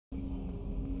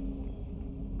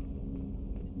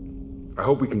I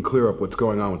hope we can clear up what's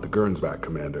going on with the Gernsback,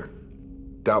 Commander.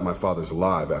 Doubt my father's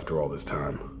alive after all this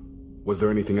time. Was there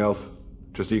anything else?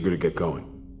 Just eager to get going.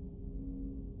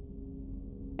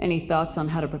 Any thoughts on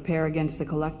how to prepare against the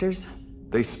Collectors?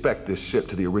 They spec'd this ship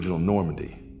to the original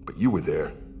Normandy, but you were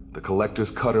there. The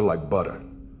Collectors cut her like butter.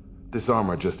 This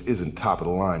armor just isn't top of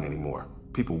the line anymore.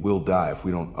 People will die if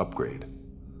we don't upgrade.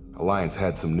 Alliance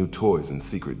had some new toys in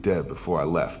secret dev before I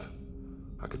left.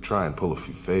 I could try and pull a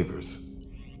few favors.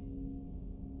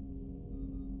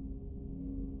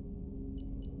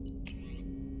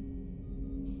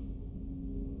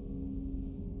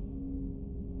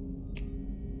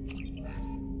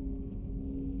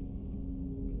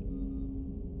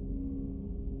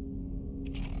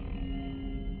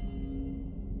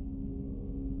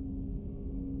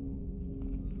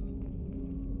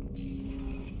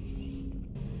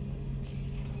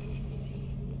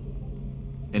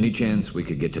 Any chance we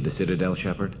could get to the Citadel,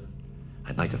 Shepard?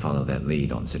 I'd like to follow that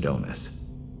lead on Sidonis.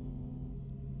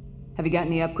 Have you got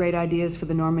any upgrade ideas for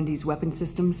the Normandy's weapon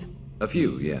systems? A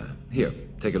few, yeah. Here,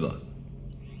 take a look.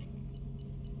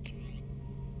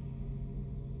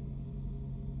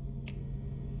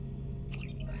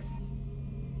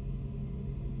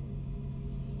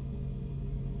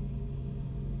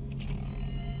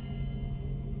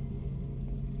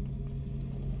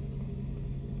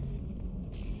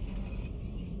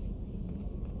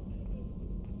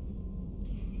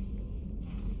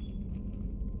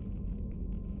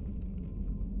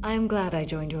 I am glad I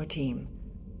joined your team.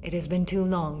 It has been too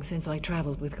long since I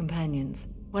traveled with companions.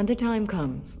 When the time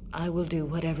comes, I will do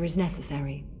whatever is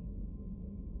necessary.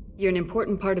 You're an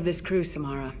important part of this crew,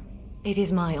 Samara. It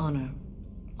is my honor.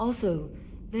 Also,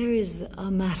 there is a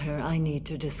matter I need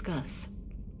to discuss.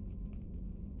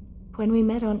 When we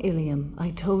met on Ilium, I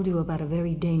told you about a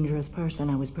very dangerous person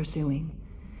I was pursuing.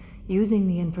 Using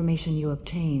the information you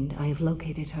obtained, I have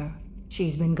located her.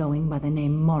 She's been going by the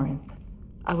name Morinth.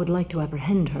 I would like to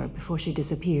apprehend her before she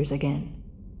disappears again.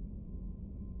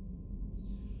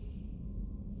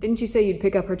 Didn't you say you'd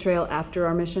pick up her trail after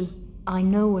our mission? I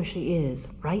know where she is,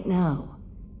 right now.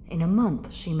 In a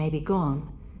month, she may be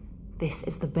gone. This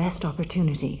is the best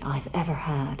opportunity I've ever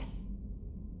had.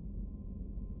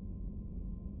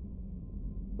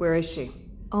 Where is she?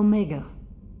 Omega,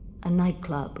 a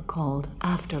nightclub called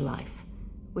Afterlife,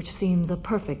 which seems a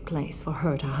perfect place for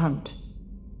her to hunt.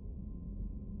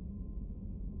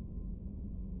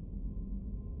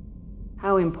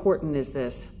 How important is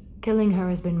this? Killing her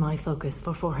has been my focus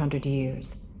for 400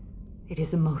 years. It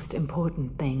is the most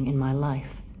important thing in my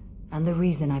life, and the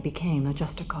reason I became a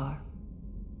Justicar.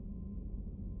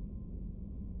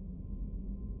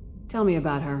 Tell me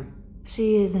about her.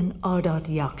 She is an Ardat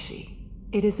Yakshi.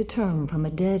 It is a term from a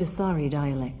dead Asari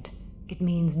dialect. It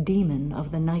means demon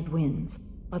of the night winds,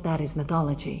 but that is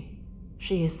mythology.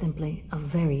 She is simply a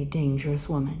very dangerous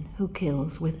woman who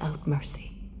kills without mercy.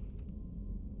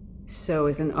 So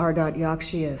is an Ardat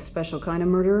Yakshi a special kind of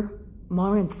murderer?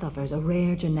 Morinth suffers a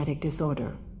rare genetic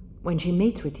disorder. When she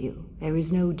mates with you, there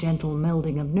is no gentle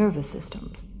melding of nervous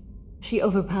systems. She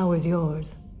overpowers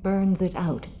yours, burns it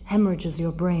out, hemorrhages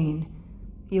your brain.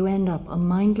 You end up a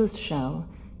mindless shell,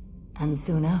 and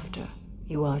soon after,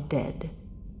 you are dead.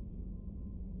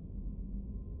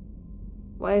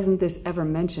 Why isn't this ever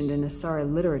mentioned in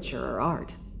Asari literature or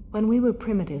art? When we were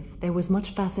primitive, there was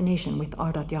much fascination with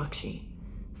Ardat Yakshi.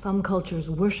 Some cultures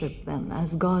worship them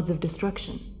as gods of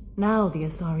destruction. Now the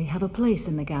Asari have a place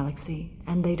in the galaxy,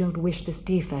 and they don't wish this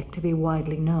defect to be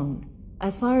widely known.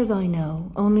 As far as I know,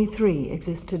 only 3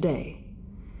 exist today.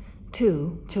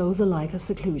 2 chose a life of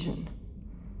seclusion.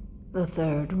 The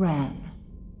 3rd ran.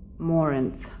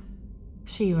 Morinth.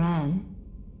 She ran,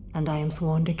 and I am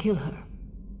sworn to kill her.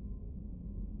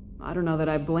 I don't know that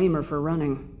I blame her for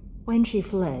running. When she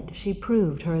fled, she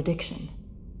proved her addiction.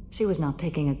 She was not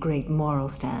taking a great moral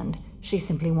stand. She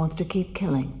simply wants to keep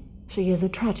killing. She is a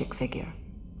tragic figure,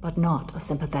 but not a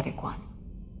sympathetic one.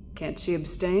 Can't she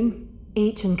abstain?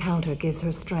 Each encounter gives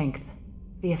her strength.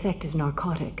 The effect is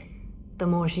narcotic. The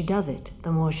more she does it,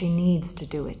 the more she needs to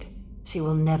do it. She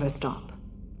will never stop.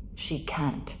 She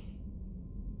can't.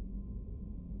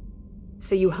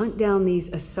 So you hunt down these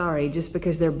Asari just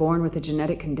because they're born with a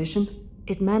genetic condition?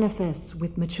 It manifests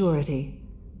with maturity.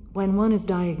 When one is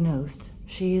diagnosed,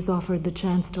 she is offered the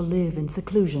chance to live in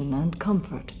seclusion and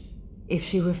comfort. If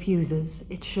she refuses,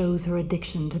 it shows her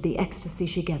addiction to the ecstasy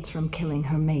she gets from killing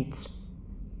her mates.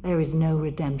 There is no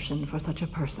redemption for such a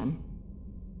person.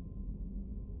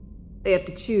 They have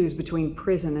to choose between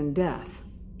prison and death.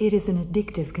 It is an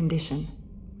addictive condition.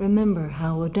 Remember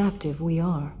how adaptive we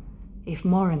are. If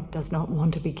Morinth does not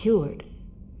want to be cured,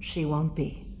 she won't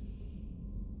be.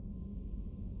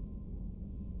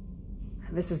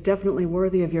 This is definitely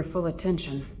worthy of your full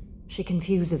attention. She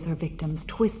confuses her victims,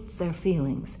 twists their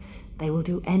feelings. They will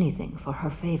do anything for her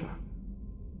favor.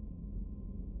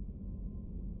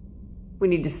 We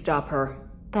need to stop her.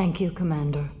 Thank you,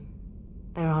 Commander.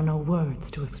 There are no words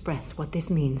to express what this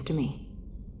means to me.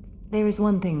 There is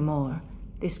one thing more.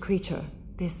 This creature,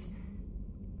 this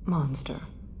monster.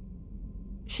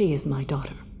 She is my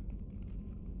daughter.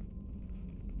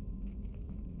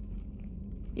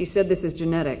 You said this is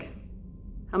genetic.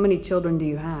 How many children do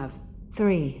you have?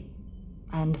 3.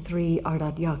 And 3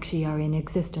 Ardat Yakshi are in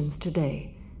existence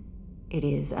today. It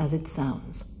is as it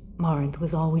sounds. Morinth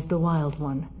was always the wild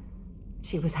one.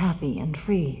 She was happy and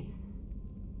free,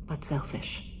 but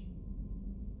selfish.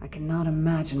 I cannot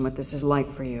imagine what this is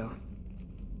like for you.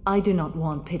 I do not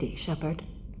want pity, Shepard.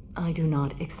 I do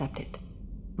not accept it.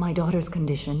 My daughter's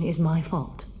condition is my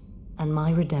fault, and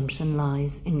my redemption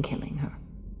lies in killing her.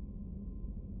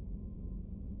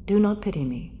 Do not pity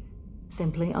me.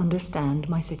 Simply understand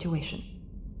my situation.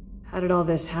 How did all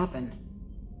this happen?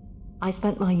 I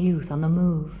spent my youth on the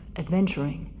move,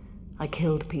 adventuring. I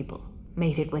killed people,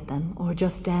 mated with them, or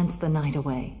just danced the night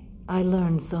away. I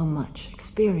learned so much,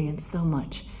 experienced so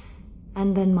much,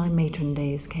 and then my matron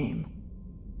days came.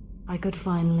 I could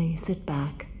finally sit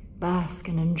back, bask,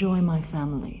 and enjoy my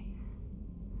family.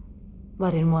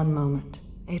 But in one moment,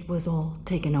 it was all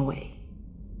taken away.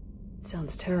 It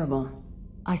sounds terrible.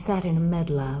 I sat in a med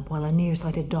lab while a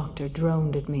nearsighted doctor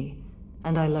droned at me,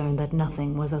 and I learned that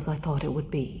nothing was as I thought it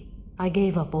would be. I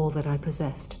gave up all that I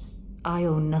possessed. I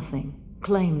own nothing,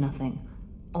 claim nothing.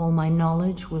 All my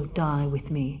knowledge will die with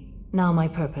me. Now my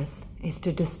purpose is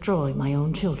to destroy my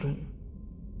own children.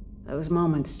 Those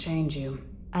moments change you.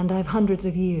 And I've hundreds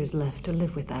of years left to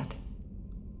live with that.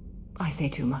 I say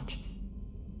too much.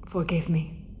 Forgive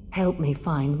me. Help me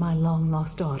find my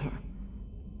long-lost daughter.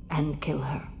 And kill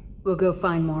her. We'll go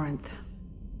find Morinth.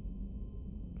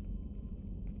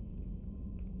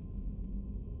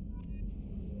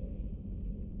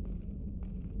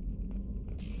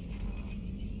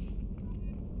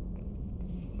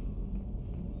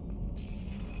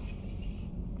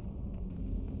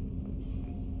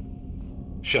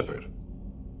 Shepard.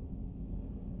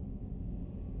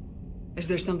 Is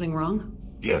there something wrong?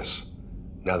 Yes.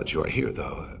 Now that you are here,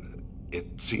 though,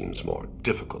 it seems more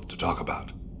difficult to talk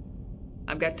about.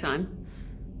 I've got time.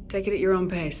 Take it at your own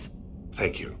pace.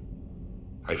 Thank you.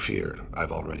 I fear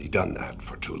I've already done that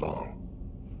for too long.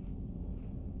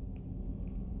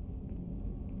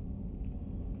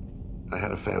 I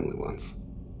had a family once.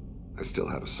 I still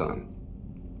have a son.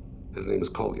 His name is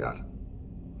Kolyat.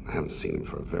 I haven't seen him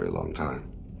for a very long time.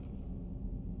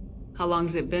 How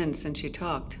long's it been since you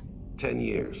talked? 10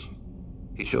 years.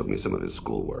 He showed me some of his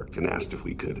schoolwork and asked if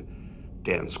we could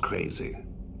dance crazy.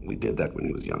 We did that when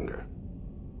he was younger.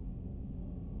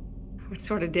 What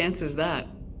sort of dance is that?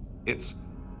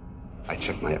 I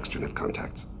checked my extranet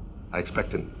contacts. I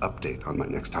expect an update on my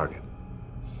next target.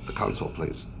 The console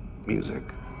plays music,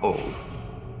 old,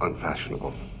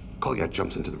 unfashionable. Kolyat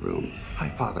jumps into the room. Hi,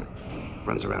 Father.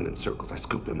 Runs around in circles. I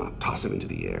scoop him up, toss him into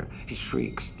the air. He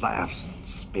shrieks, laughs,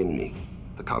 spin me.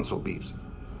 The console beeps.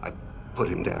 I put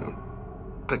him down.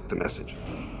 Click the message.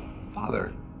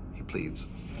 Father, he pleads,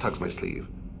 tugs my sleeve.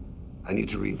 I need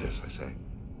to read this, I say.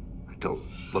 I don't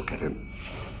look at him.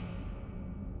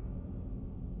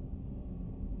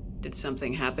 Did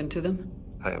something happen to them?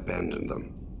 I abandoned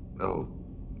them. Oh,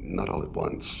 not all at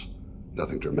once.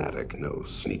 Nothing dramatic, no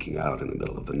sneaking out in the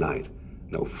middle of the night,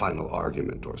 no final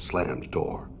argument or slammed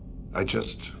door. I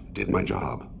just did my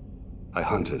job. I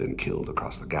hunted and killed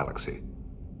across the galaxy.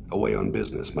 Away on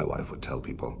business, my wife would tell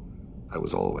people. I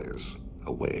was always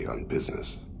away on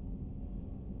business.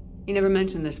 You never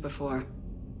mentioned this before.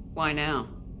 Why now?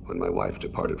 When my wife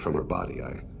departed from her body,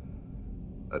 I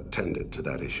attended to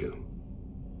that issue.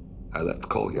 I left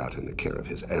Kolyat in the care of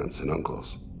his aunts and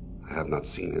uncles. I have not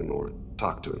seen him or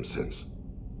talked to him since.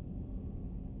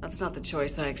 That's not the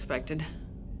choice I expected.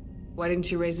 Why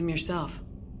didn't you raise him yourself?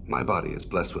 My body is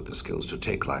blessed with the skills to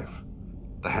take life.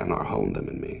 The Hanar honed them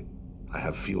in me. I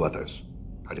have few others.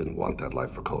 I didn't want that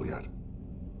life for Kolyat.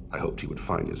 I hoped he would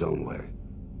find his own way.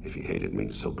 If he hated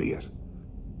me, so be it.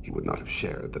 He would not have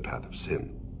shared the path of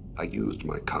sin. I used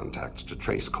my contacts to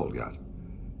trace Kolyat.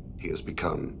 He has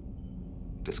become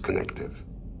disconnected.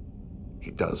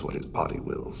 He does what his body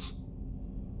wills.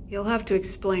 You'll have to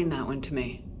explain that one to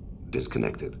me.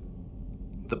 Disconnected.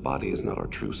 The body is not our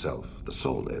true self. The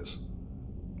soul is.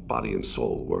 Body and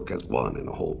soul work as one in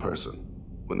a whole person.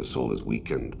 When the soul is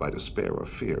weakened by despair or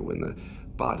fear, when the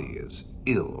body is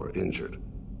ill or injured,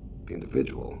 the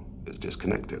individual is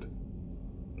disconnected,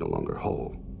 no longer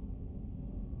whole.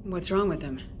 What's wrong with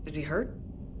him? Is he hurt?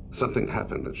 Something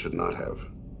happened that should not have.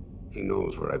 He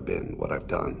knows where I've been, what I've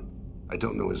done. I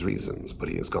don't know his reasons, but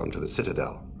he has gone to the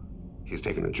Citadel. He's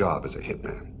taken a job as a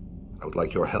hitman. I would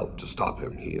like your help to stop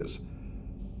him.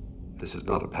 This is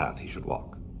not a path he should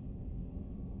walk.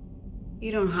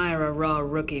 You don't hire a raw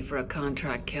rookie for a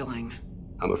contract killing.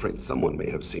 I'm afraid someone may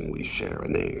have seen we share a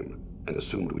name and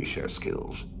assumed we share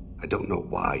skills. I don't know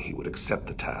why he would accept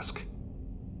the task.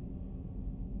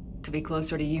 To be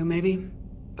closer to you, maybe?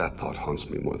 That thought haunts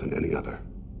me more than any other.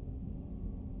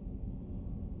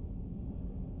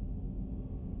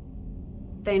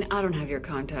 Thane, I don't have your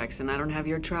contacts and I don't have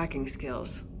your tracking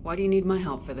skills. Why do you need my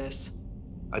help for this?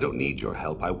 I don't need your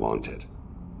help, I want it.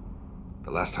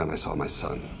 The last time I saw my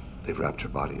son, they wrapped her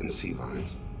body in sea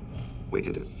vines,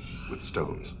 weighted it with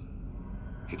stones.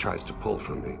 He tries to pull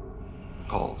from me,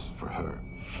 calls for her.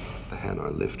 The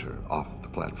Hanar lift her off the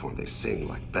platform, they sing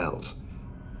like bells.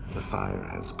 The fire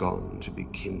has gone to be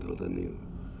kindled anew.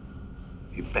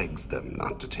 He begs them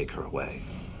not to take her away.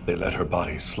 They let her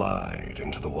body slide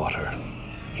into the water.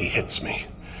 He hits me.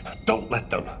 Don't let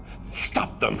them.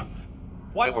 Stop them.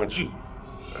 Why weren't you?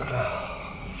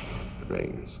 It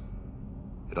rains.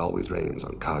 It always rains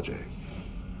on Kaje.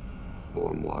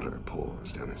 Warm water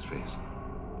pours down his face.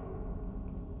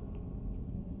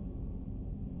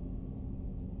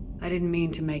 I didn't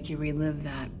mean to make you relive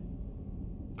that.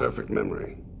 Perfect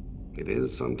memory. It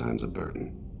is sometimes a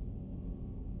burden.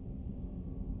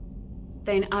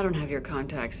 Thane, I don't have your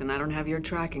contacts and I don't have your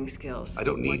tracking skills. I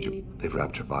don't need you. They've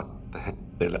wrapped her body.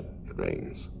 It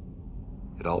rains.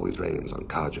 It always rains on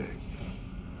Kaje.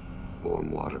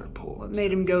 Warm water pours. What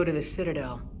made him go to the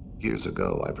Citadel? Years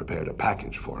ago, I prepared a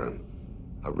package for him.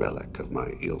 A relic of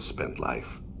my ill-spent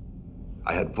life.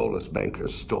 I had Volus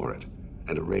bankers store it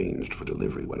and arranged for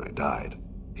delivery when I died.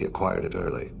 He acquired it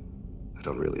early. I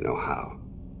don't really know how.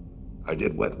 I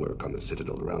did wet work on the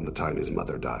Citadel around the time his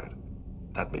mother died.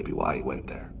 That may be why he went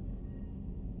there.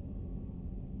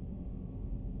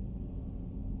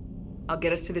 I'll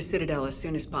get us to the Citadel as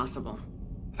soon as possible.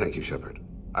 Thank you, Shepard.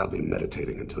 I'll be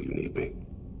meditating until you need me.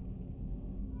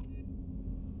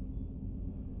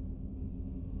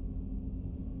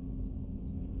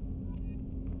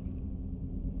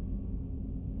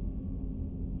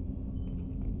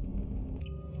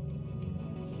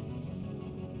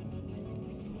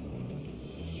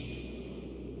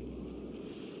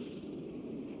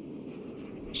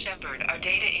 Shepard, our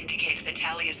data indicates that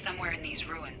Tali is somewhere in these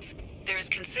ruins. There is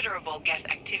considerable Geth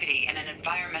activity and an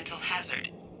environmental hazard.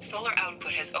 Solar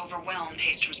output has overwhelmed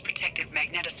Hastrom's protective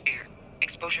magnetosphere.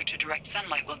 Exposure to direct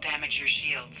sunlight will damage your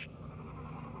shields.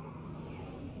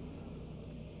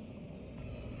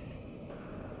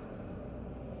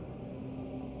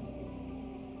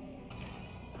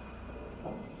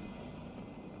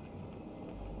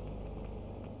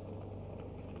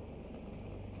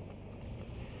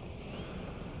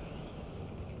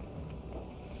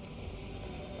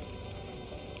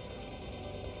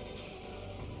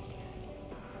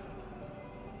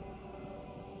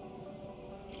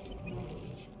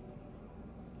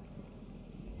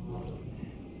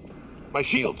 My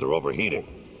shields are overheating.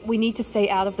 We need to stay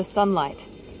out of the sunlight.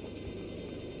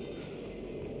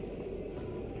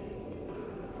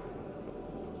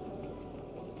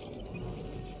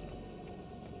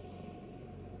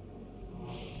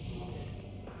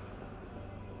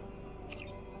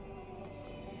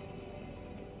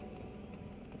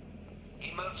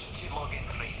 Emergency log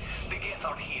entry. The Geth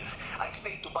are here. I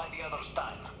expect to buy the others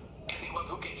time. Anyone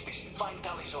who gets this, find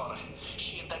Talizora.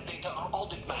 She and that data are all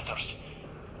that matters.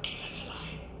 Kill us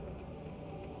alive.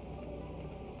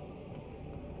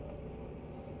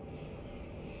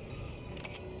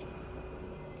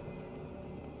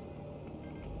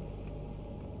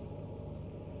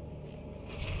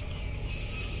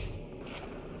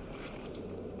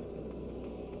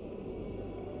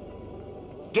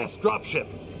 Geth dropship.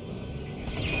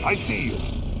 I see you.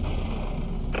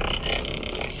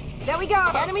 There we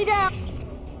go! Enemy down!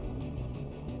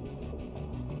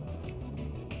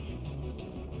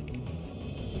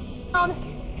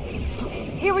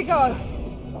 Here we go!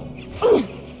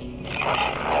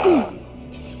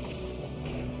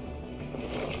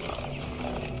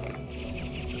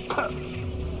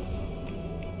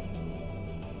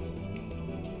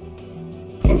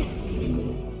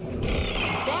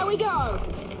 There we go!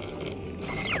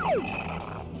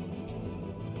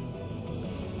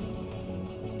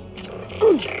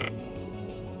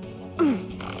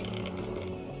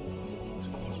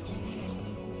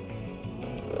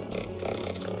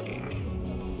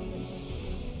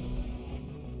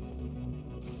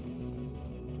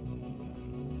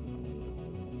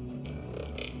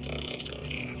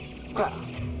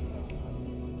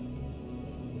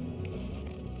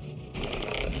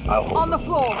 I'll hold On the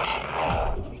floor.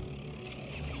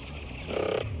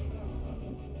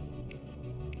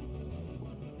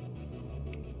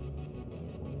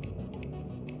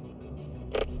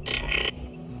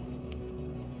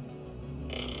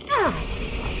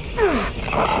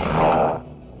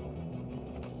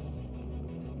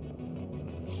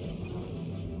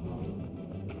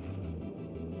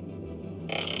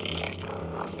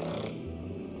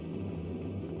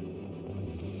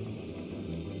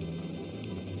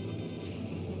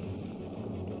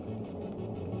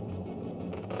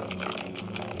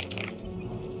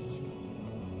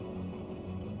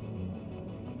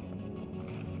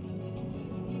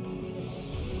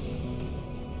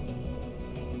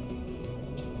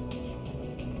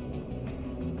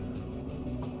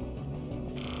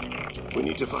 We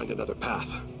need to find another path.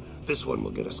 This one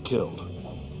will get us killed.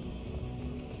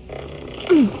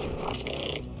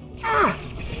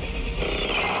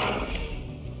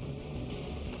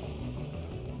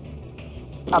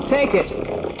 I'll take it.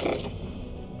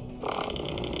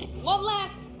 One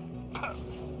less.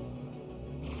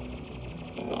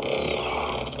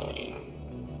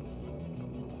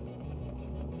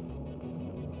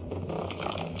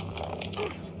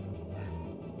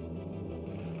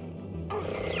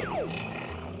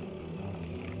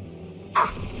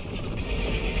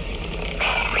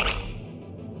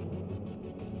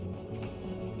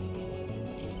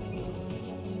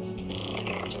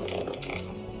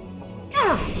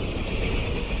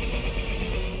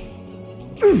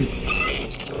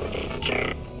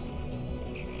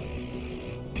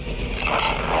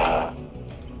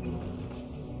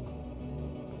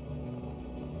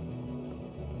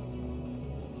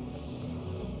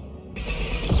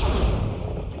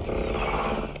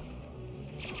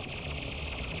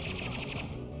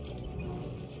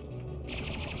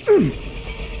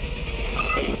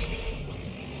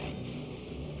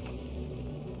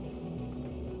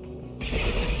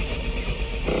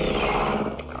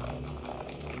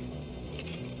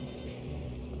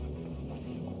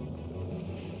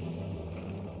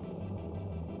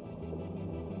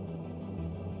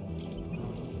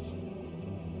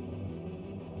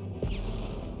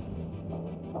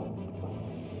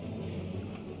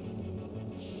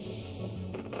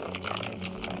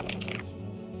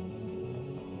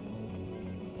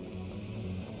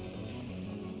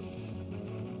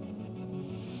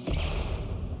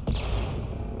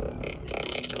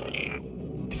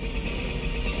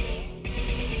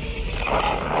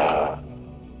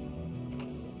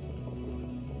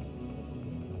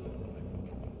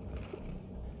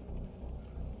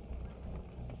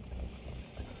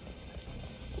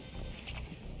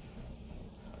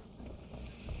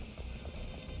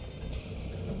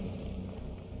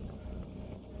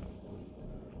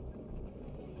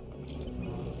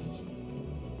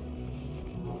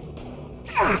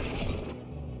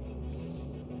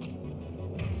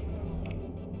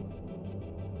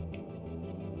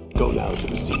 Go now to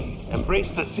the sea.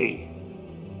 Embrace the sea.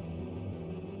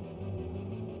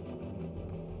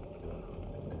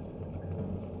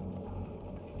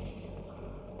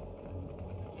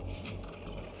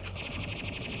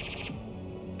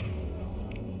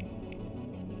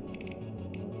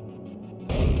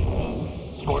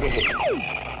 Sport ahead.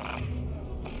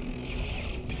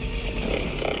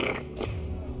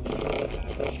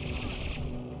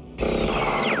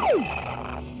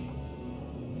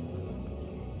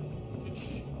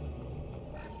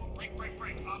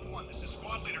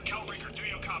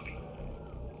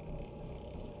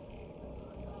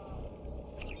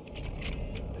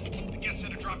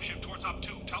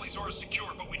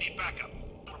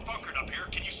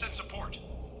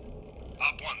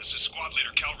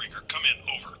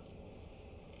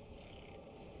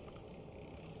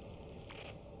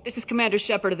 This is Commander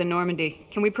Shepard of the Normandy.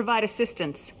 Can we provide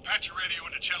assistance? Patch your radio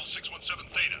into channel 617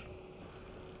 Theta.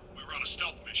 We were on a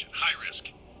stealth mission, high risk.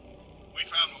 We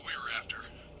found what we were after,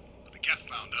 but the Geth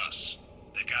found us.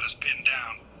 They got us pinned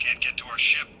down, can't get to our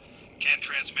ship, can't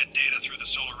transmit data through the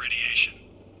solar radiation.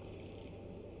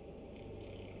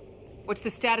 What's the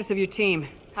status of your team?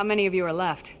 How many of you are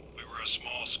left? We were a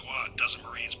small squad, dozen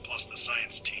Marines plus the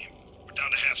science team. We're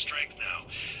down to half strength now.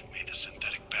 Made the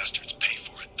synthetic bastards pay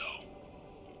for it, though.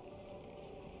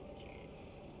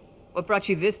 What brought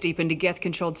you this deep into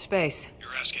Geth-controlled space?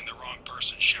 You're asking the wrong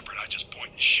person, Shepard. I just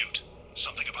point and shoot.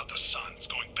 Something about the sun. It's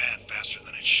going bad faster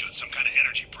than it should. Some kind of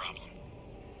energy problem.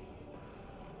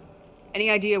 Any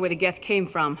idea where the Geth came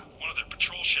from? One of their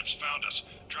patrol ships found us.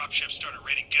 Dropships started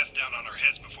raining Geth down on our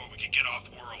heads before we could get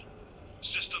off-world.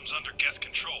 Systems under Geth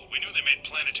control. We knew they made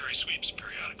planetary sweeps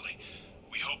periodically.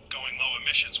 We hoped going low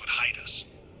emissions would hide us.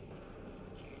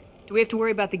 Do we have to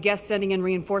worry about the Geth sending in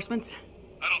reinforcements?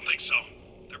 I don't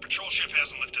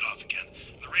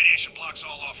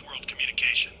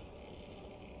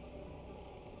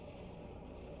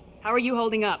How are you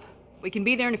holding up? We can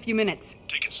be there in a few minutes.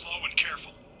 Take it slow and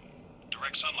careful.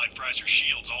 Direct sunlight fries your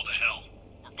shields all to hell.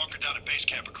 We're bunkered down at base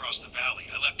camp across the valley.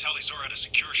 I left Tali'Zorah at a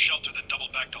secure shelter, then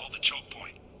doubled back to hold the choke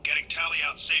point. Getting Tali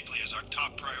out safely is our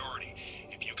top priority.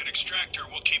 If you can extract her,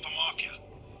 we'll keep him off you.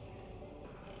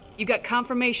 You got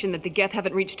confirmation that the Geth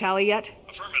haven't reached Tali yet?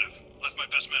 Affirmative. Left my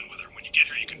best men with her. When you get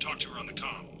here, you can talk to her on the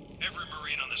comm. Every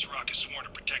Marine on this rock is sworn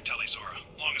to protect Tali'Zorah.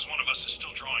 Long as one of us is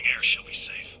still drawing air, she'll be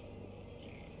safe.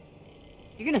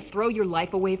 You're gonna throw your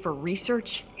life away for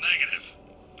research? Negative.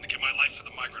 I'm gonna give my life for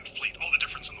the migrant fleet. All the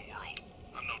difference in the world.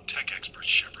 I'm no tech expert,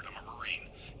 Shepard. I'm a Marine.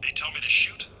 They tell me to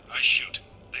shoot, I shoot.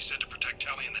 They said to protect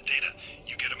Tali and the data.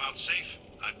 You get them out safe,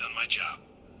 I've done my job.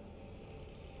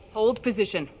 Hold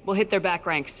position. We'll hit their back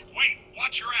ranks. Wait,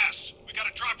 watch your ass. We got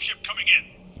a dropship coming in.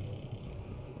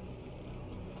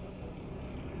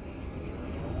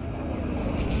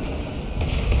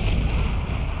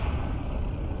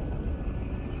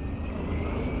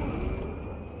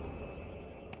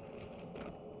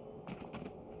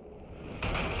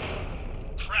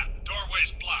 Crap,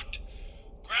 doorway's blocked.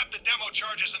 Grab the demo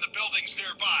charges in the buildings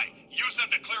nearby. Use them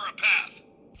to clear a path.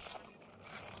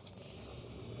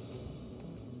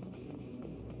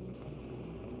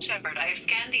 Shepard, I have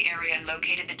scanned the area and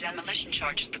located the demolition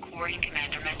charges the Quarian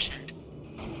commander mentioned.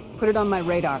 Put it on my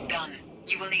radar. Done.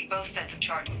 You will need both sets of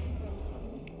charges.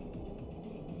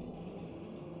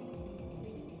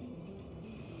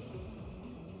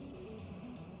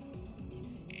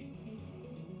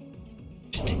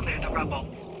 Just to clear the rubble.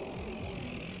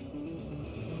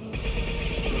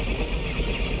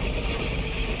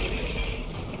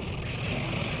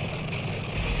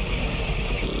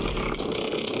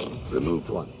 Removed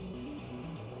one.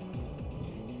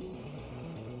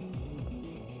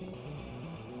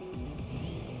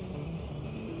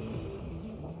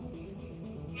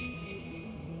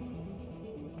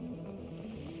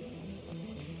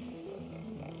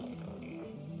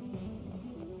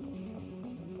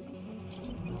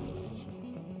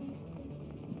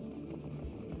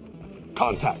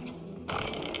 Contact.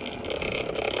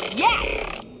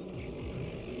 Yes!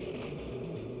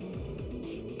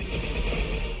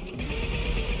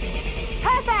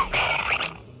 Perfect!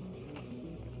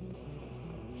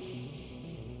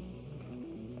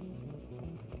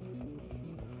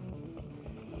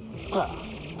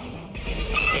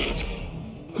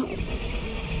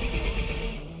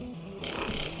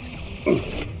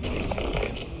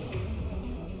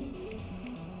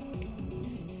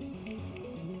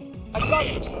 I've got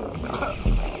it.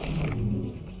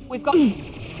 We've got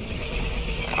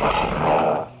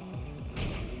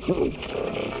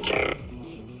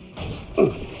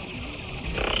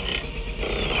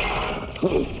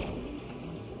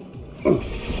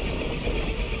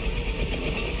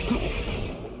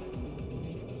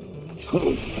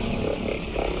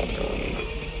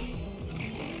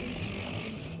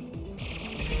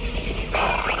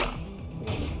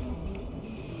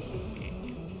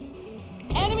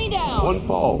enemy down. One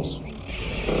falls.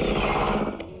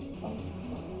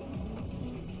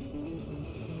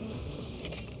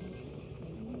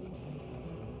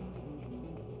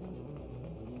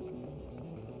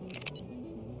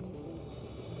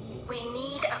 We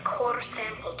need a core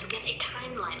sample to get a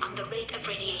timeline on the rate of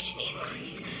radiation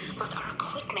increase, but our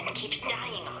equipment keeps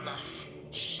dying on us.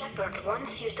 Shepard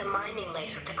once used a mining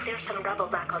laser to clear some rubble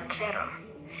back on Therum.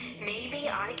 Maybe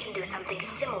I can do something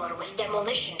similar with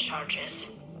demolition charges.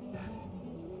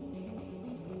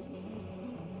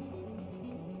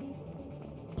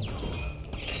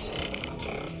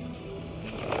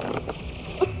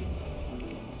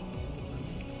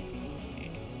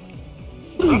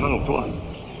 Removed one.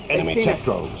 Enemy tech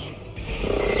drones.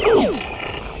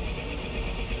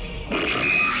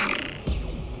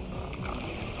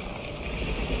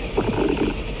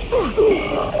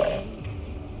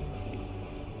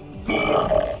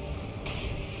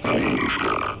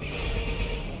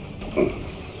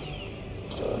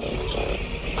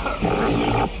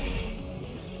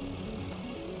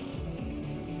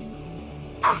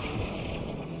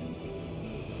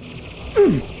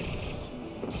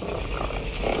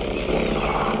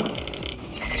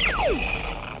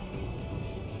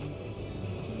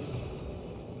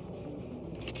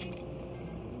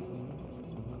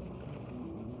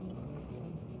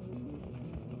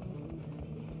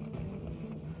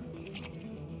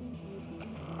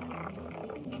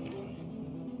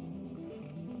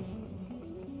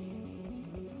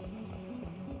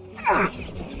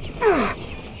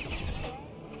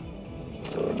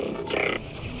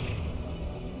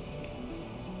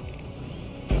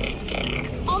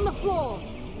 On the floor.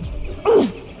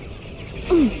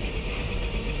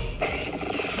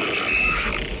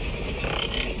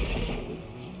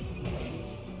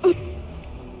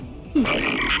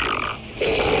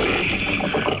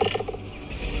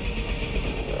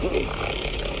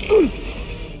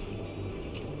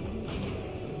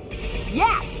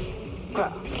 Yes!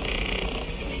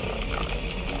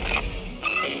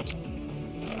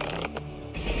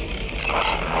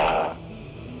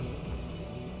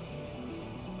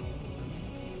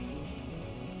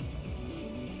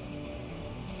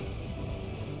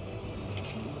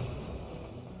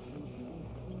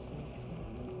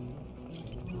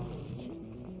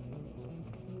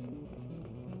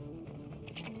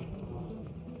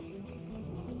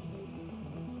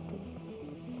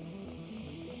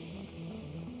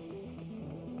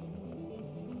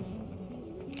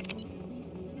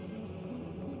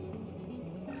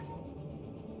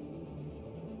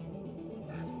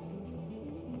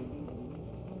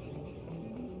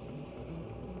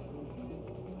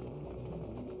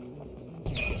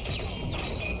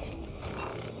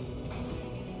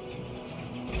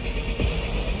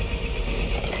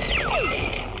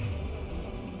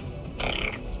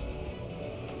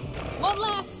 One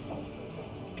less!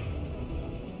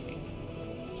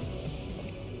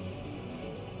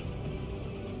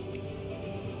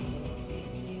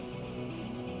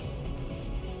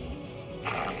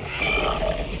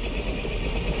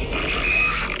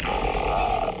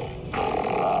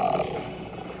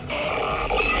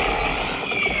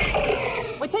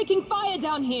 We're taking fire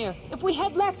down here. If we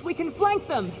head left, we can flank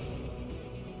them.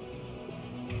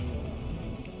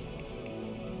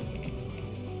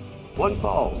 One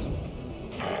falls.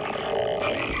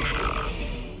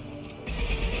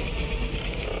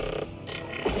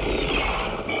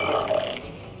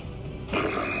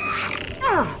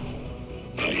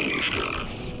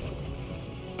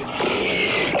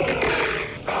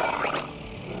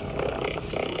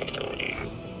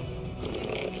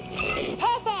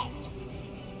 Perfect!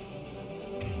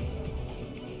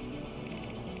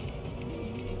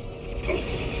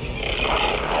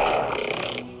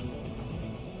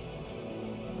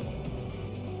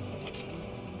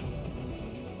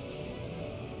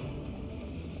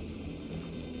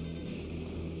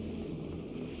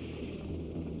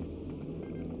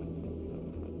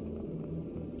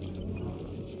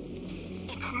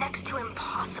 It's next to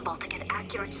impossible to get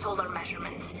accurate solar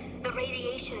measurements. The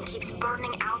radiation keeps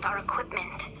burning out our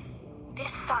equipment.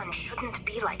 This sun shouldn't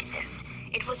be like this.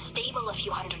 It was stable a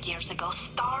few hundred years ago.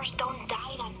 Stars don't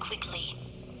die that quickly.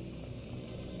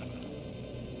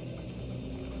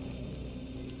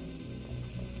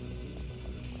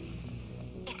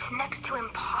 It's next to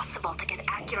impossible to get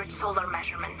accurate solar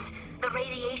measurements. The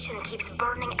radiation keeps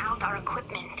burning out our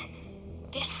equipment.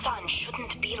 This sun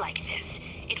shouldn't be like this.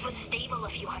 It was stable a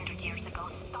few hundred years ago.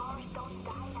 Stars don't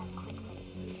die that quickly.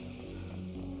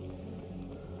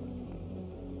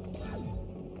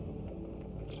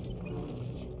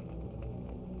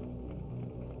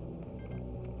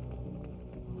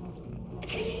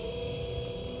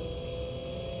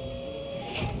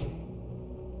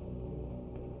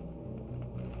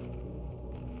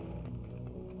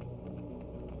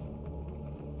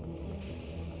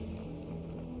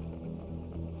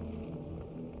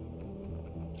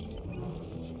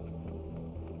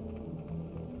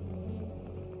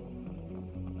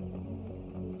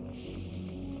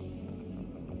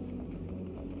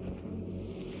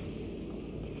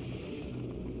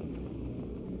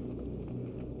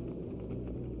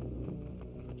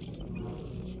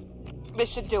 This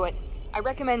should do it. I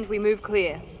recommend we move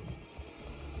clear.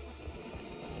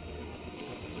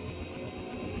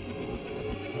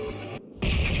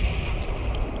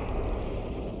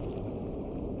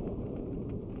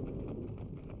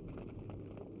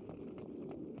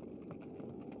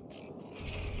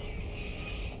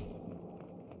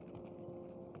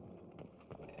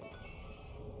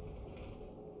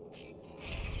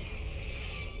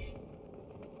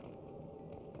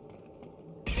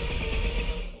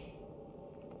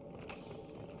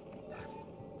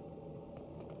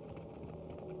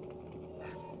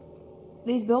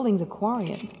 These buildings are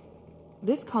Quarian.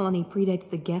 This colony predates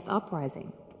the Geth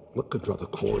uprising. What could draw the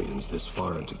Quarians this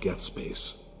far into Geth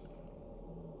space?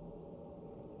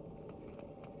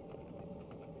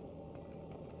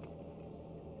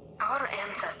 Our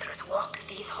ancestors walked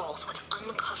these halls with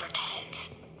uncovered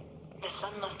heads. The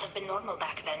sun must have been normal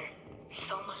back then.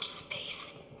 So much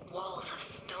space. Walls of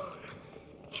stone.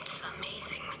 It's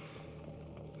amazing.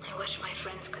 I wish my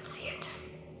friends could see it.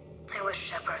 I wish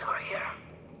Shepard were here.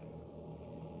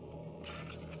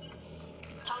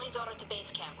 Tali's order to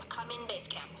base camp. Come in, base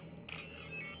camp.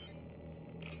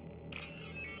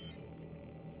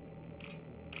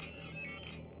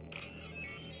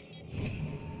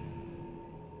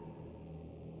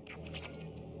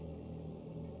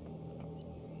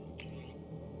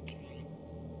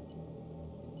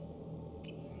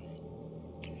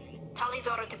 Tally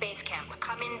Zora to base camp.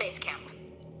 Come in, base camp.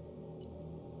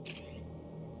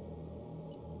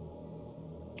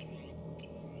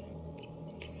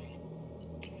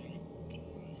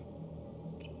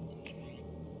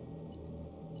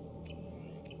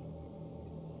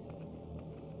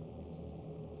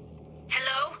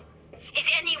 Hello? Is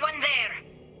anyone there?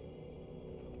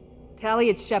 Tally,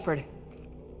 it's Shepard.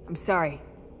 I'm sorry.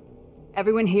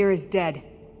 Everyone here is dead.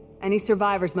 Any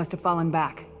survivors must have fallen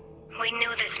back. We knew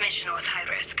this mission was high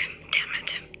risk. Damn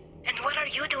it. And what are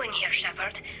you doing here,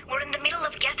 Shepard? We're in the middle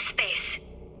of Geth space.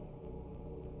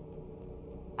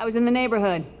 I was in the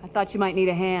neighborhood. I thought you might need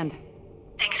a hand.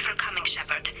 Thanks for coming,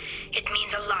 Shepard. It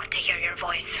means a lot to hear your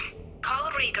voice. Call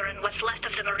Rieger and what's left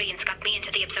of the Marines got me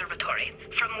into the observatory.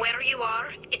 From where you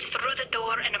are, it's through the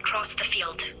door and across the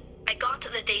field. I got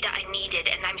the data I needed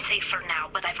and I'm safe for now,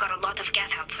 but I've got a lot of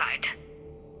Geth outside.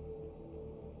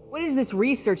 What is this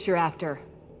research you're after?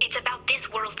 It's about this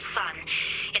world's sun.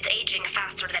 It's aging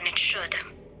faster than it should.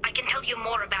 I can tell you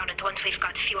more about it once we've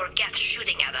got fewer Geth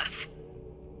shooting at us.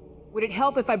 Would it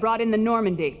help if I brought in the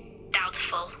Normandy?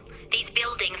 Doubtful. These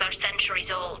buildings are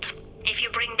centuries old. If you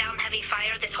bring down heavy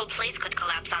fire, this whole place could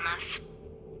collapse on us.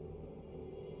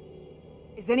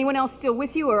 Is anyone else still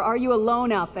with you, or are you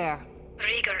alone out there?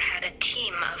 Rieger had a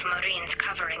team of Marines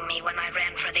covering me when I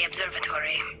ran for the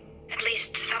observatory. At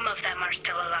least some of them are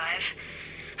still alive.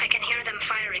 I can hear them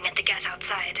firing at the Geth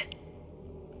outside.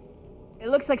 It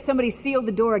looks like somebody sealed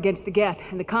the door against the Geth,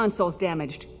 and the console's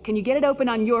damaged. Can you get it open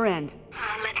on your end?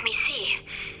 Let me see.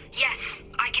 Yes,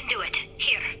 I can do it.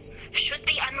 Here. Should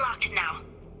be unlocked now.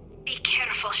 Be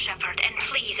careful, Shepard, and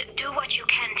please do what you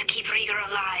can to keep Rieger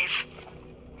alive.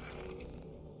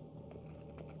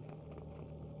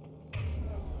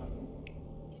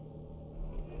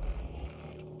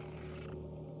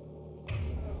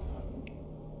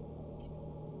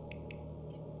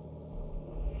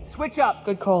 Switch up.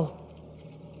 Good call.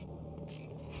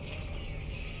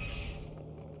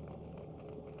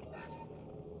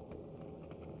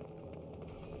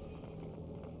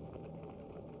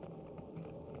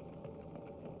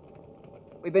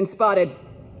 We've been spotted.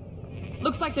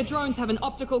 Looks like the drones have an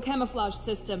optical camouflage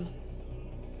system.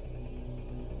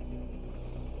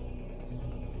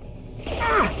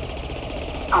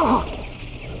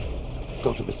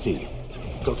 Go to the sea.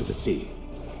 Go to the sea.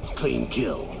 Clean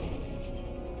kill.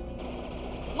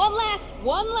 One less!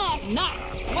 One less!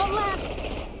 Nice! One less!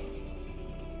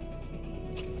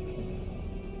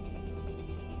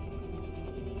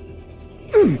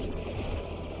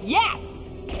 Yes!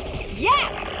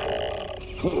 Yes!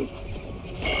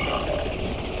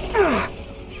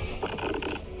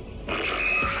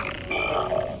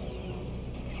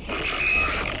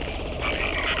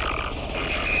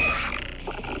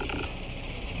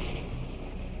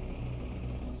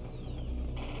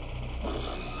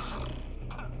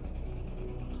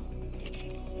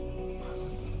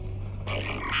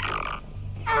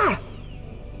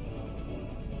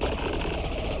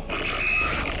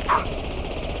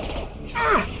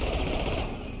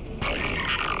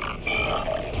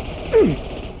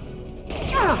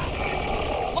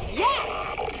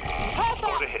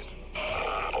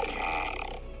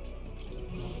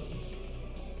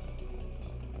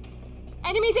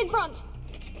 Enemies in front!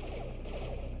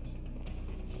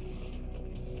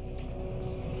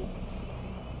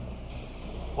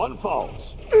 One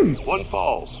falls. One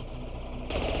falls.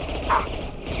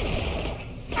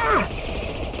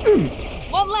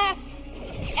 One less!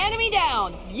 Enemy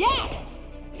down! Yes!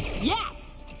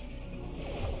 Yes!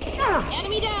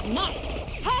 Enemy down! Nice!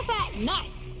 Perfect!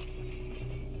 Nice!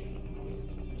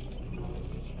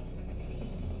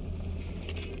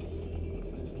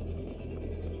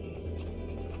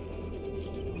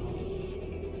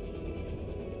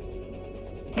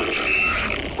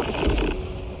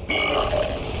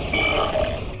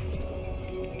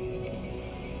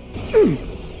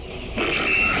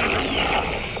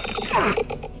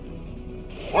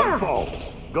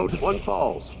 One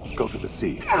falls. Go to the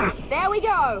sea. There we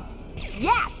go!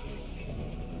 Yes!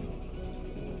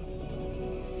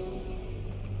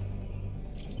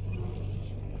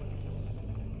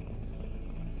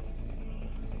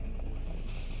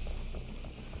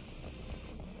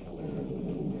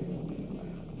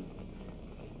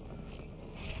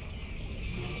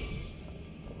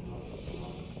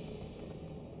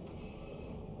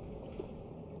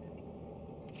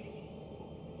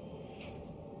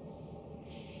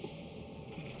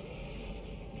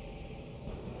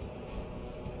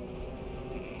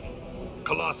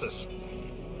 Colossus.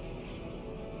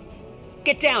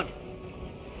 Get down!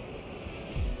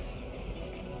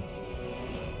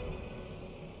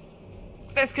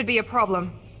 This could be a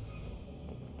problem.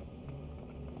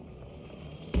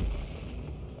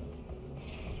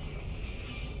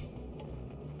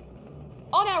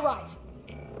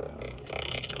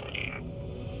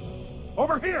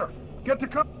 Over here! Get to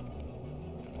cover.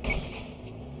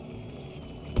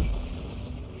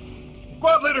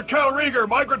 Squad Leader Cal Rieger,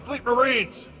 Migrant Fleet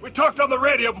Marines. We talked on the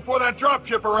radio before that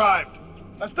dropship arrived.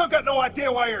 I still got no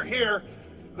idea why you're here.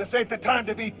 This ain't the time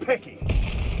to be picky.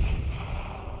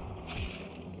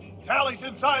 Tally's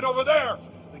inside over there.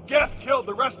 The Geth killed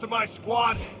the rest of my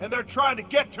squad, and they're trying to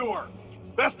get to her.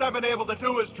 Best I've been able to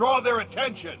do is draw their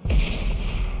attention.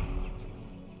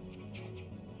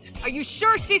 Are you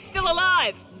sure she's still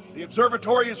alive? The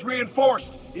observatory is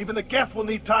reinforced. Even the Geth will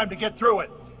need time to get through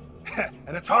it.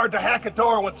 And it's hard to hack a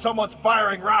door when someone's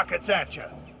firing rockets at you.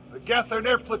 The Geth are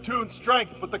near platoon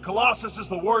strength, but the Colossus is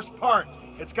the worst part.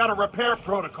 It's got a repair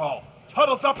protocol.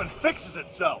 Huddles up and fixes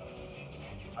itself.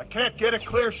 I can't get a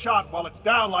clear shot while it's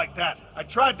down like that. I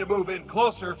tried to move in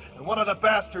closer, and one of the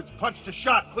bastards punched a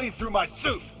shot clean through my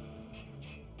suit.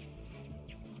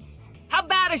 How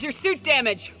bad is your suit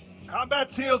damage?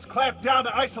 Combat seals clamped down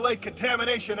to isolate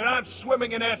contamination, and I'm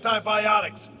swimming in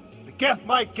antibiotics. The Geth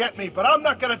might get me, but I'm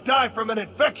not gonna die from an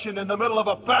infection in the middle of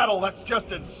a battle. That's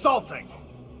just insulting.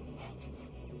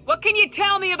 What can you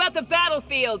tell me about the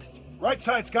battlefield? Right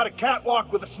side's got a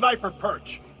catwalk with a sniper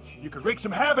perch. You could wreak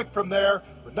some havoc from there,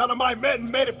 but none of my men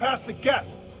made it past the Geth.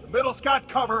 The middle's got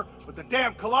cover, but the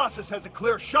damn Colossus has a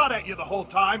clear shot at you the whole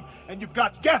time, and you've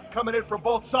got Geth coming in from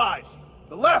both sides.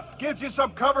 The left gives you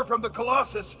some cover from the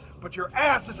Colossus, but your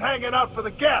ass is hanging out for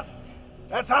the Geth.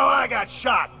 That's how I got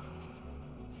shot.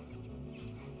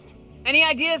 Any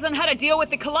ideas on how to deal with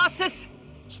the Colossus?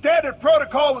 Standard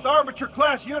protocol with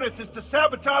armature-class units is to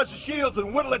sabotage the shields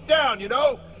and whittle it down, you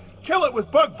know? Kill it with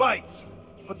bug bites.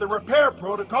 But the repair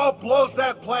protocol blows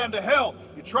that plan to hell.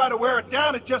 You try to wear it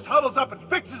down, it just huddles up and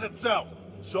fixes itself.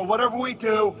 So whatever we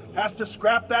do has to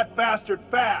scrap that bastard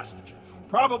fast.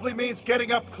 Probably means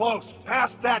getting up close,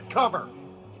 past that cover.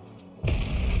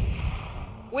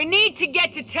 We need to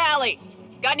get to Tally.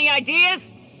 Got any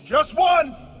ideas? Just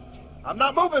one. I'm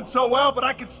not moving so well, but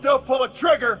I can still pull a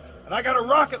trigger, and I got a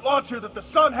rocket launcher that the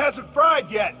sun hasn't fried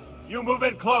yet. You move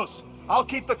in close. I'll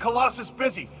keep the Colossus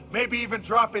busy, maybe even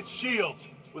drop its shields.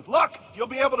 With luck, you'll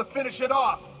be able to finish it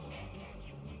off.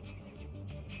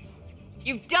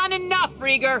 You've done enough,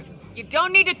 Rieger. You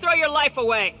don't need to throw your life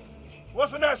away.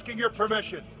 Wasn't asking your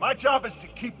permission. My job is to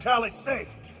keep Tally safe.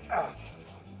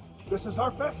 This is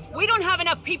our best. We don't have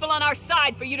enough people on our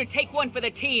side for you to take one for the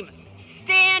team.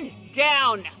 Stand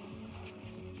down.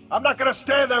 I'm not gonna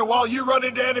stand there while you run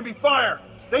into enemy fire.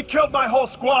 They killed my whole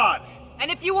squad. And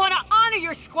if you want to honor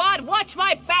your squad, watch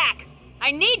my back.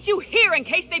 I need you here in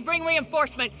case they bring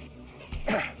reinforcements.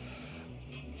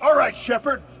 All right,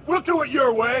 Shepard. We'll do it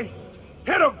your way.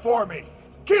 Hit them for me.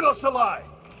 Kilo Salai.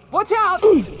 Watch out!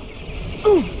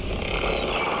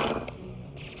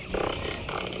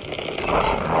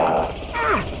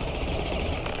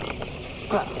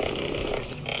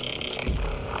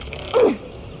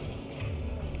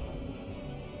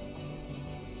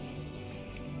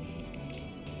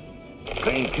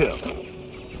 Clean kill.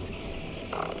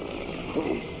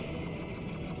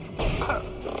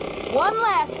 One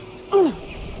less.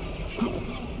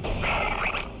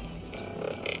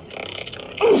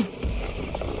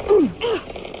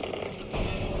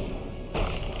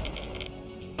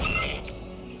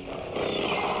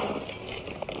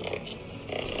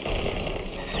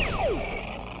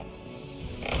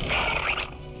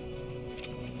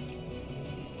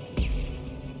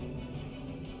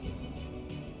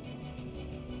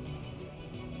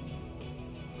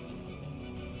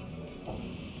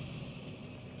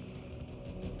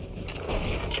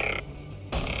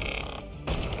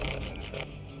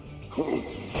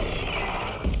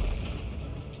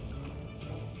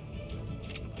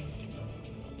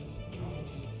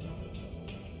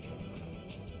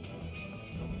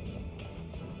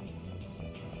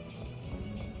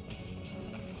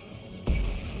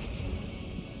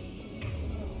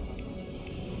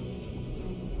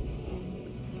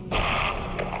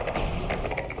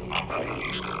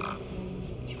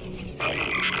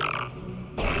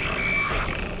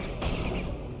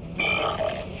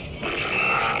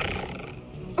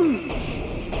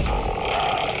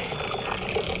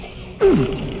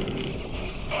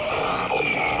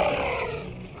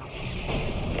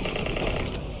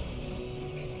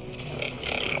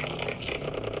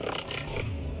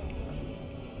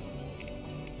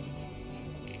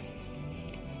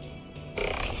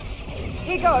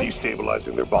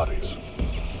 Destabilizing their bodies.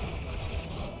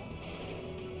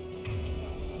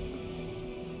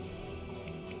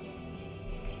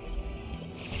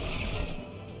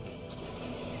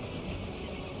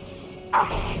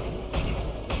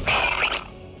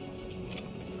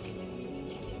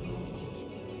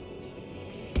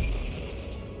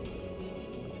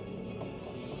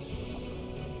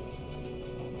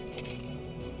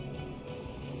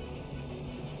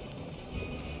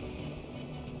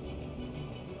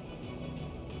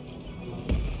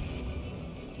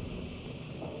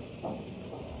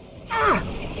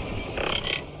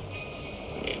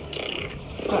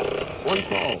 One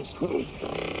falls.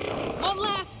 One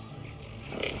less!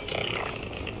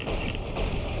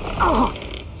 Oh!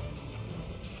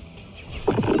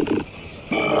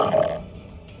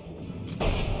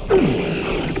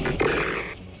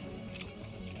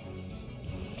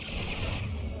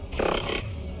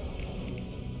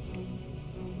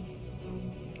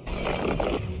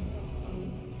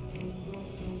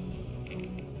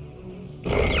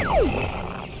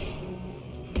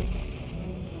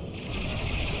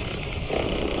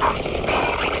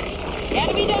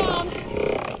 Enemy down!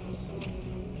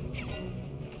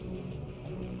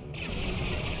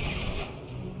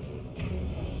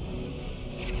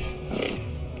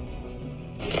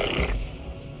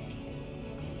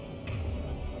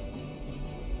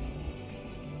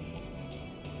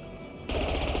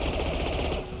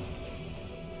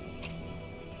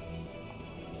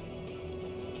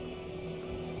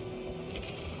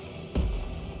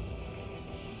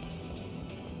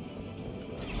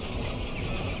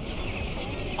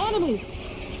 Enemies!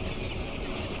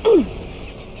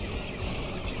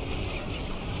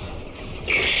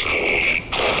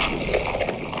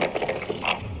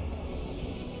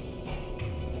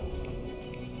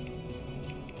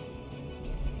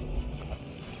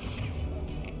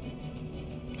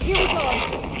 Here we go!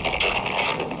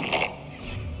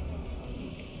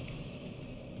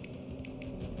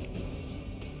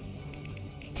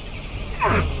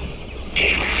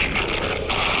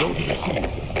 Go to the sea.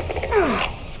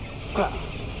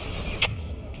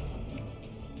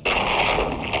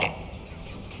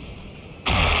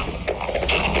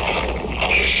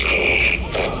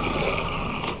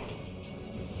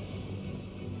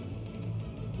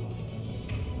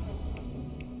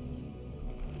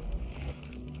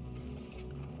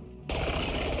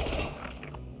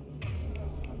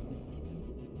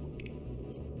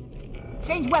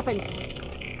 Change weapons!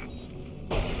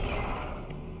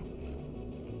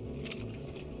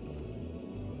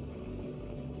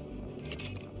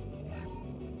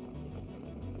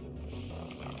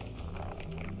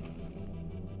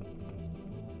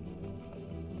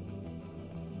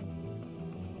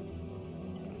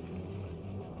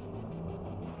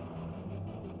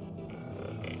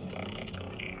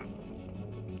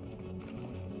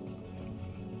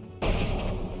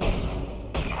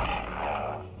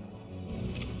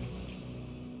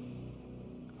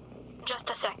 Just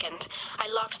a second. I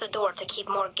locked the door to keep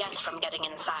more Geth from getting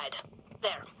inside.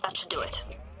 There, that should do it.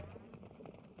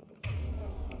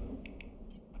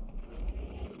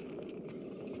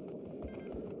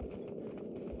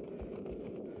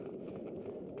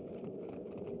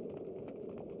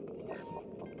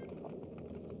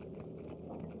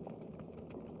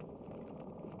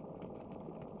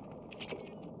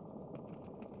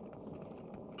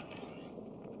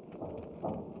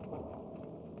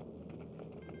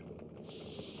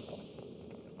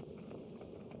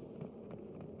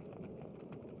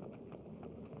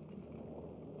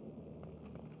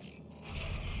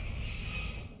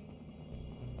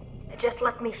 Just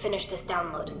let me finish this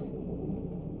download.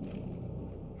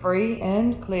 Free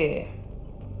and clear.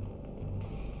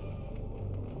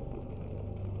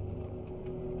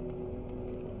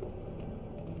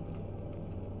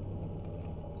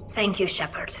 Thank you,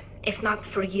 Shepard. If not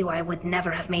for you, I would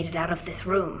never have made it out of this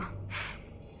room.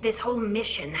 This whole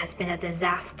mission has been a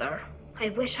disaster. I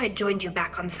wish I'd joined you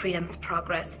back on Freedom's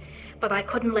Progress, but I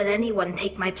couldn't let anyone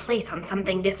take my place on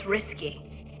something this risky.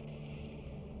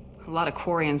 A lot of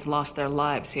Quarians lost their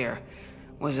lives here.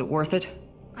 Was it worth it?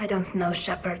 I don't know,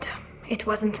 Shepard. It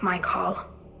wasn't my call.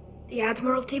 The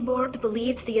Admiralty Board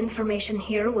believed the information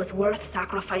here was worth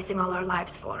sacrificing all our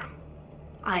lives for.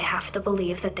 I have to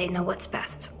believe that they know what's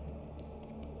best.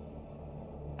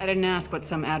 I didn't ask what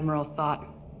some admiral thought.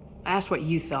 I asked what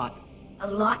you thought.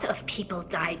 A lot of people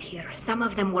died here. Some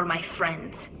of them were my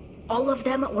friends. All of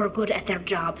them were good at their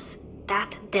jobs.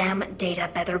 That damn data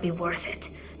better be worth it.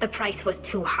 The price was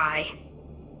too high.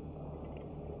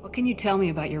 What can you tell me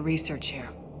about your research here?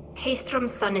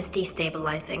 Haestrom's sun is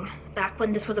destabilizing. Back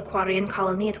when this was a Quarian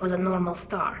colony, it was a normal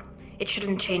star. It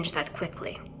shouldn't change that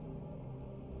quickly.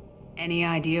 Any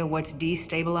idea what's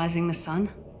destabilizing the sun?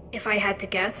 If I had to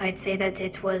guess, I'd say that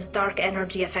it was dark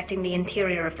energy affecting the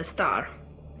interior of the star.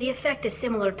 The effect is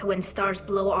similar to when stars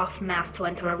blow off mass to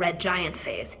enter a red giant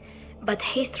phase, but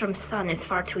Haestrom's sun is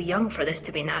far too young for this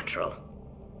to be natural.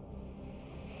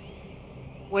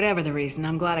 Whatever the reason,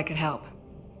 I'm glad I could help.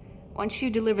 Once you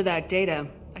deliver that data,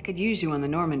 I could use you on the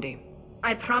Normandy.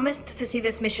 I promised to see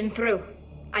this mission through.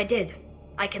 I did.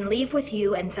 I can leave with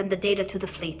you and send the data to the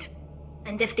fleet.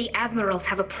 And if the admirals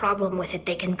have a problem with it,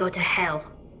 they can go to hell.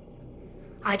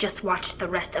 I just watched the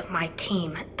rest of my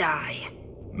team die.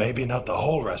 Maybe not the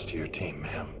whole rest of your team,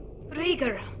 ma'am.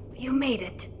 Rieger, you made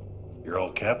it. Your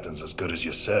old captain's as good as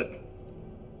you said.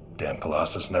 Damn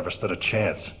Colossus never stood a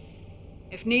chance.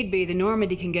 If need be, the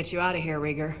Normandy can get you out of here,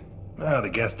 Rieger. The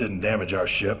Geth didn't damage our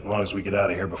ship. As long as we get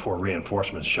out of here before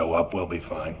reinforcements show up, we'll be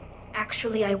fine.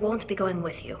 Actually, I won't be going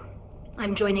with you.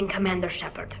 I'm joining Commander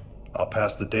Shepard. I'll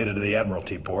pass the data to the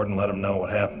Admiralty board and let them know what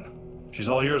happened. She's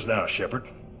all yours now, Shepard.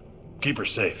 Keep her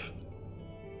safe.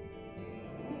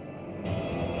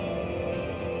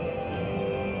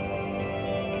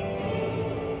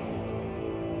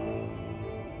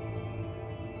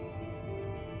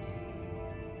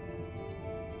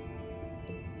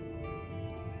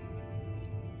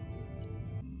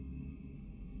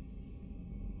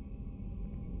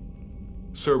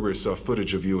 Cerberus saw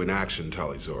footage of you in action,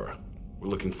 Talizora. We're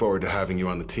looking forward to having you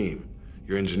on the team.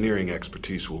 Your engineering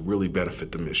expertise will really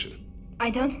benefit the mission.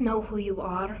 I don't know who you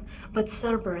are, but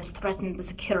Cerberus threatened the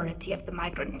security of the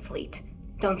migrant fleet.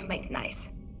 Don't make nice.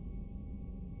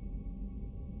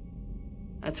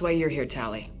 That's why you're here,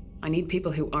 Tali. I need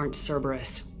people who aren't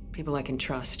Cerberus. People I can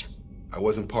trust. I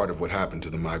wasn't part of what happened to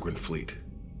the migrant fleet,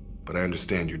 but I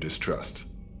understand your distrust.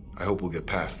 I hope we'll get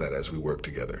past that as we work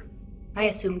together. I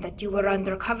assumed that you were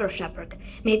undercover, Shepard.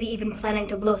 Maybe even planning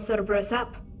to blow Cerberus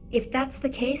up. If that's the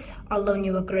case, I'll loan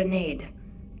you a grenade.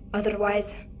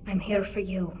 Otherwise, I'm here for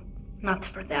you, not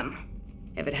for them.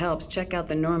 If it helps, check out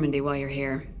the Normandy while you're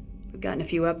here. We've gotten a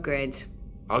few upgrades.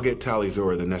 I'll get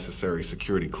Talizora the necessary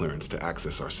security clearance to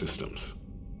access our systems.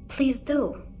 Please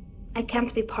do. I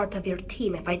can't be part of your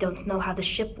team if I don't know how the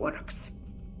ship works.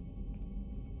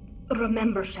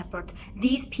 Remember, Shepard,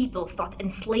 these people thought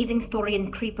enslaving Thorian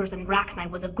creepers and Rachni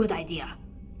was a good idea.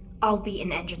 I'll be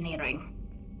in engineering.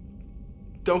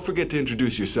 Don't forget to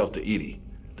introduce yourself to Edie,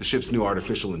 the ship's new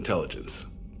artificial intelligence.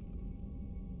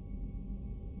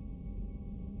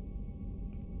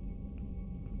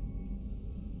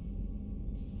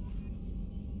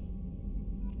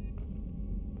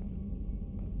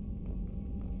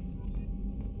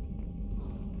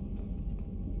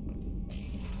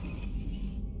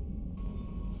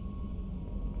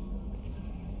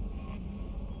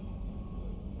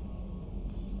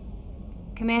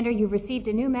 Commander, you've received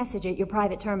a new message at your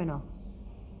private terminal.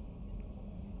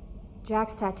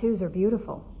 Jack's tattoos are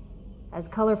beautiful. As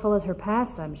colorful as her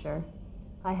past, I'm sure.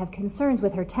 I have concerns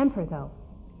with her temper, though.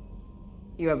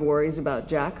 You have worries about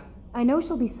Jack? I know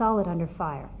she'll be solid under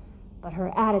fire, but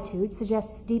her attitude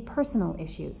suggests deep personal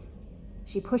issues.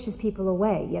 She pushes people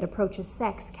away, yet approaches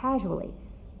sex casually.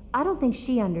 I don't think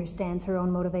she understands her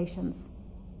own motivations.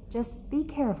 Just be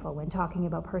careful when talking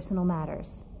about personal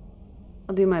matters.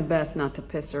 I'll do my best not to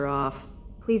piss her off.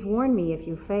 Please warn me if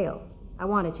you fail. I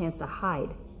want a chance to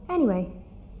hide. Anyway,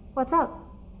 what's up?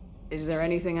 Is there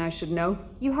anything I should know?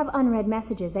 You have unread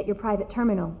messages at your private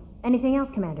terminal. Anything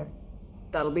else, Commander?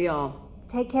 That'll be all.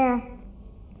 Take care.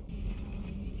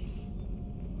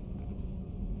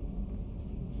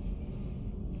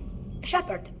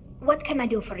 Shepard, what can I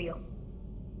do for you?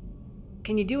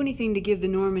 Can you do anything to give the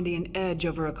Normandy an edge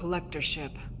over a collector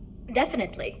ship?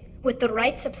 Definitely. With the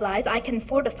right supplies, I can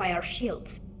fortify our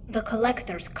shields. The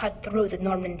collectors cut through the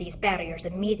Normandy's barriers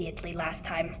immediately last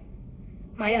time.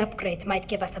 My upgrades might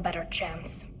give us a better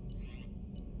chance.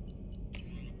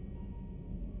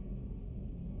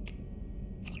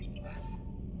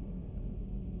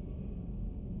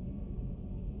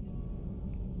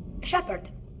 Shepard,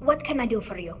 what can I do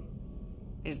for you?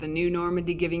 Is the new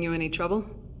Normandy giving you any trouble?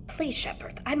 Please,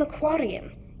 Shepard, I'm a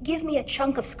Quarian. Give me a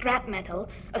chunk of scrap metal,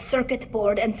 a circuit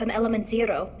board, and some element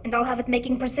zero, and I'll have it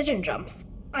making precision jumps.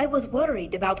 I was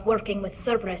worried about working with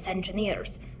Cerberus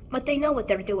engineers, but they know what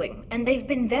they're doing, and they've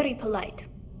been very polite.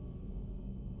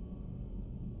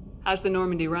 How's the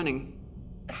Normandy running?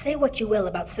 Say what you will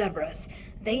about Cerberus.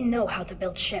 They know how to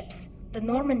build ships. The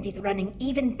Normandy's running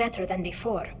even better than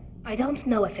before. I don't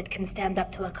know if it can stand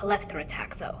up to a collector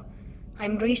attack, though.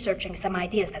 I'm researching some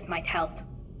ideas that might help.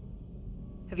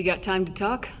 Have you got time to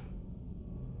talk?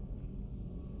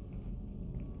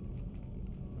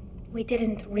 We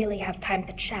didn't really have time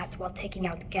to chat while taking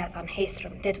out Geth on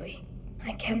Haestrom, did we?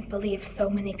 I can't believe so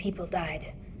many people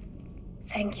died.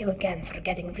 Thank you again for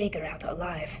getting Rieger out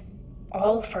alive.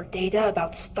 All for data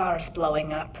about stars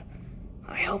blowing up.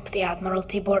 I hope the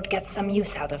Admiralty Board gets some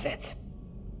use out of it.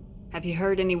 Have you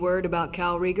heard any word about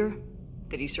Cal Rieger?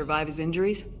 Did he survive his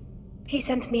injuries? He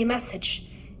sent me a message.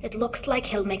 It looks like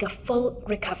he'll make a full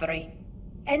recovery.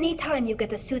 Anytime you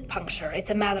get a suit puncture,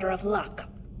 it's a matter of luck.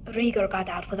 Rieger got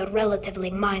out with a relatively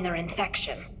minor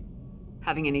infection.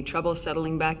 Having any trouble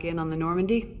settling back in on the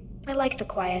Normandy? I like the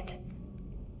quiet.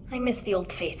 I miss the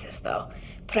old faces, though.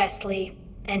 Presley,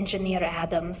 Engineer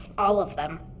Adams, all of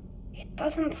them. It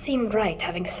doesn't seem right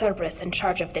having Cerberus in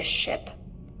charge of this ship.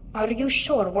 Are you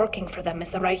sure working for them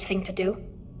is the right thing to do?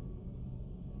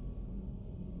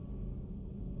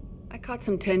 I caught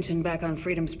some tension back on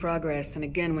Freedom's Progress and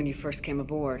again when you first came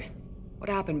aboard. What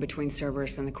happened between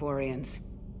Cerberus and the Quarians?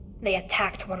 They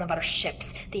attacked one of our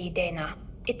ships, the Idena.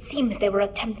 It seems they were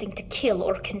attempting to kill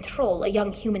or control a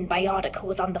young human biotic who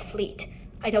was on the fleet.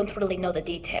 I don't really know the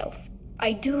details.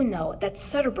 I do know that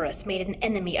Cerberus made an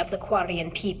enemy of the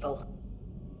Quarian people.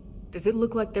 Does it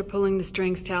look like they're pulling the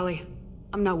strings, Tali?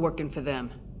 I'm not working for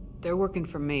them. They're working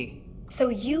for me. So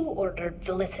you ordered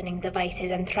the listening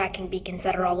devices and tracking beacons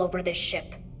that are all over this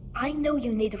ship. I know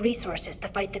you need resources to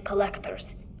fight the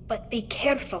Collectors, but be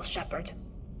careful, Shepard.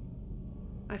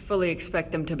 I fully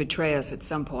expect them to betray us at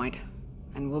some point,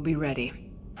 and we'll be ready.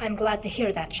 I'm glad to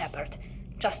hear that, Shepard.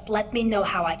 Just let me know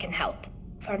how I can help.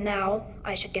 For now,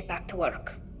 I should get back to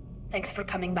work. Thanks for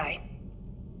coming by.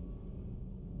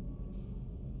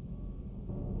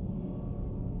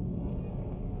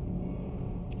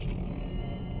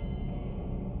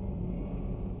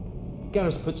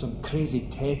 Garrus put some crazy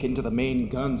tech into the main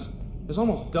guns. It's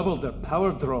almost doubled their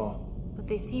power draw. But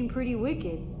they seem pretty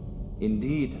wicked.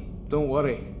 Indeed. Don't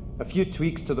worry. A few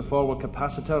tweaks to the forward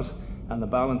capacitors, and the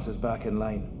balance is back in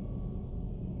line.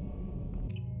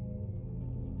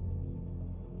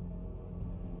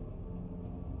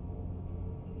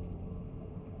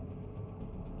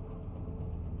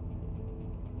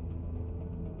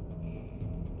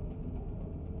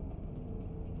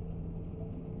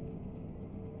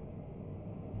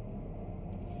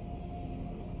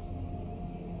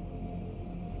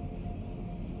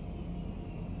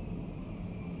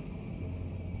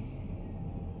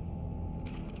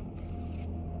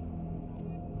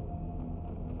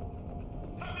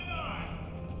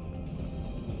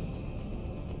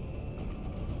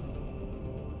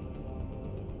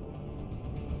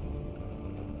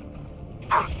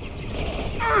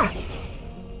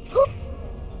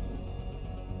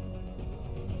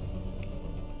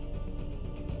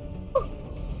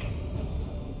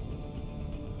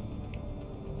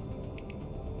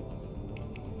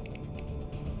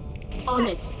 On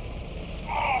it.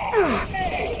 I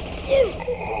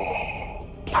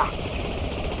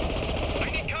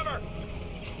need cover.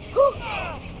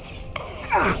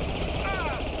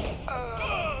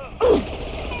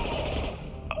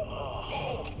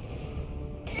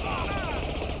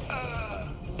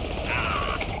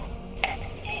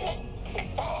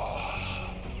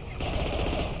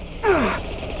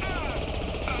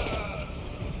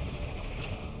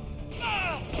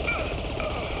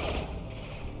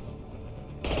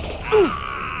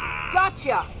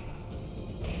 Gotcha!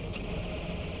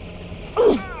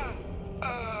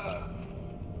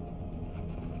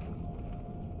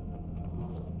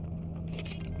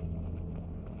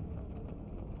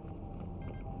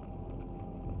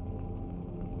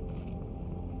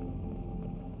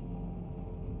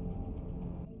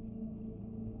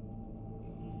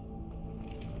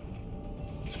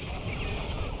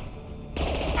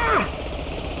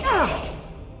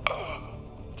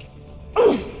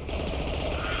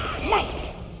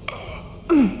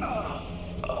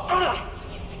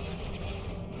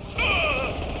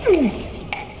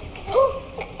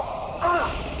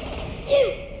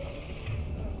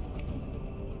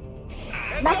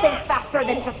 Nothing's faster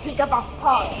than Jatigabas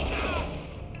paws.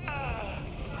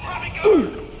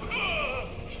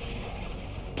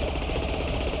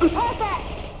 Perfect!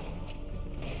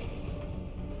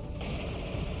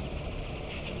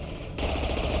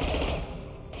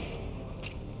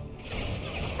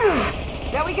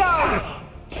 There we go!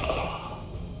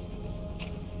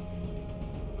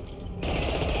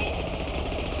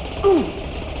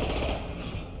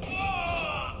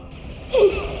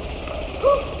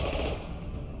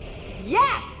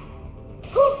 Yes!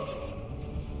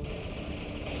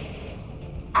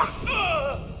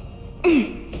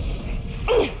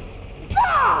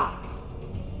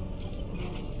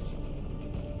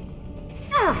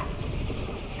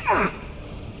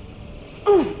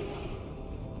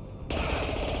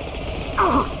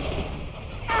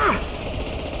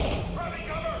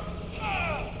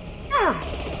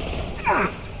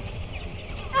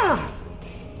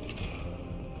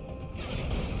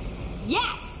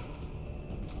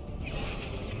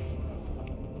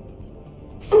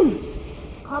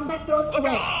 Combat drone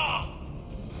away.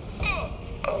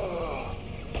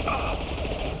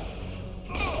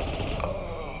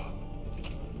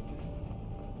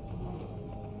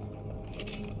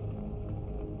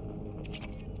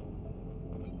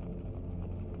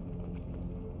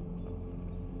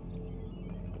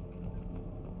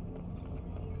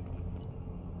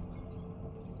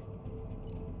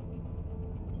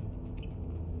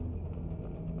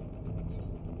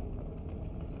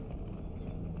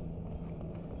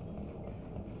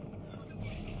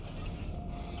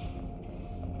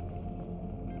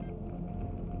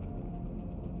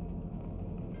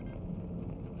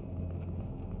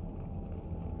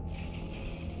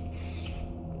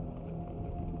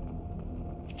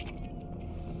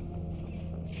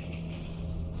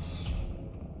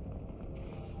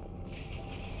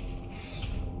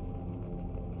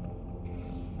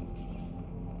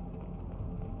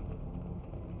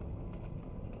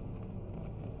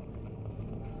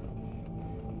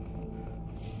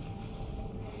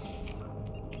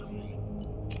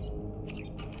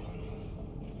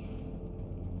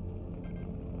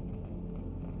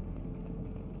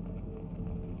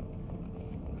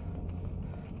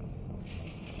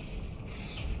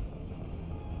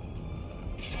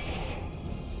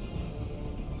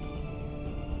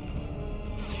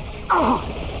 Fire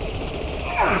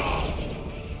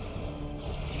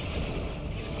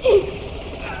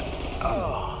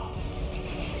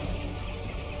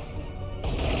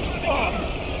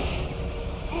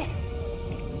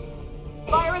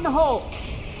in the hole!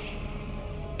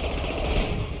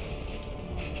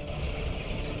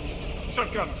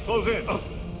 Shotguns, close in!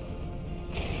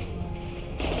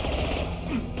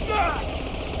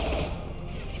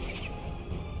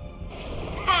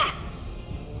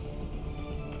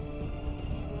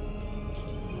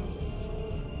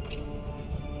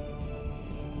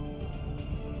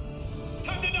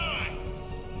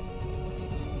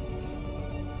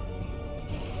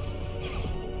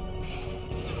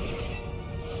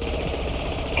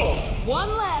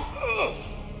 One less!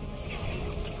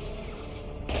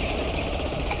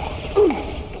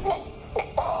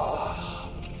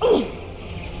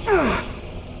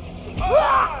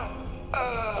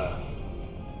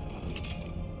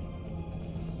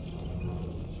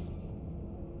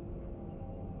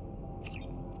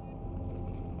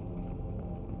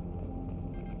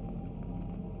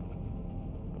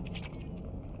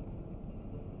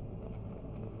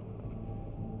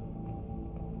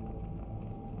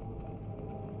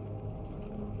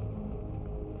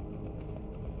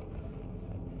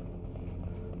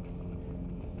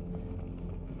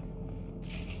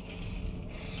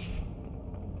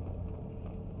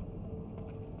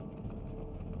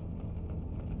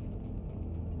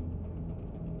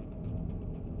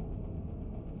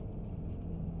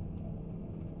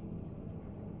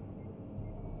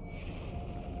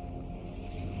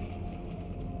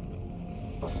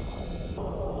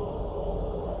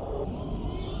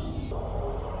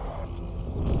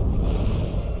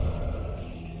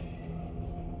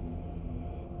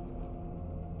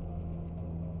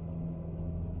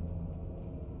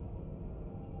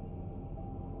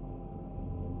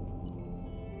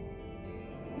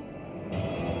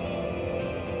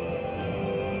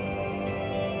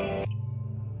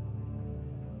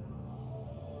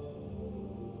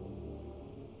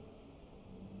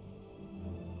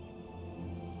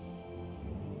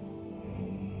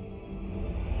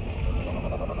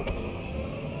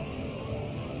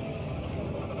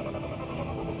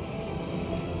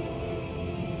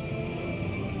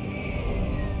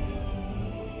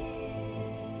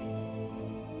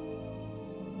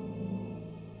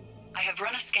 I have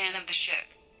run a scan of the ship.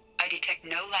 I detect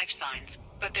no life signs,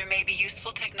 but there may be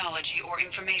useful technology or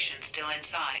information still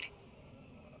inside.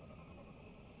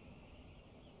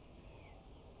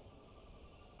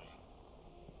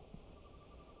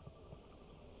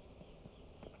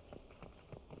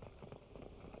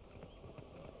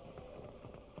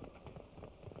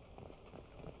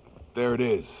 There it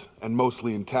is, and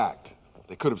mostly intact.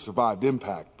 They could have survived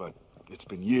impact, but it's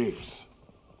been years.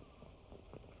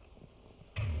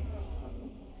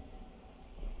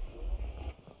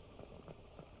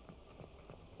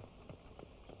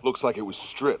 Looks like it was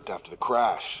stripped after the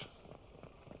crash.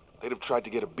 They'd have tried to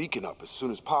get a beacon up as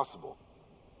soon as possible.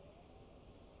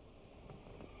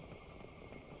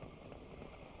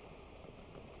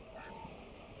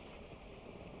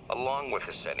 Along with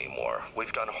this anymore.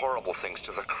 We've done horrible things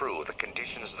to the crew. The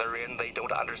conditions they're in, they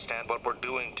don't understand what we're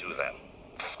doing to them.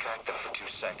 Distract them for 2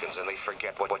 seconds and they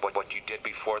forget what you did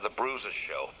before the bruises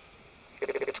show.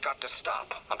 It's got to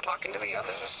stop. I'm talking to the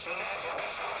others as soon as...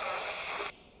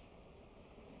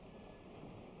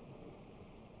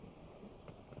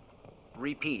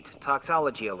 Repeat,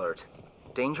 toxology alert.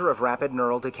 Danger of rapid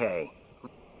neural decay.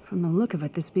 From the look of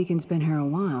it, this beacon's been here a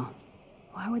while.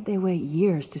 Why would they wait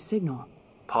years to signal?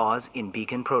 Pause in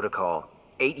beacon protocol.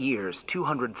 8 years,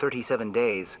 237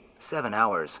 days, 7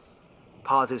 hours.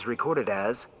 Pause is recorded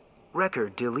as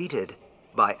record deleted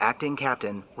by Acting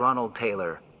Captain Ronald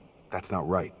Taylor. That's not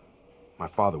right. My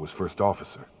father was first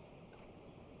officer.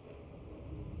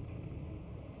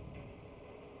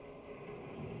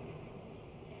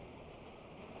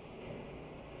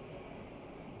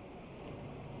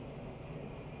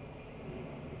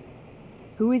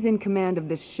 Who is in command of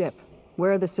this ship?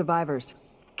 Where are the survivors?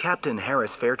 Captain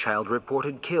Harris Fairchild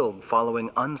reported killed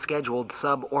following unscheduled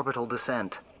suborbital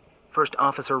descent. First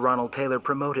Officer Ronald Taylor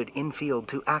promoted in-field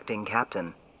to acting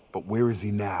captain. But where is he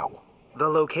now? The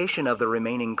location of the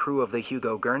remaining crew of the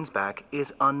Hugo Gernsback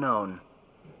is unknown.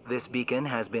 This beacon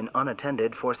has been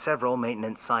unattended for several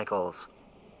maintenance cycles.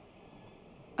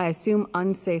 I assume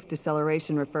unsafe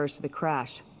deceleration refers to the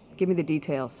crash. Give me the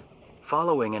details.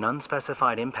 Following an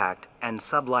unspecified impact and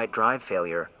sublight drive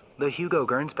failure, the Hugo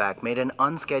Gernsback made an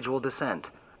unscheduled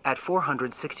descent at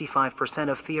 465%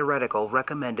 of theoretical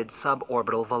recommended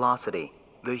suborbital velocity.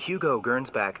 The Hugo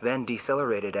Gernsback then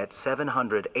decelerated at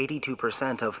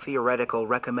 782% of theoretical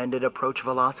recommended approach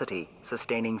velocity,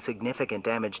 sustaining significant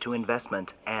damage to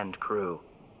investment and crew.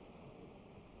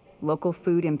 Local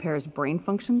food impairs brain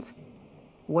functions?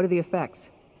 What are the effects?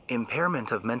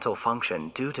 Impairment of mental function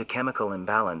due to chemical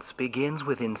imbalance begins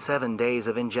within 7 days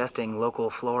of ingesting local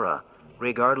flora,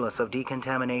 regardless of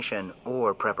decontamination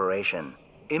or preparation.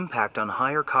 Impact on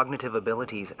higher cognitive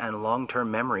abilities and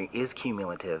long-term memory is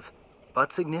cumulative,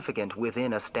 but significant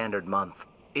within a standard month.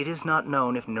 It is not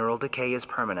known if neural decay is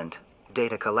permanent.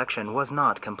 Data collection was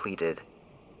not completed.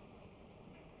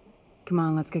 Come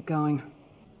on, let's get going.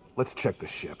 Let's check the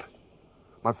ship.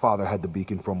 My father had the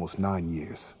beacon for almost 9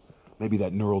 years. Maybe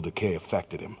that neural decay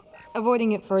affected him.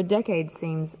 Avoiding it for a decade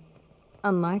seems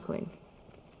unlikely.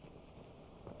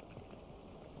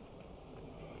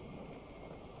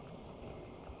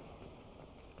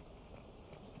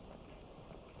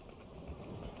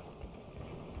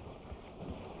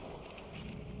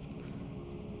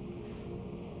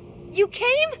 You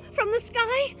came? From the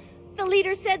sky? The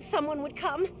leader said someone would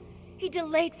come. He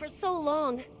delayed for so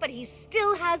long, but he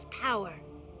still has power.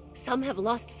 Some have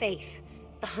lost faith.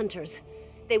 The hunters.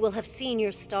 They will have seen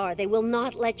your star. They will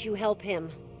not let you help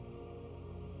him.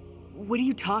 What are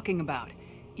you talking about?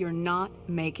 You're not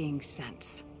making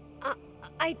sense.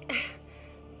 I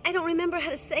don't remember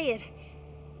how to say it.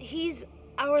 He's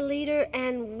our leader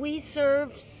and we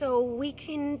serve so we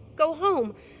can go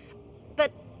home.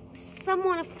 But some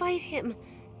want to fight him.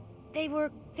 They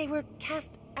were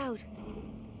cast out.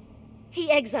 He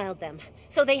exiled them,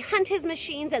 so they hunt his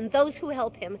machines and those who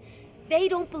help him. They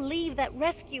don't believe that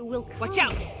rescue will come. Watch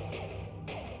out!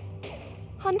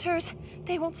 Hunters,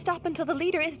 they won't stop until the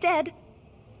leader is dead.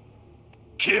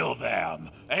 Kill them!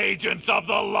 Agents of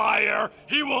the liar!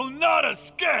 He will not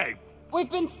escape! We've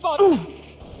been spotted!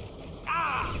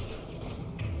 Ah!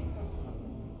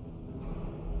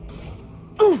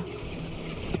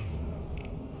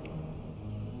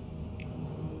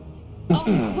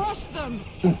 I'll crush them!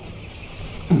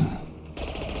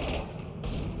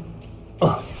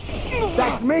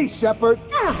 That's me, Shepard!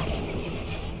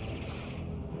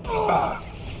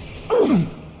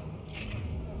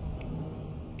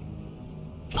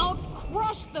 I'll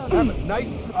crush them! Have a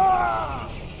nice...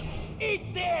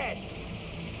 Eat this!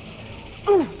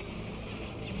 I'm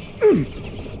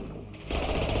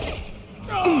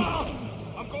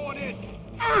going in!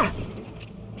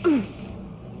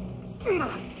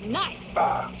 Nice!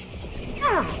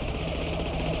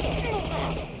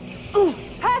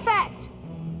 Perfect!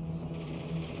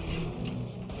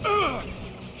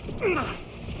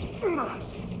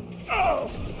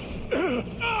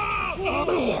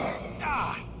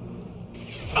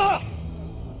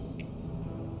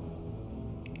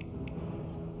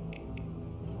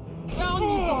 Down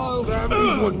you go!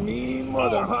 Gravity's one mean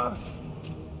mother, huh?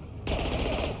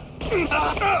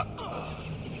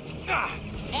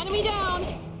 Enemy down!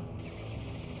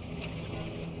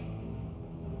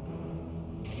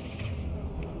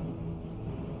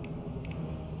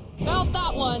 Felt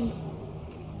that one!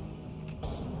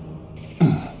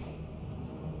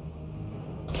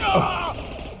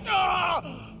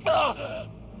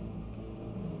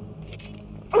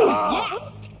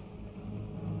 Yes!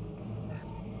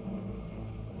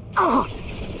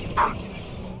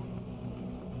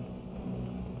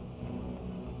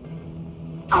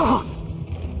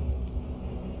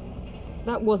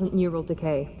 That wasn't neural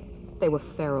decay. They were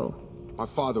feral. My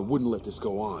father wouldn't let this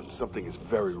go on. Something is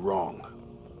very wrong.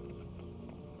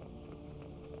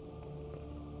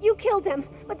 You killed them,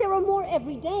 but there are more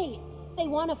every day. They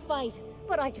want to fight,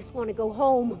 but I just want to go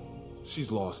home.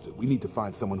 She's lost it. We need to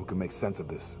find someone who can make sense of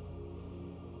this.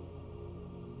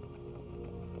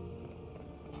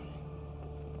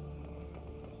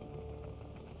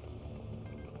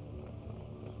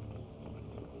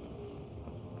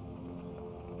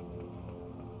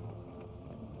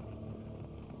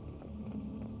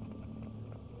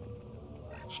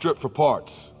 Strip for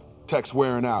parts. Tech's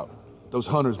wearing out. Those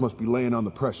hunters must be laying on the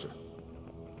pressure.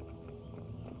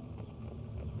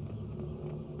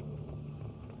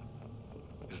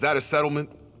 Is that a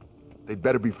settlement? They'd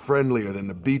better be friendlier than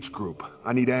the beach group.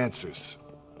 I need answers.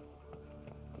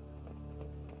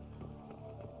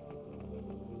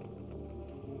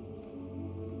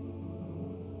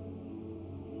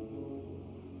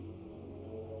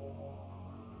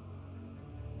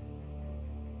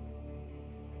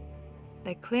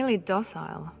 They're clearly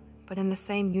docile, but in the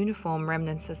same uniform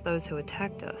remnants as those who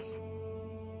attacked us.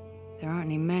 There aren't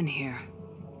any men here.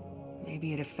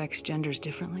 Maybe it affects genders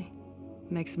differently?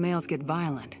 Makes males get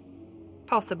violent.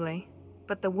 Possibly.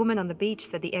 But the woman on the beach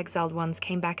said the exiled ones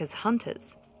came back as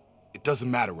hunters. It doesn't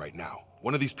matter right now.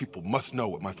 One of these people must know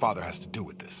what my father has to do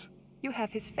with this. You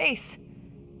have his face.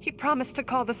 He promised to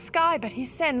call the sky, but he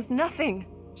sends nothing.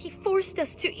 He forced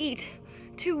us to eat,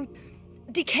 to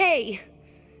decay.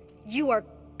 You are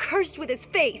cursed with his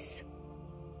face.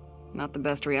 Not the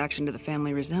best reaction to the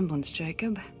family resemblance,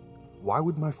 Jacob. Why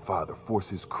would my father force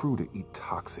his crew to eat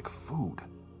toxic food?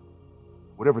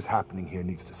 Whatever's happening here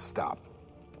needs to stop.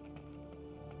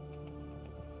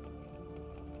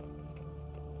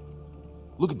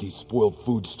 Look at these spoiled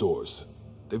food stores.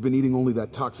 They've been eating only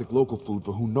that toxic local food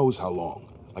for who knows how long.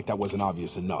 Like that wasn't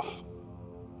obvious enough.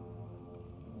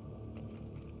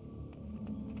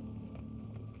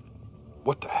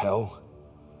 What the hell?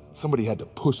 Somebody had to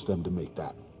push them to make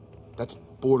that. That's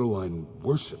borderline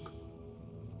worship.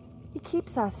 He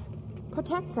keeps us,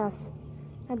 protects us,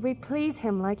 and we please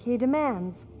him like he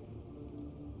demands.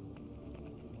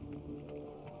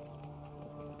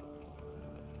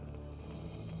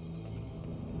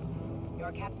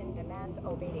 Your captain demands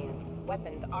obedience.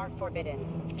 Weapons are forbidden.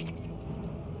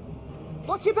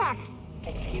 Watch your back!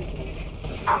 Excuse me.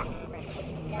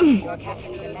 Your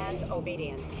captain demands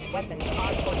obedience. Weapons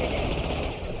are forbidden.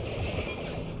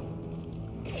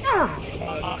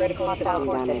 Critical hostile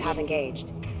forces have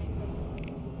engaged.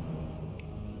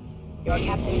 Your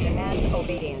captain demands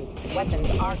obedience.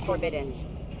 Weapons are forbidden.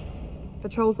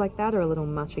 Patrols like that are a little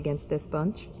much against this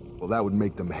bunch. Well, that would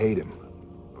make them hate him.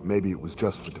 But maybe it was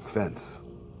just for defense.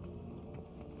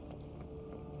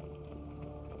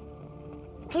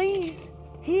 Please,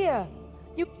 here.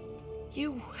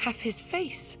 You have his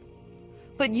face.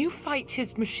 But you fight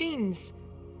his machines.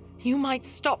 You might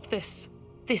stop this.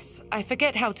 This, I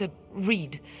forget how to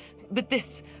read. But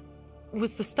this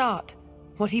was the start.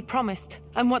 What he promised,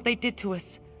 and what they did to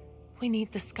us. We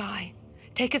need the sky.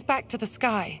 Take us back to the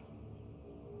sky.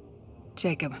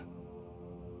 Jacob,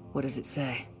 what does it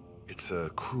say? It's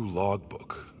a crew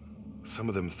logbook. Some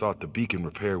of them thought the beacon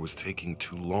repair was taking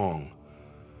too long.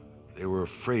 They were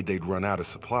afraid they'd run out of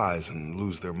supplies and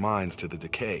lose their minds to the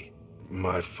decay.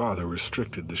 My father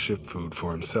restricted the ship food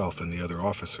for himself and the other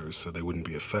officers so they wouldn't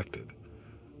be affected.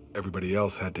 Everybody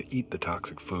else had to eat the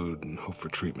toxic food and hope for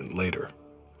treatment later.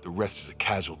 The rest is a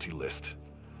casualty list.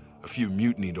 A few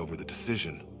mutinied over the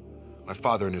decision. My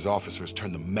father and his officers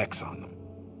turned the mechs on them.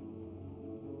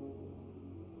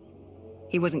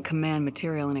 He wasn't command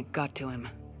material and it got to him.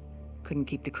 Couldn't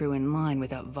keep the crew in line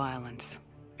without violence.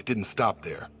 It didn't stop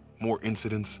there. More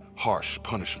incidents, harsh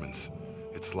punishments.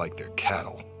 It's like they're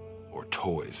cattle, or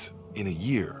toys. In a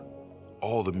year,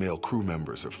 all the male crew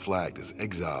members are flagged as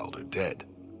exiled or dead.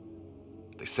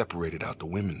 They separated out the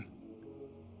women,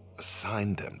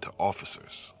 assigned them to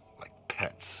officers, like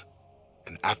pets.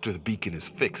 And after the beacon is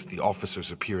fixed, the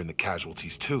officers appear in the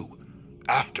casualties too.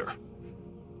 After.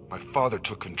 My father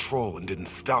took control and didn't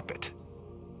stop it.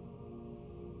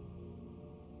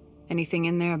 Anything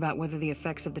in there about whether the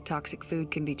effects of the toxic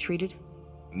food can be treated?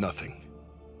 Nothing.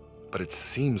 But it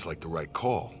seems like the right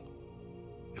call.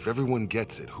 If everyone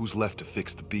gets it, who's left to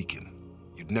fix the beacon?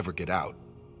 You'd never get out.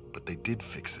 But they did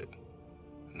fix it.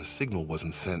 And the signal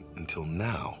wasn't sent until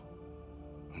now.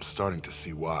 I'm starting to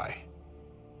see why.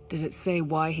 Does it say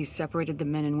why he separated the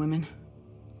men and women?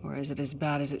 Or is it as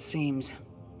bad as it seems?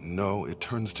 No, it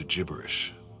turns to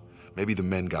gibberish. Maybe the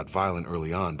men got violent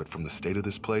early on, but from the state of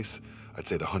this place, I'd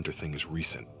say the Hunter thing is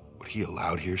recent. What he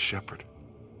allowed here, Shepard?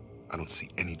 I don't see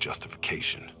any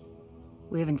justification.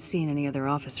 We haven't seen any other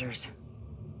officers.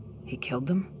 He killed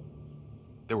them?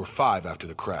 There were 5 after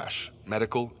the crash.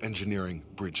 Medical, engineering,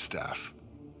 bridge staff.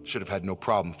 Should have had no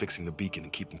problem fixing the beacon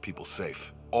and keeping people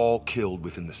safe. All killed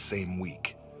within the same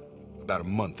week. About a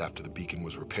month after the beacon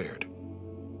was repaired.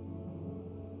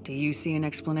 Do you see an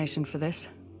explanation for this?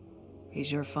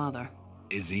 He's your father.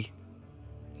 Is he?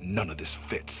 None of this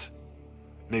fits.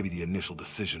 Maybe the initial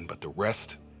decision, but the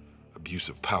rest? Abuse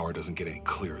of power doesn't get any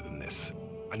clearer than this.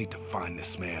 I need to find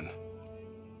this man.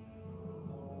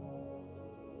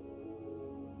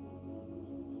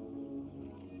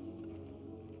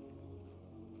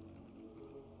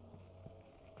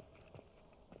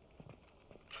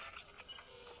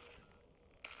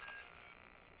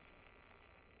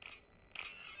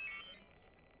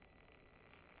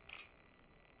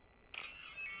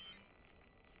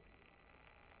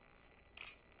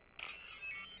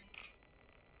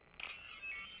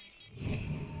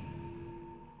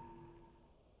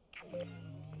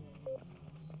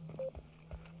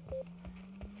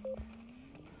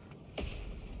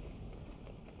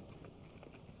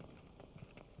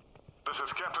 This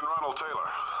is Captain Ronald Taylor.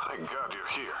 Thank God you're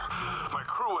here. My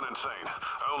crew went insane.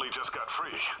 I only just got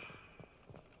free.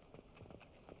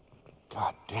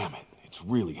 God damn it, it's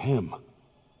really him.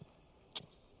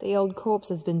 The old corpse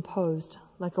has been posed.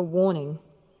 like a warning.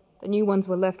 The new ones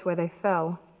were left where they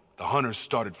fell. The hunters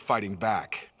started fighting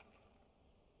back.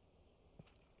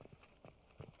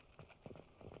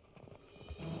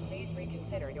 Please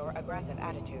reconsider your aggressive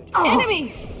attitude.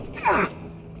 Enemies!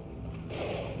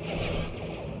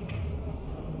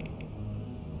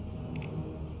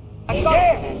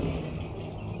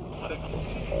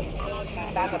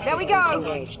 There we go!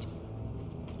 Engaged.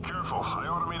 Careful, I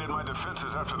automated my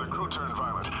defenses after the crew turned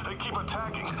violent. They keep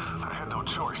attacking. I had no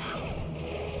choice.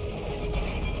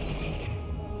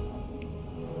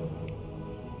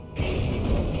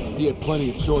 He had plenty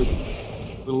of choices.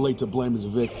 A little late to blame his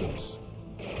victims.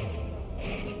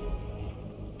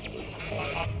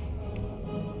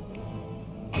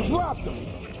 Drop them!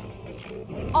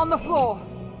 On the floor!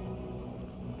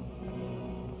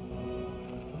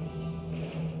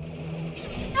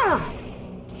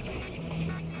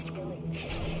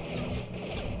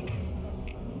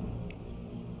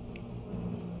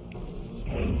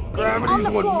 Gravity's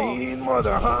one mean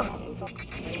mother, huh?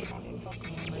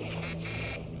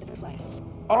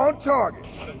 On target.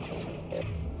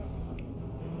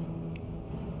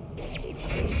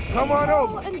 Come on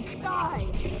over. And die.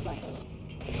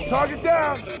 Target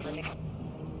down.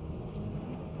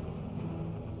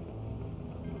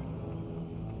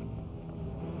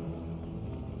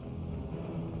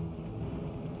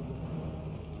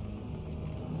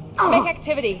 Make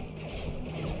activity.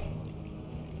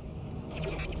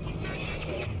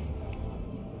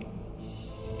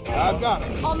 I've got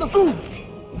it. On the floor.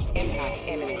 Impact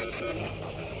imminent.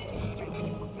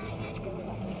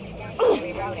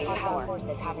 Rerouting. Hostile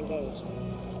forces have engaged.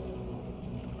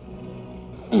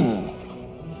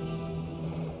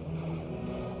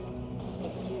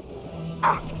 Excuse me.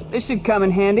 This should come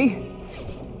in handy.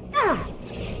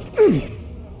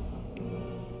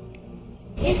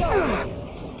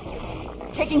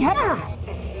 Taking heavy.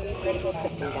 Critical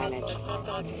system damage.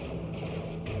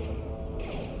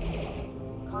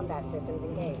 Combat systems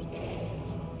engaged.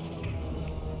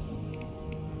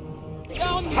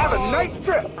 Have a nice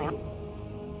trip.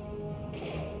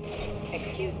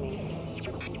 Excuse me.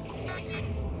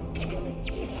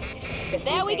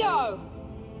 There we go.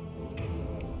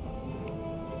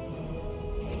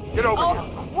 Get over I'll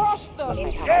here. crush them.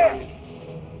 Yeah.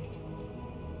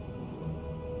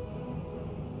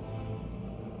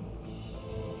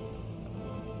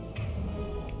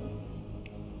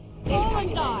 Fall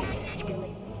and die.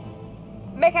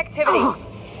 Make activity.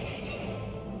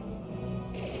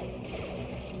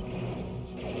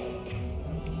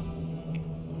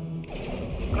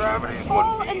 Gravity's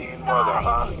one mean mother,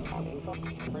 huh?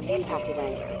 Impact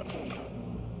event.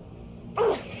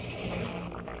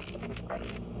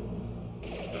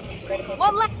 Critical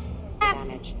One left.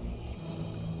 damage.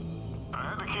 I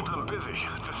had to keep them busy,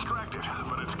 distracted,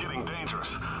 but it's getting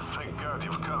dangerous. Thank God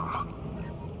you've come.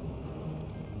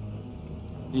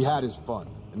 He had his fun,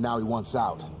 and now he wants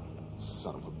out.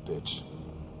 Son of a bitch.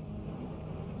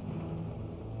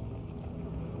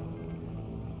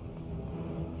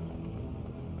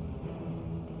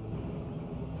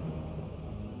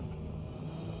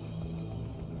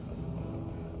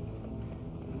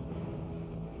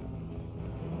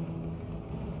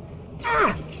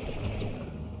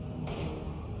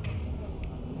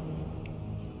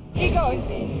 He goes.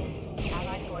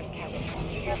 Allied force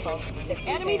captured. Careful. System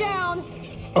Enemy failure. down.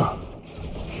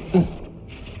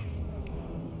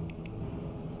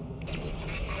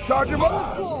 Charge him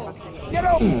up! Get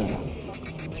over!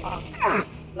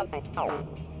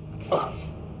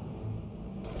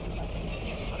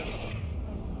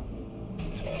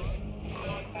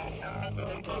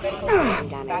 Critical system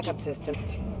damage. Backup system.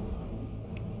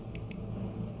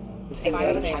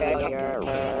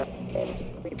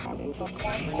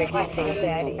 Requesting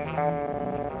assistance.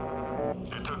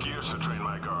 It took years to train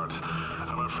my guards.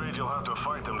 I'm afraid you'll have to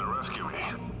fight them to rescue me.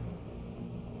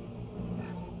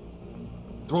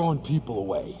 Throwing people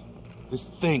away. This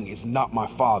thing is not my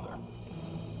father.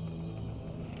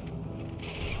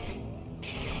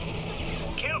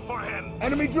 Kill for him!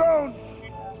 Enemy drone!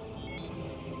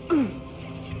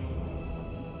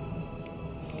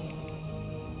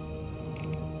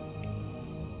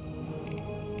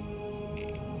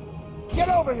 Get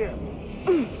over here!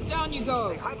 Down you go.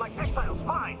 They hide like exiles,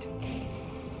 find!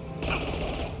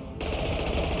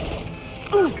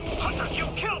 Hunters, you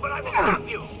kill, but I will stop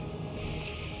you!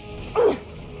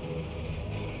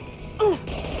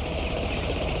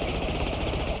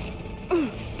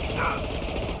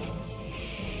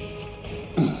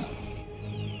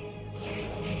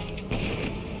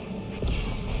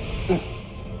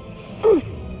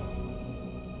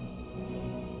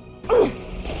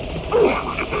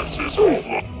 Defenses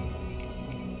offline.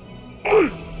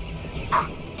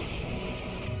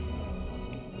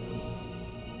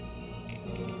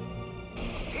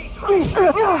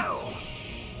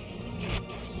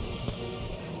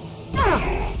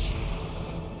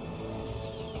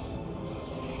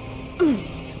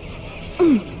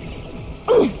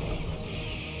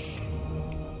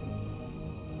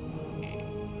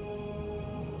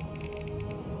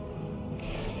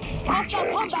 Hostile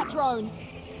combat drone!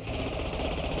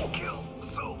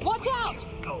 Watch out!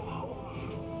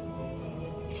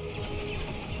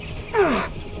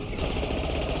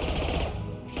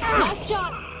 Nice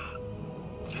shot!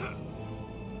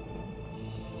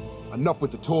 Enough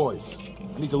with the toys.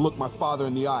 I need to look my father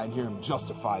in the eye and hear him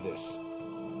justify this.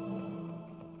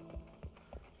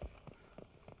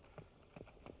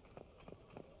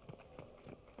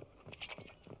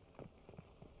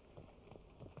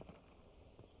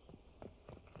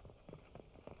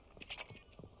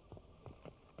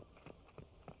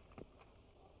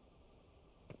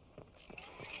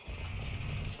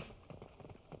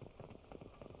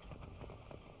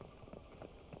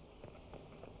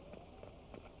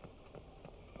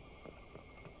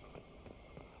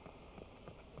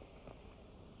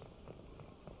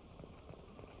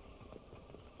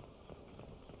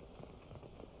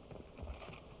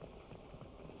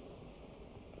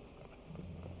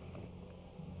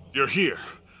 You're here.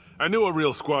 I knew a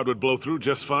real squad would blow through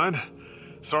just fine.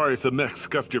 Sorry if the mech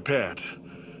scuffed your pads.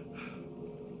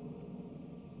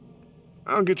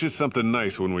 I'll get you something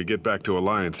nice when we get back to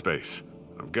Alliance space.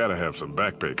 I've gotta have some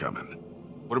back pay coming.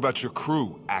 What about your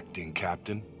crew, acting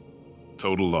captain?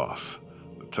 Total loss.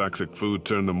 The toxic food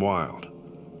turned them wild.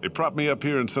 They propped me up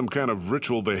here in some kind of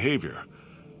ritual behavior.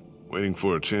 Waiting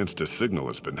for a chance to signal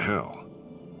has been hell.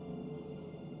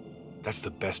 That's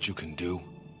the best you can do?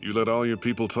 You let all your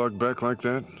people talk back like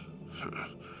that?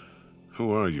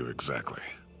 Who are you exactly?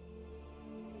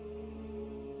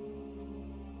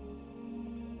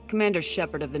 Commander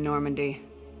Shepard of the Normandy.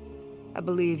 I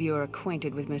believe you are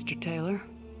acquainted with Mr. Taylor.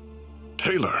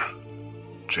 Taylor?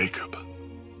 Jacob?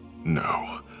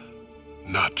 No,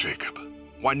 not Jacob.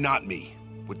 Why not me?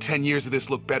 Would 10 years of this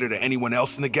look better to anyone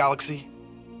else in the galaxy?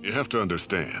 You have to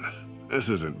understand, this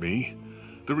isn't me.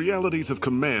 The realities of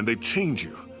command, they change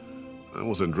you. I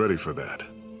wasn't ready for that.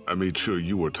 I made sure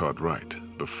you were taught right.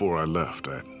 Before I left,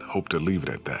 I hoped to leave it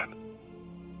at that.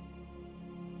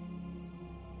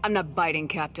 I'm not biting,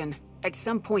 Captain. At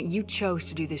some point, you chose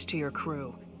to do this to your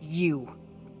crew. You.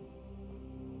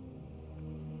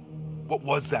 What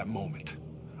was that moment?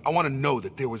 I want to know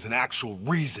that there was an actual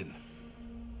reason.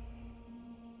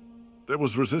 There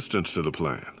was resistance to the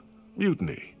plan.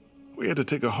 Mutiny. We had to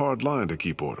take a hard line to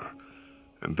keep order.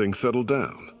 And things settled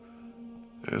down.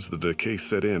 As the decay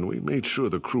set in, we made sure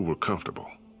the crew were comfortable.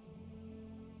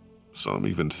 Some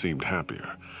even seemed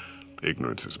happier.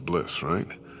 Ignorance is bliss, right?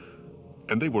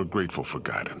 And they were grateful for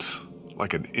guidance,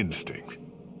 like an instinct.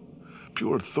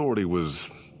 Pure authority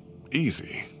was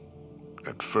easy,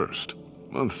 at first.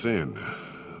 Months in,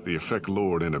 the effect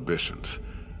lowered inhibitions.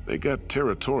 They got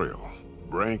territorial.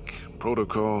 Rank,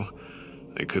 protocol,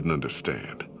 they couldn't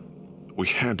understand. We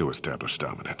had to establish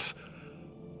dominance.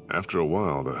 After a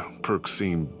while, the perks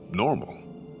seemed normal.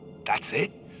 That's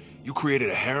it? You created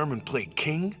a harem and played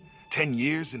king? 10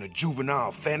 years in a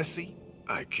juvenile fantasy?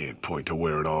 I can't point to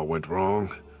where it all went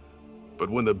wrong. But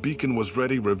when the beacon was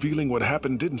ready, revealing what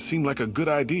happened didn't seem like a good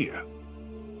idea.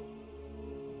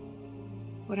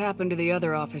 What happened to the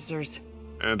other officers?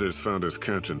 Anders found his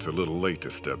conscience a little late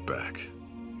to step back.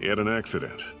 He had an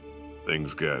accident.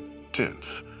 Things got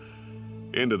tense.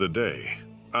 End of the day,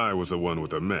 I was the one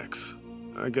with the mechs.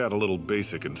 I got a little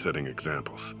basic in setting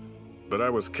examples. But I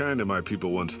was kind to my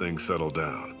people once things settled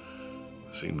down.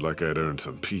 Seemed like I'd earned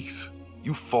some peace.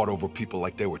 You fought over people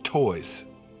like they were toys.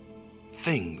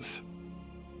 Things.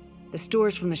 The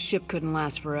stores from the ship couldn't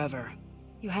last forever.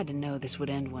 You had to know this would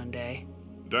end one day.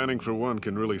 Dining for one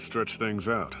can really stretch things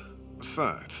out.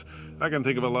 Besides, I can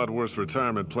think of a lot worse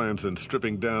retirement plans than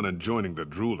stripping down and joining the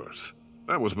droolers.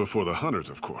 That was before the hunters,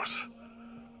 of course.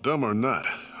 Dumb or not,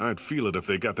 I'd feel it if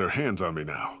they got their hands on me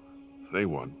now. They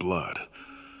want blood.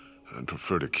 I'd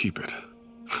prefer to keep it.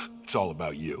 It's all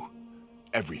about you.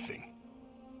 Everything.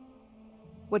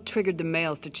 What triggered the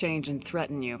males to change and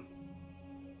threaten you?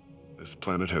 This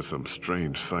planet has some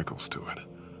strange cycles to it.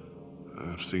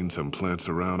 I've seen some plants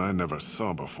around I never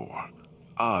saw before.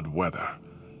 Odd weather.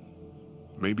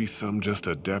 Maybe some just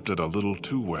adapted a little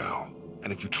too well.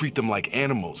 And if you treat them like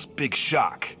animals, big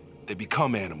shock. They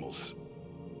become animals.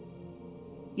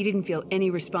 You didn't feel any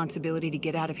responsibility to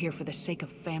get out of here for the sake of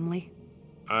family?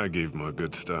 I gave him a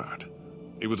good start.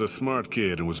 He was a smart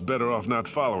kid and was better off not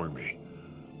following me.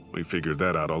 We figured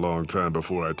that out a long time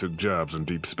before I took jobs in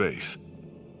deep space.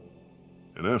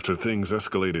 And after things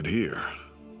escalated here,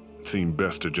 it seemed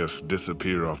best to just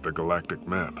disappear off the galactic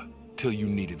map. Till you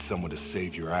needed someone to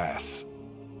save your ass.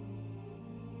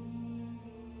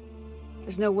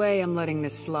 There's no way I'm letting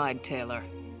this slide, Taylor.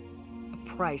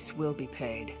 A price will be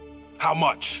paid. How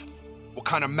much? What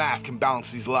kind of math can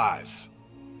balance these lives?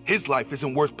 His life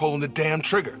isn't worth pulling the damn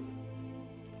trigger.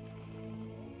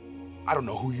 I don't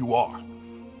know who you are,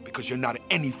 because you're not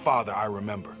any father I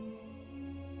remember.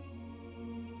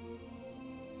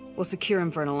 We'll secure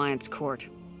him for an Alliance court.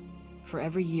 For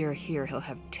every year here, he'll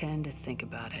have 10 to think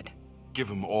about it. Give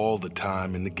him all the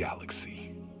time in the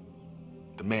galaxy.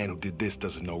 The man who did this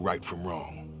doesn't know right from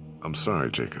wrong. I'm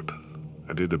sorry, Jacob.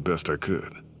 I did the best I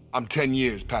could. I'm 10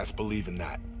 years past believing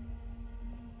that.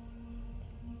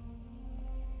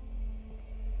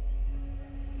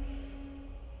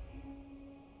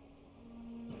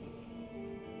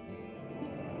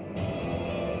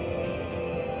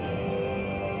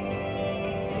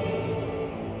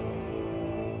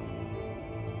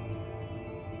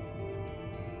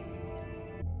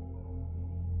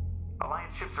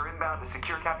 Alliance ships are inbound to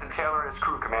secure Captain Taylor and his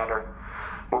crew, Commander.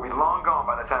 We'll be long gone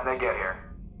by the time they get here.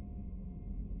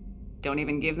 Don't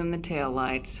even give them the tail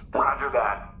lights. Roger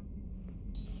that.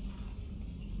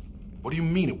 What do you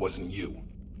mean it wasn't you?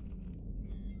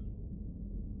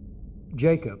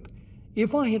 Jacob,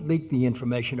 if I had leaked the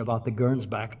information about the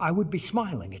Gernsback, I would be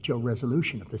smiling at your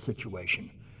resolution of the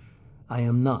situation. I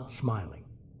am not smiling.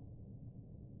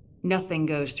 Nothing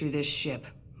goes through this ship,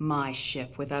 my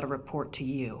ship, without a report to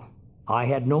you. I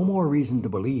had no more reason to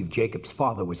believe Jacob's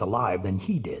father was alive than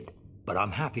he did, but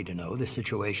I'm happy to know the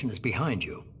situation is behind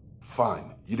you.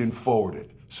 Fine. You didn't forward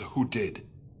it, so who did?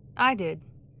 I did.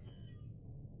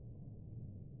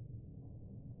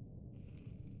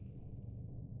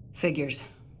 Figures.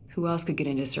 Who else could get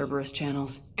into Cerberus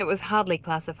channels? It was hardly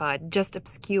classified, just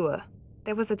obscure.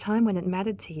 There was a time when it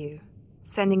mattered to you.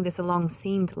 Sending this along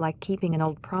seemed like keeping an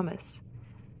old promise.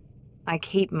 I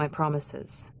keep my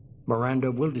promises.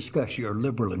 Miranda, we'll discuss your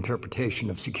liberal interpretation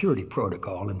of security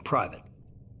protocol in private.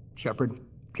 Shepard,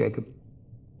 Jacob.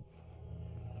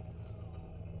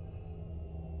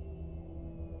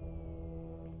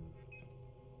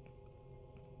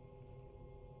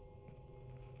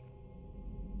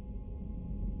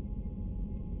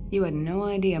 You had no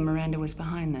idea Miranda was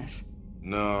behind this.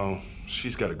 No,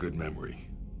 she's got a good memory.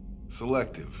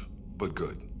 Selective, but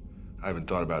good. I haven't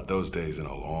thought about those days in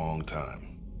a long time.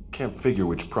 Can't figure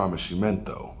which promise she meant,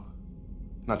 though.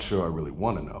 Not sure I really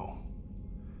want to know.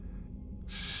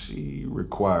 She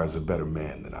requires a better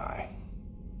man than I.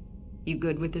 You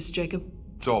good with this, Jacob?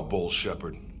 It's all bull,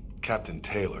 Shepard. Captain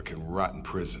Taylor can rot in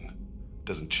prison.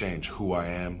 Doesn't change who I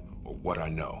am or what I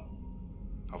know.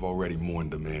 I've already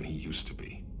mourned the man he used to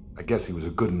be. I guess he was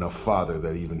a good enough father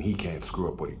that even he can't screw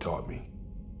up what he taught me.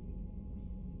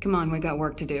 Come on, we got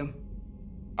work to do.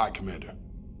 Aye, Commander.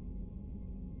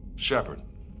 Shepard.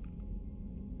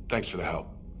 Thanks for the help.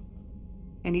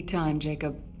 Anytime,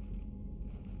 Jacob.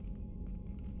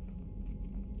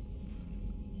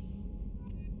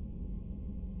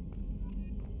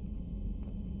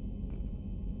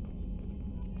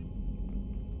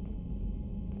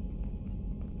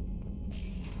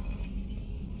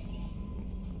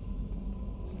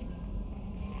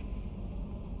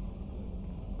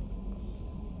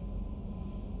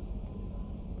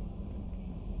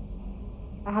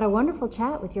 I had a wonderful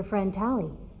chat with your friend Tally.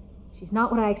 She's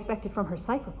not what I expected from her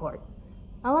psych report.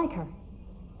 I like her.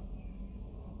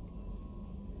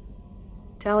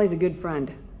 Tally's a good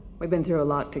friend. We've been through a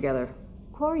lot together.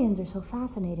 Quarians are so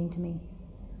fascinating to me,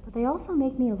 but they also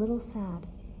make me a little sad.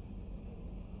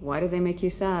 Why do they make you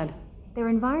sad? Their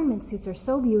environment suits are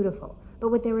so beautiful, but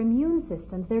with their immune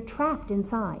systems, they're trapped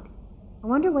inside. I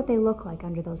wonder what they look like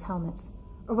under those helmets,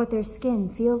 or what their skin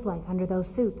feels like under those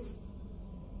suits.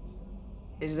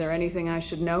 Is there anything I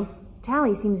should know?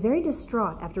 Tally seems very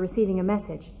distraught after receiving a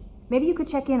message. Maybe you could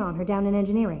check in on her down in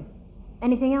engineering.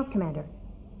 Anything else, Commander?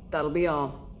 That'll be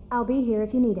all. I'll be here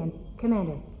if you need him.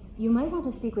 Commander, you might want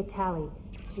to speak with Tally.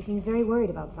 She seems very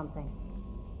worried about something.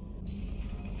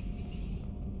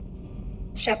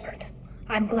 Shepard,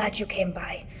 I'm glad you came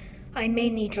by. I may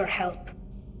need your help.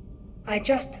 I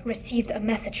just received a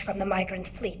message from the migrant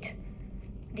fleet.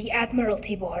 The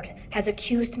Admiralty Board has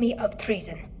accused me of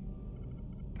treason.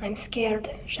 I'm scared,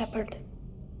 Shepard.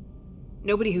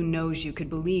 Nobody who knows you could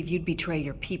believe you'd betray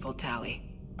your people, Tally.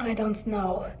 I don't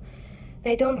know.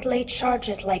 They don't lay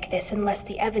charges like this unless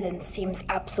the evidence seems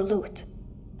absolute.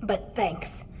 But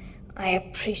thanks. I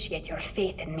appreciate your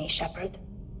faith in me, Shepard.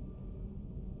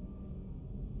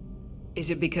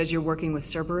 Is it because you're working with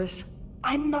Cerberus?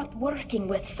 I'm not working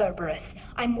with Cerberus.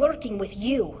 I'm working with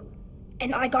you.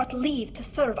 And I got leave to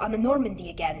serve on the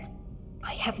Normandy again.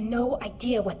 I have no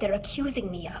idea what they're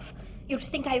accusing me of. You'd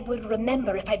think I would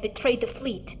remember if I betrayed the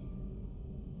fleet.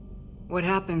 What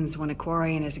happens when a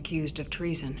Quarian is accused of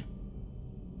treason?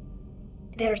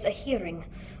 There's a hearing,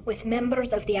 with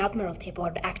members of the Admiralty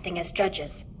Board acting as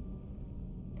judges.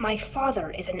 My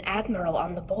father is an admiral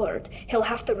on the board. He'll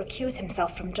have to recuse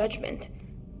himself from judgment.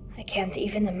 I can't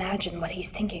even imagine what he's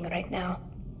thinking right now.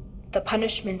 The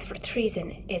punishment for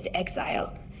treason is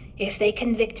exile. If they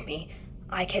convict me,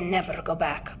 I can never go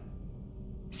back.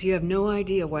 So you have no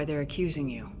idea why they're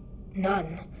accusing you?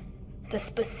 None. The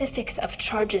specifics of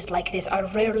charges like this are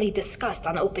rarely discussed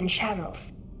on open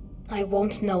channels. I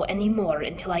won't know any more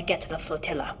until I get to the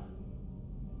flotilla.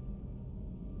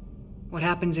 What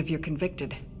happens if you're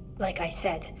convicted? Like I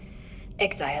said,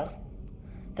 exile.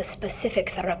 The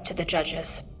specifics are up to the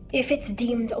judges. If it's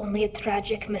deemed only a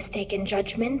tragic mistake in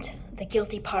judgment, the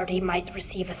guilty party might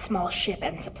receive a small ship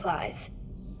and supplies.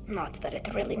 Not that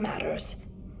it really matters.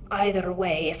 Either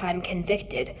way, if I'm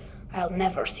convicted, I'll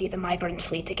never see the migrant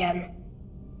fleet again.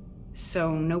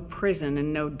 So no prison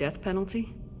and no death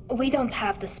penalty? We don't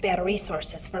have the spare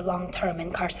resources for long-term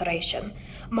incarceration.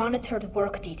 Monitored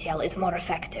work detail is more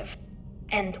effective.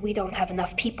 And we don't have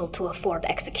enough people to afford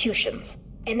executions.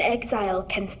 An exile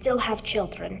can still have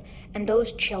children, and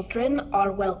those children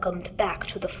are welcomed back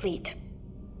to the fleet.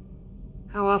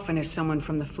 How often is someone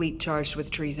from the fleet charged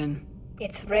with treason?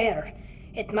 It's rare.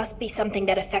 It must be something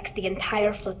that affects the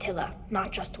entire flotilla,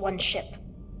 not just one ship.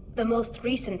 The most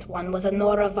recent one was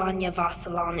Anora Vanya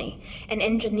Vassilani, an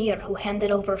engineer who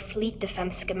handed over fleet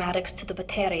defense schematics to the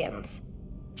Vakarians.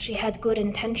 She had good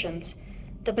intentions.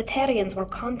 The Vakarians were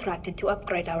contracted to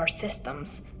upgrade our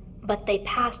systems, but they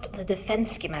passed the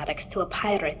defense schematics to a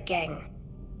pirate gang.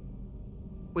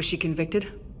 Was she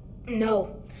convicted?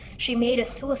 No. She made a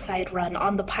suicide run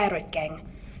on the pirate gang.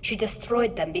 She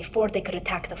destroyed them before they could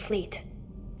attack the fleet.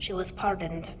 She was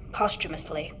pardoned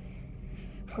posthumously.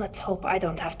 Let's hope I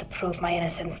don't have to prove my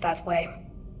innocence that way.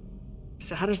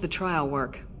 So how does the trial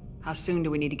work? How soon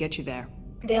do we need to get you there?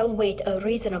 They'll wait a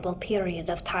reasonable period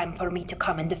of time for me to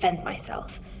come and defend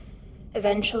myself.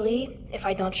 Eventually, if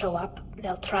I don't show up,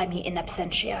 they'll try me in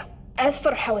absentia. As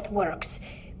for how it works,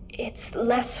 it's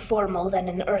less formal than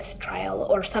an Earth trial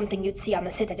or something you'd see on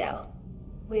the Citadel.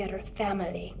 We're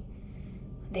family.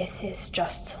 This is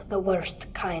just the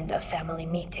worst kind of family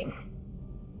meeting.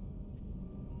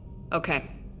 Okay,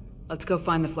 let's go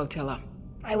find the flotilla.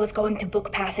 I was going to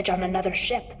book passage on another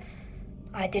ship.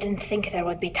 I didn't think there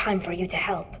would be time for you to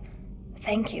help.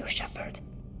 Thank you, Shepard.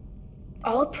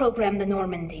 I'll program the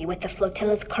Normandy with the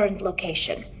flotilla's current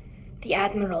location. The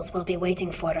admirals will be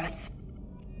waiting for us.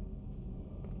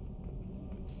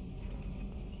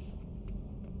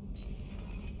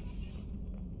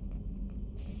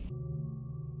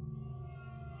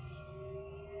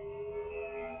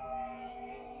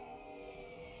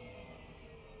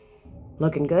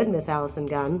 Looking good, Miss Allison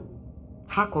Gunn.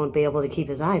 Hawk won't be able to keep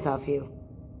his eyes off you.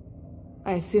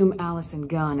 I assume Allison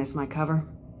Gunn is my cover?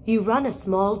 You run a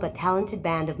small but talented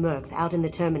band of mercs out in the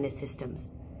Terminus systems.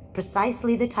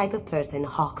 Precisely the type of person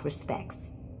Hawk respects.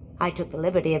 I took the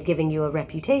liberty of giving you a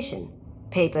reputation.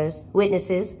 Papers,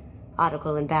 witnesses,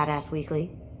 article in Badass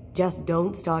Weekly. Just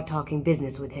don't start talking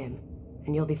business with him,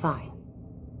 and you'll be fine.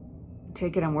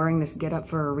 Take it I'm wearing this getup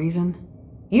for a reason?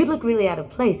 You'd look really out of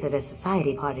place at a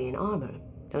society party in armor,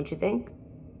 don't you think?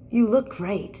 You look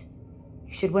great.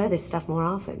 You should wear this stuff more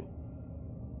often.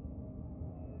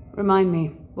 Remind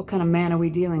me, what kind of man are we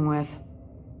dealing with?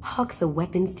 Hawk's a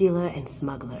weapons dealer and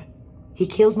smuggler. He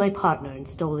killed my partner and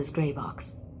stole his gray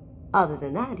box. Other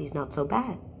than that, he's not so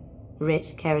bad.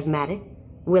 Rich, charismatic,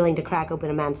 willing to crack open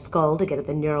a man's skull to get at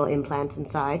the neural implants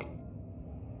inside.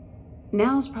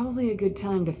 Now's probably a good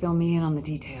time to fill me in on the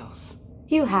details.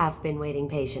 You have been waiting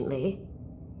patiently.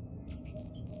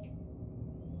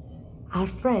 Our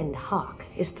friend Hawk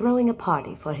is throwing a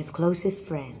party for his closest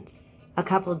friends. A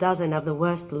couple dozen of the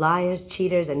worst liars,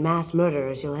 cheaters, and mass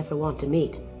murderers you'll ever want to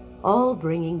meet. All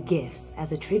bringing gifts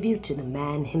as a tribute to the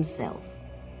man himself.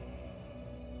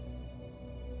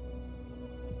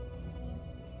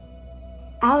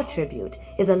 Our tribute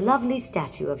is a lovely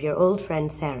statue of your old friend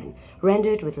Saren,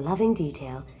 rendered with loving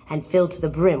detail and filled to the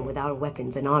brim with our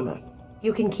weapons and armor.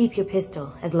 You can keep your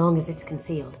pistol as long as it's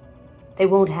concealed. They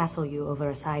won't hassle you over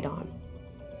a sidearm.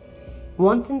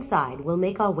 Once inside, we'll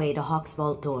make our way to Hawk's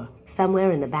vault door,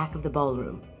 somewhere in the back of the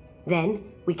ballroom. Then,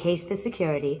 we case the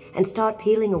security and start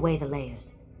peeling away the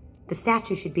layers. The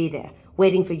statue should be there,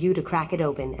 waiting for you to crack it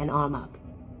open and arm up.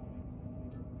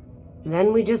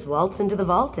 Then we just waltz into the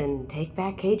vault and take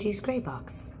back KG's gray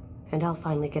box. And I'll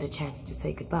finally get a chance to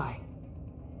say goodbye.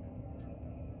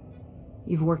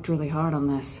 You've worked really hard on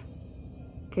this.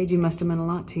 KG must have meant a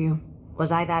lot to you.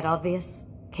 Was I that obvious?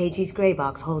 KG's gray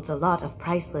box holds a lot of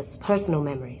priceless personal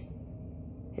memories.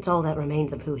 It's all that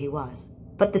remains of who he was.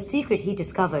 But the secret he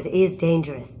discovered is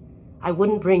dangerous. I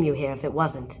wouldn't bring you here if it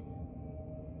wasn't.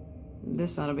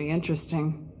 This ought to be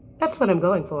interesting. That's what I'm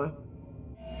going for.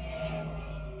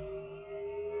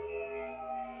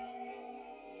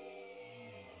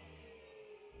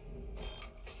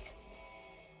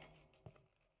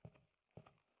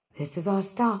 This is our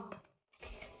stop.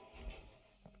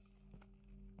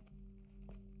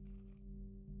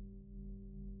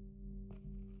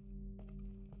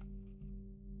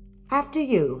 After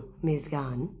you, Ms.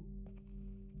 Gunn.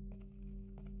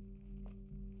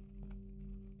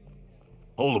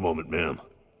 Hold a moment, ma'am.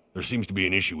 There seems to be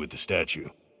an issue with the statue.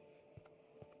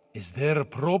 Is there a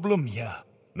problem, yeah?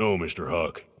 No, Mr.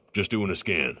 Huck. Just doing a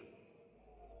scan.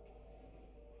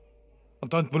 I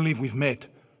don't believe we've met.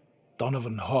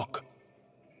 Donovan Huck.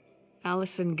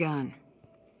 Allison Gunn.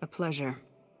 A pleasure.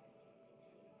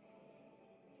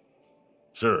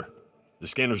 Sir, the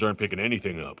scanners aren't picking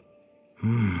anything up.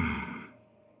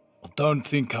 I don't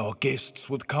think our guests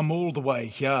would come all the way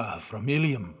here from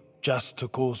Ilium just to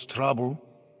cause trouble.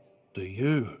 Do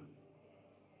you?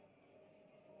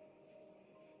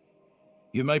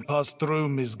 You may pass through,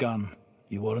 Miss Gunn.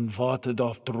 You were invited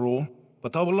after all,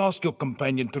 but I will ask your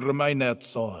companion to remain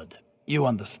outside. You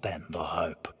understand, I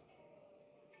hope.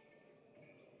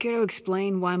 Care to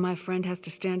explain why my friend has to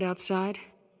stand outside?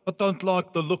 I don't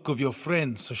like the look of your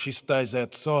friend, so she stays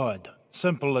outside.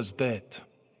 Simple as that.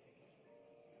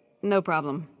 No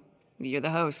problem. You're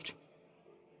the host.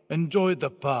 Enjoy the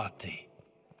party.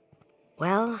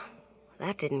 Well,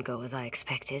 that didn't go as I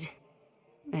expected.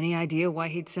 Any idea why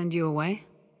he'd send you away?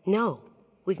 No.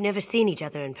 We've never seen each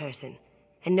other in person,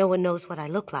 and no one knows what I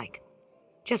look like.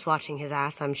 Just watching his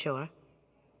ass, I'm sure.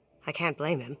 I can't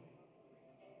blame him.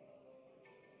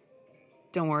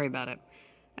 Don't worry about it.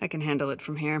 I can handle it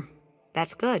from here.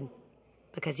 That's good,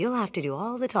 because you'll have to do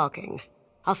all the talking.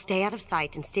 I'll stay out of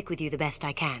sight and stick with you the best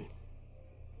I can.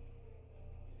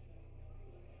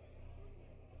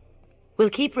 We'll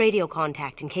keep radio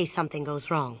contact in case something goes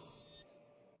wrong.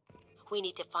 We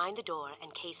need to find the door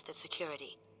and case the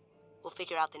security. We'll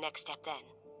figure out the next step then.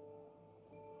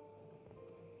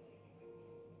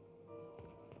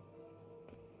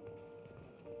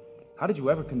 How did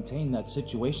you ever contain that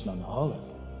situation on the Olive?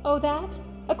 Oh, that?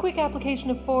 A quick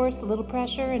application of force, a little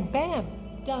pressure, and bam!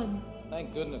 Done.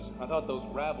 Thank goodness. I thought those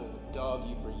rabble would dog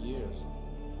you for years.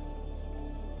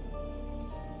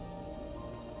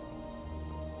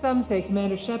 Some say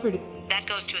Commander Shepard... That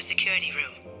goes to a security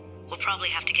room. We'll probably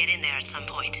have to get in there at some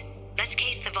point. Let's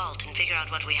case the vault and figure out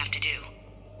what we have to do.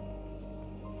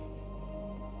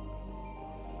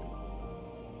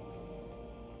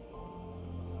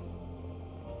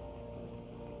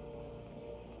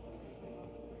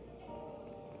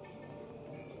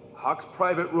 Huck's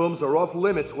private rooms are off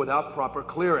limits without proper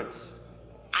clearance.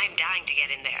 I'm dying to get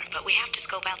in there, but we have to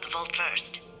scope out the vault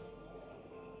first.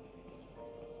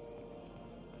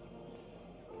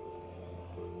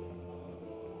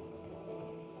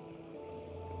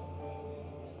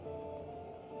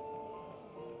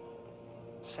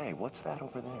 Say, what's that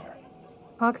over there?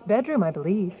 Hawk's bedroom, I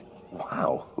believe.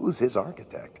 Wow, who's his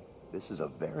architect? This is a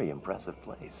very impressive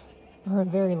place. Or a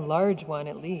very large one,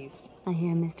 at least. I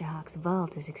hear Mr. Hawk's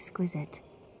vault is exquisite.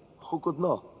 Who could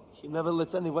know? He never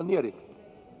lets anyone near it.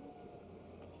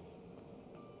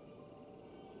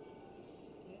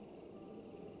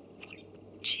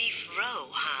 Chief Rowe,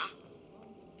 huh?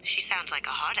 She sounds like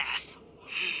a hard ass.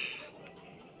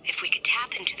 If we could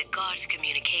tap into the guard's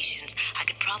communications, I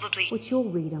could probably... What's your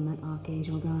read on that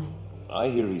Archangel guy? I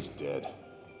hear he's dead.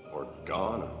 Or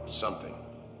gone, or something.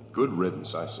 Good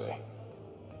riddance, I say.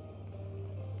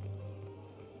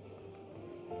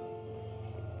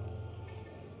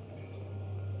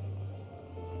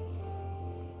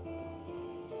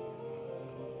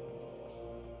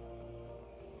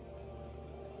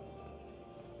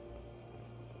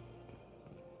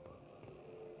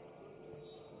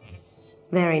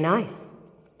 Very nice.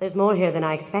 There's more here than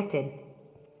I expected.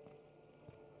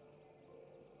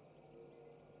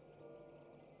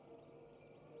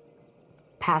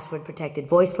 Password-protected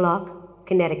voice lock,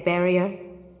 kinetic barrier,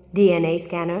 DNA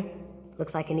scanner.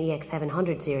 Looks like an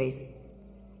EX700 series.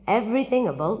 Everything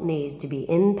a vault needs to be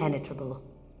impenetrable.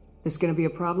 This gonna be a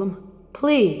problem?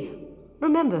 Please,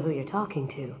 remember who you're talking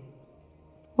to.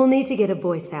 We'll need to get a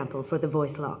voice sample for the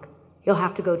voice lock. You'll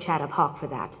have to go chat up Hawk for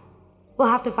that. We'll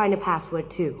have to find a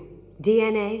password, too.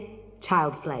 DNA,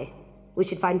 child's play. We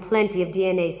should find plenty of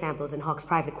DNA samples in Hawk's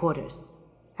private quarters.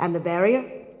 And the barrier?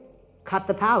 Cut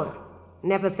the power.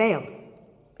 Never fails.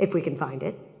 If we can find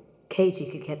it.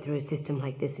 KG could get through a system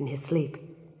like this in his sleep.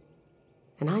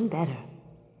 And I'm better.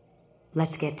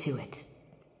 Let's get to it.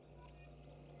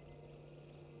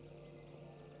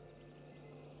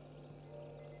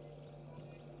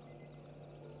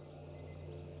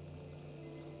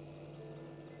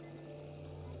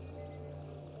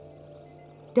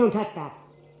 Don't touch that.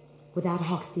 Without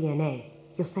Hawk's DNA,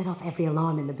 you'll set off every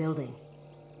alarm in the building.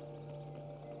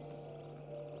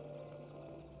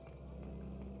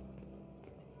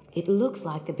 It looks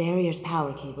like the barrier's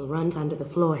power cable runs under the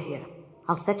floor here.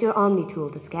 I'll set your Omni tool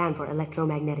to scan for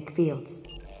electromagnetic fields.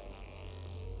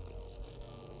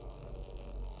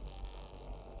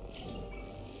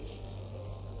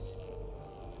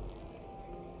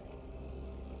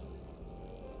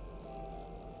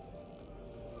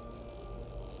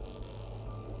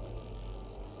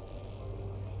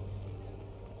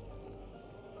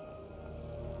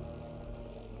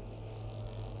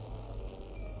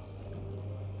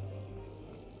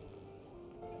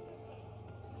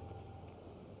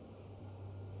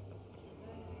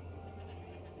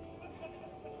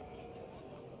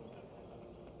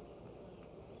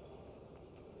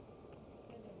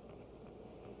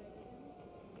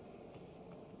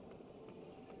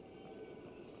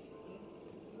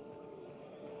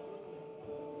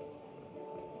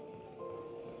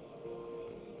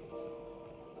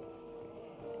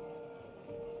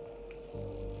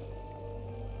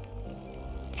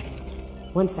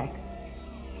 One sec.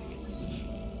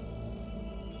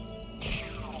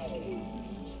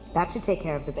 That should take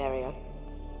care of the barrier.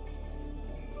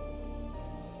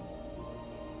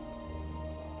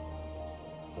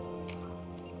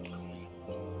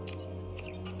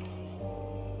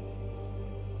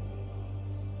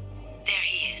 There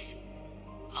he is.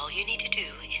 All you need to do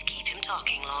is keep him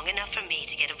talking long enough for me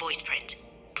to get a voice print.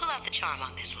 Pull out the charm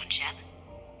on this one, Shep.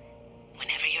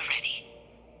 Whenever you're ready.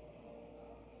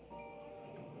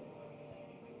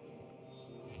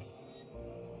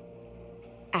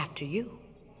 After you.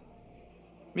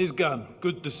 Miss Gunn,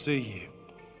 good to see you.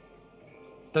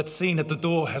 That scene at the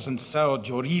door hasn't soured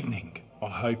your evening, I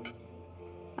hope.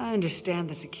 I understand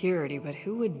the security, but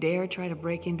who would dare try to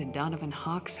break into Donovan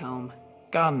Hawk's home?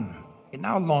 Gunn, in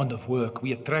our line of work,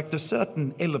 we attract a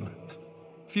certain element.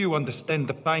 Few understand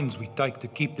the pains we take to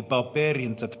keep the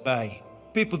barbarians at bay.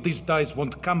 People these days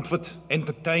want comfort,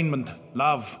 entertainment,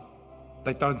 love.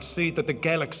 They don't see that the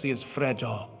galaxy is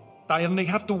fragile. They only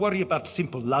have to worry about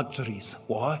simple luxuries.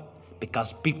 Why?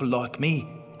 Because people like me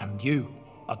and you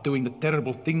are doing the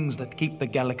terrible things that keep the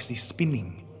galaxy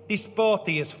spinning. This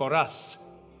party is for us,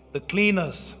 the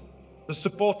cleaners, the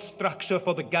support structure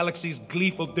for the galaxy's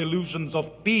gleeful delusions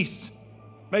of peace.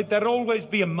 May there always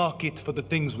be a market for the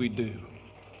things we do.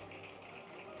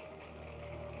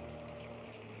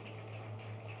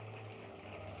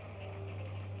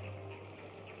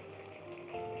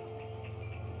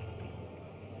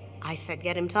 I said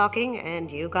get him talking, and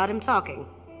you got him talking.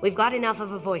 We've got enough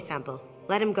of a voice sample.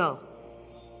 Let him go.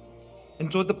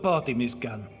 Enjoy the party, Miss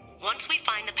Gunn. Once we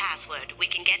find the password, we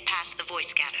can get past the voice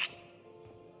scanner.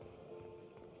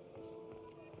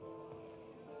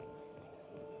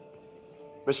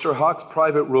 Mr. Hawk's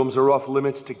private rooms are off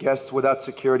limits to guests without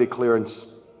security clearance.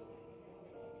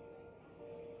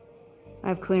 I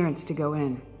have clearance to go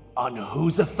in. On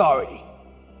whose authority?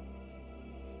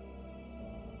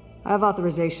 I have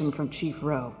authorization from Chief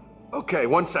Rowe. Okay,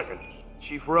 1 second.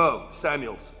 Chief Rowe,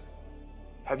 Samuels.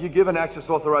 Have you given access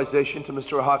authorization to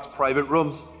Mr. Hawk's private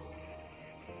rooms?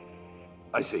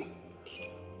 I see.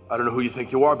 I don't know who you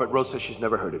think you are, but Rose says she's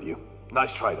never heard of you.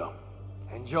 Nice try, though.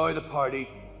 Enjoy the party.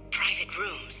 Private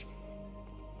rooms.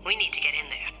 We need to get in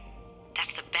there.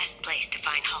 That's the best place to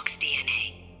find Hawk's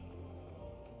DNA.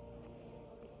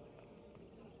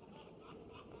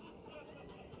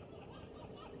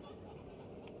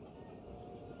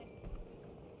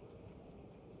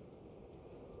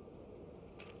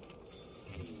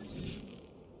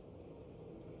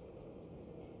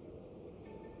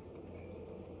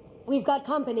 We've got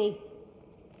company.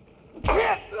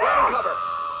 Cover!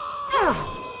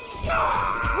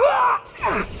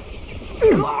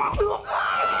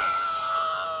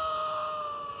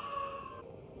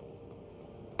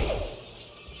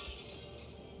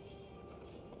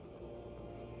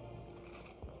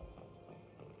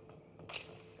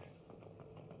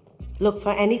 Look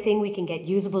for anything we can get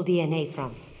usable DNA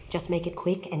from. Just make it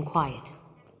quick and quiet.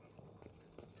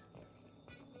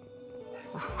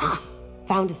 Aha!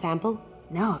 Found a sample?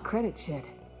 No, credit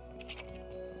shit.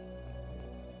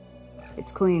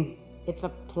 It's clean. It's a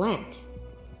plant.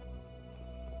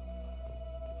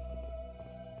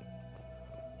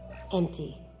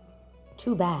 Empty.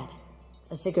 Too bad.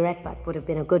 A cigarette butt would have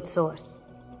been a good source.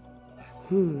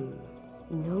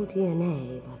 No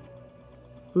DNA, but...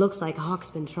 Looks like Hawk's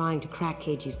been trying to crack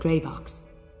KG's gray box.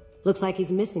 Looks like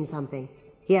he's missing something.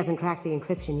 He hasn't cracked the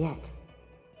encryption yet.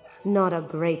 Not a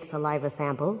great saliva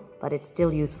sample, but it's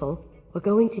still useful. We're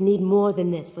going to need more than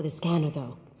this for the scanner,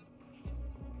 though.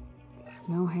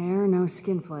 No hair, no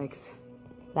skin flakes.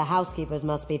 The housekeepers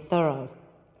must be thorough.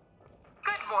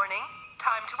 Good morning.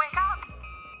 Time to wake up.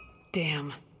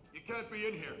 Damn. You can't be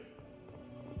in here.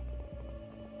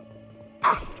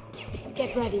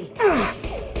 Get ready.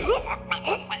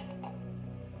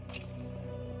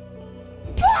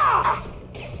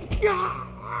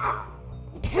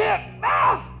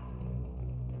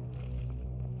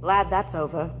 Glad that's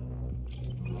over.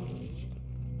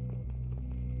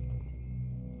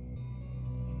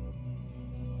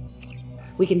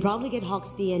 We can probably get Hawk's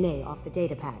DNA off the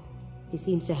datapad. He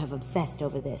seems to have obsessed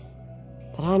over this.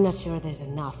 But I'm not sure there's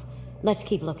enough. Let's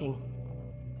keep looking.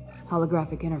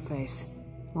 Holographic interface.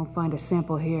 Won't find a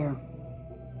sample here.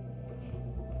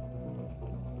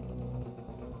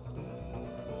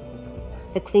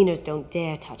 The cleaners don't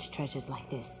dare touch treasures like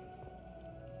this.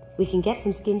 We can get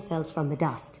some skin cells from the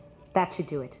dust. That should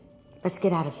do it. Let's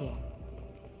get out of here.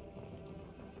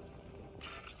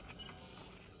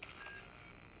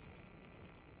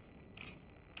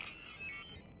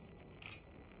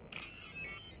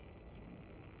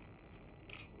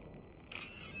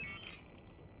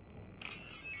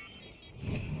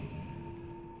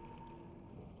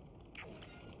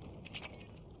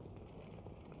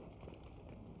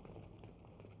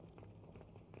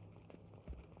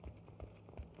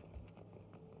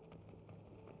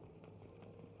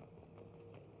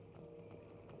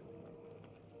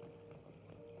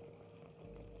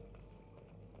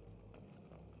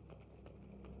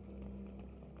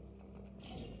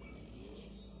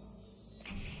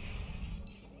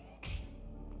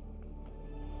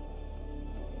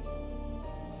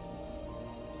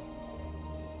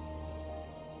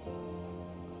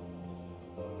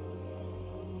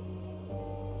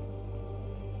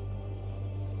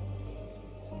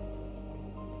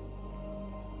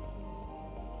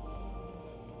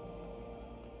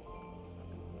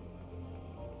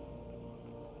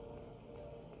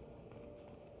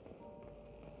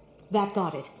 That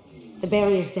got it. The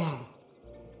barrier's down.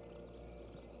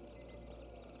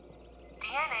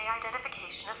 DNA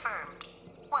identification affirmed.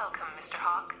 Welcome, Mr.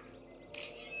 Hawk.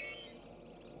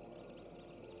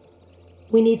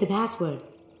 We need the password.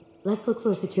 Let's look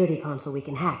for a security console we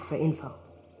can hack for info.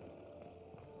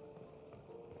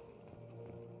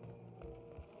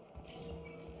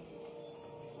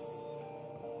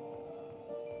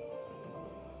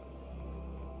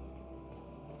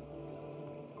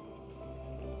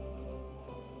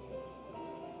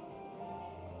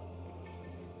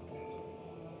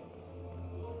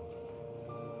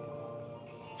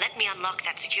 Let me unlock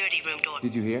that security room door.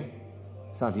 Did you hear?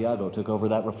 Santiago took over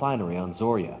that refinery on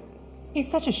Zoria. He's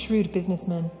such a shrewd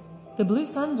businessman. The Blue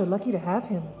Suns are lucky to have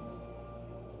him.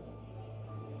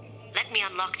 Let me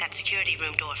unlock that security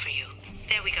room door for you.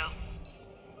 There we go.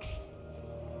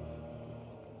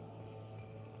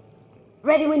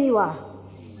 Ready when you are.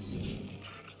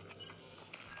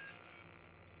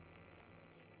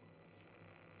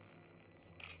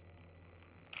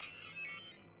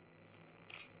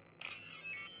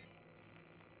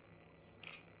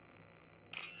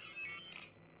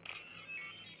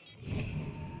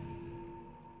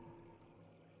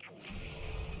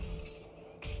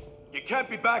 You can't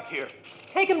be back here.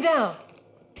 Take him down.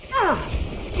 Damn.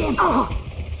 Oh.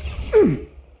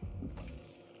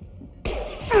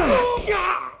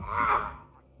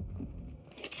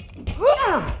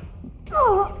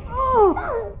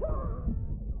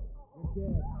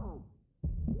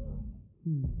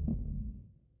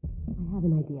 I have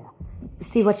an idea.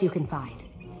 See what you can find.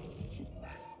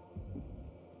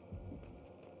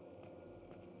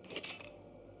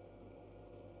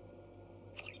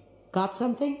 Got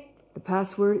something? The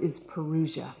password is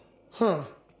Perugia. Huh.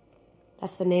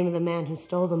 That's the name of the man who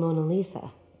stole the Mona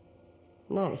Lisa.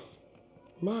 Nice.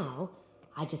 Now,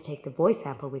 I just take the voice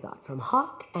sample we got from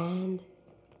Hawk and...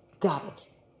 got it.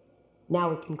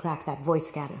 Now we can crack that voice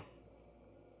scanner.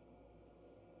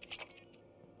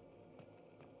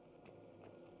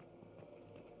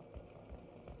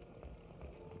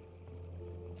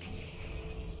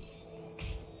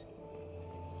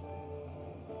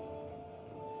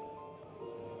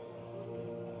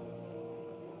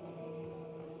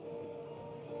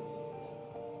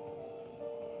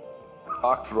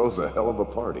 Hawk throws a hell of a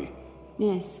party.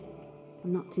 Yes.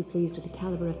 I'm not too pleased with the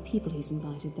caliber of people he's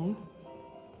invited, though.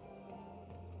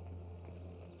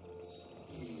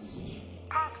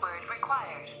 Password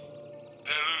required.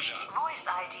 Illusive. Voice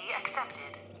ID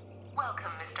accepted.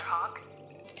 Welcome, Mr. Hawk.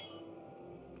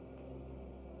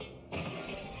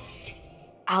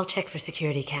 I'll check for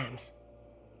security cams.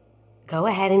 Go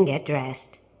ahead and get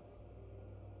dressed.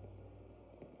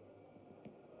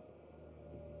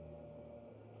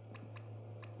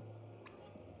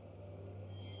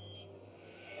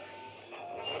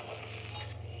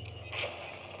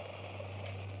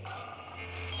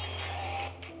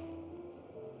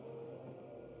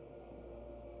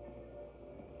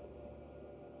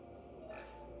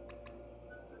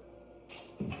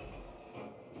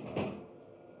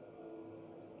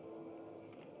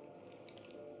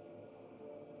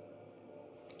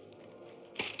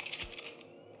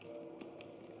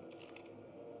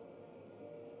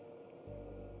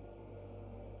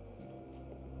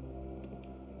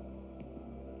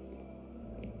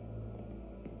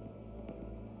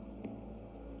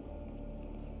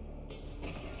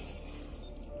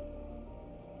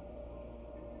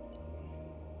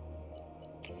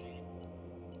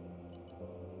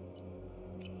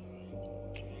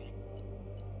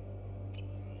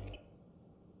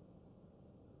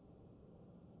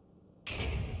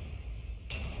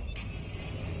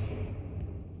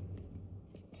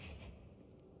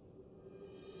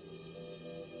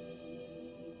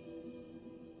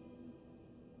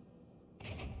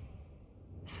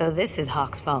 So this is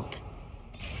Hawk's vault.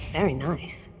 Very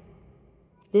nice.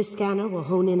 This scanner will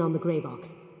hone in on the gray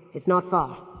box. It's not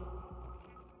far.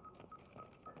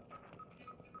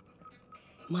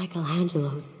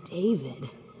 Michelangelo's David.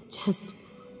 Just...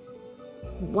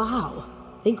 wow.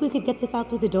 Think we could get this out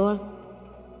through the door?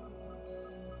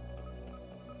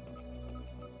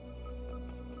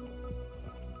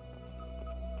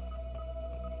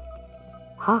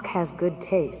 Hawk has good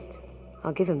taste.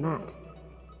 I'll give him that.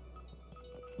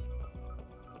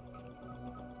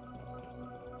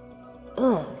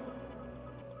 Ugh.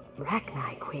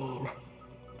 Rachni Queen.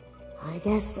 I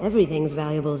guess everything's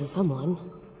valuable to someone.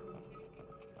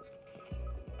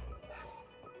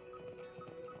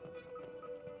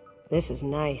 This is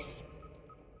nice.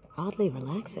 Oddly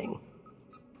relaxing.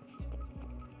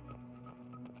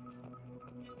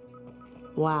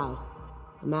 Wow.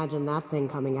 Imagine that thing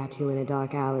coming at you in a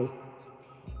dark alley.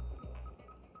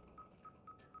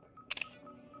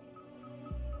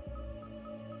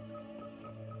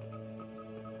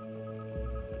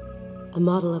 A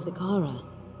model of the Kara.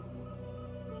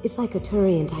 It's like a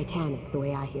Turian Titanic, the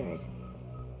way I hear it.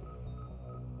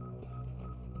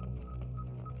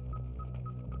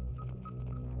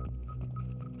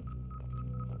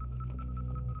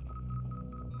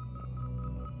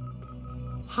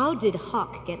 How did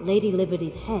Hawk get Lady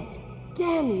Liberty's head?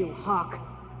 Damn you, Hawk!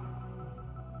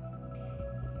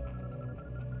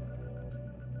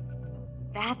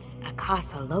 That's a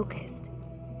Casa Locust.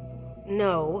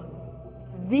 No,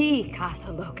 the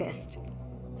Casa Locust.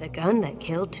 The gun that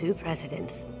killed 2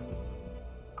 presidents.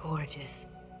 Gorgeous.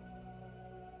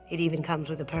 It even comes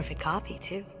with a perfect copy,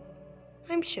 too.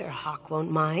 I'm sure Hawk won't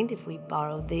mind if we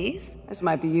borrowed these. This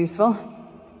might be useful.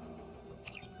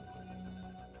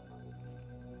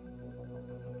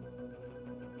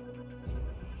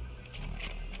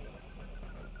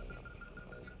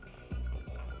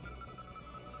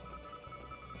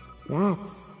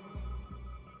 That's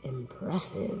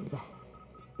impressive.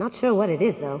 Not sure what it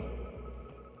is, though.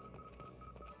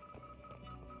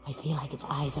 I feel like its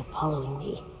eyes are following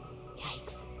me.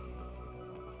 Yikes.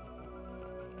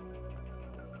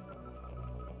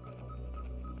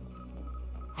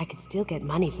 I could still get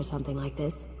money for something like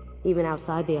this, even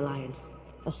outside the Alliance.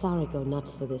 Asari go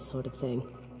nuts for this sort of thing.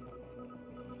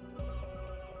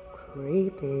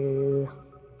 Creepy.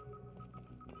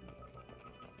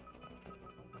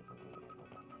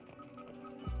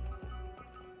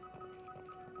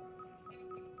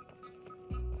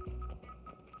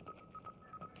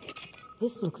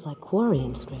 This looks like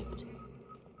Quarian script.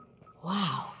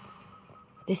 Wow.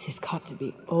 This has got to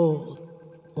be old.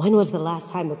 When was the last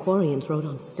time the Quarians wrote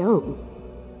on stone?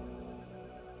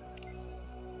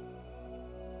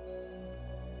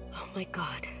 Oh my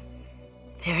god.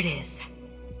 There it is.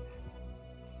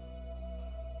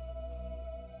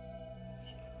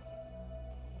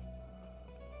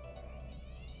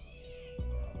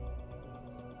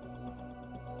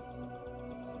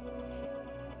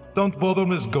 Don't bother,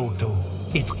 Miss Goto.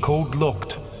 It's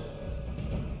code-locked.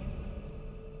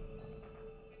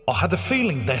 I had a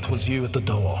feeling that was you at the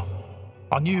door.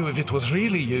 I knew if it was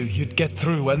really you, you'd get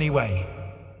through anyway.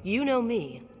 You know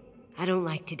me. I don't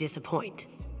like to disappoint.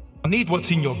 I need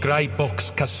what's in your grey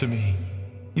box, Kasumi.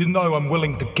 You know I'm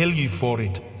willing to kill you for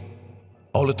it.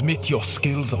 I'll admit your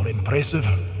skills are impressive.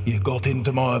 You got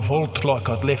into my vault like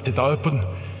I'd left it open,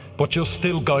 but you're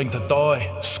still going to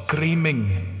die,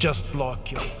 screaming, just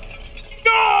like you.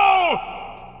 No!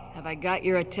 Have I got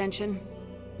your attention?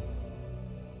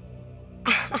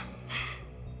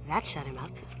 That shut him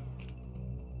up.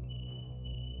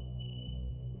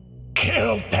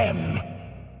 Kill them!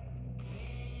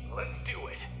 Let's do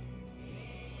it.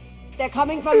 They're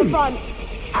coming from the front.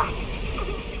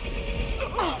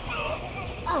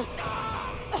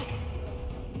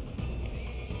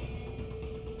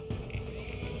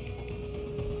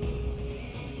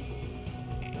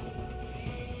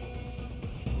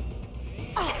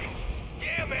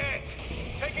 Damn it!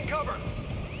 Taking cover.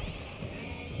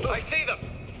 I see them.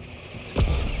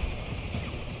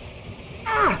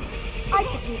 I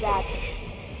could do that.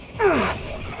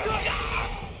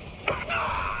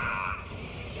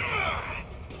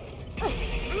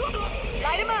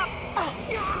 Light him up.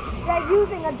 They're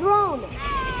using a drone.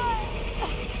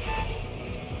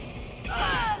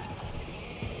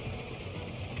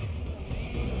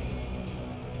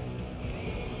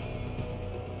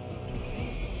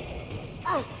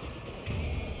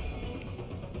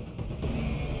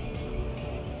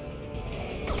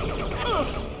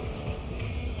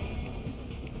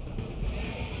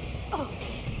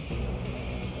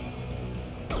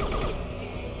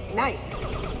 Nice.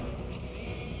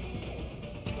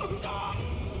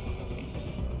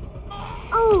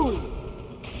 Ooh!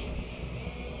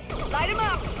 Light him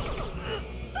up!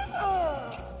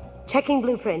 Checking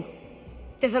blueprints.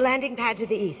 There's a landing pad to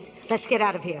the east. Let's get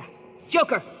out of here.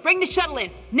 Joker, bring the shuttle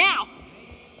in, now!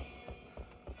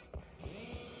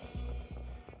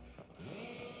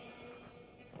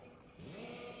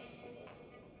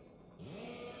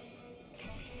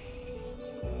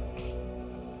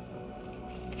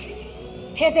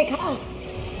 Here they come.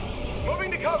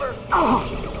 Moving to cover. Oh!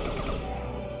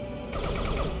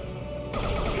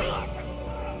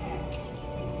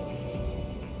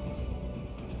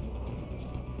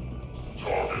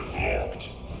 Target locked.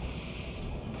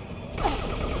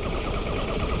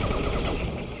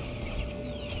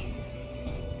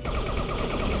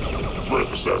 Threat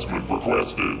assessment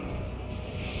requested.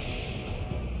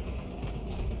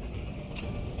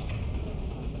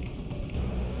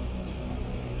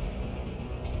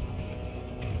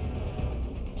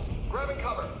 Grabbing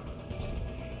cover.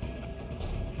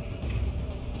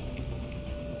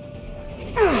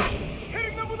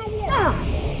 Hitting them with a warp.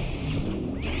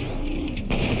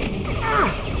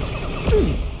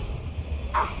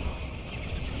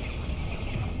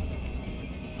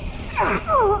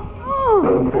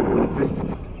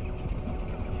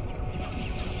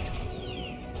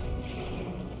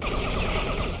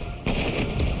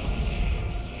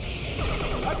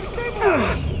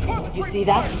 You see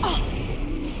that?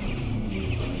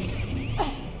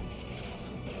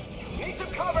 Need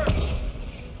some cover.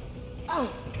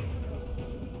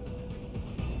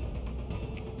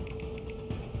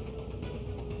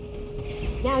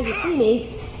 Now you see me.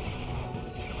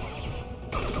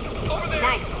 Over there.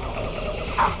 Nice.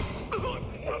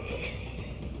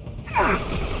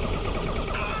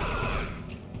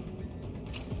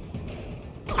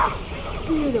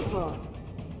 Beautiful.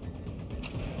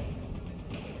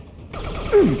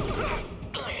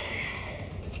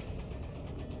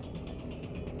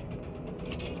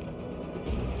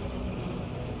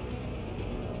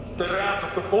 They're out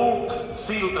of the vault.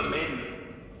 Seal them in.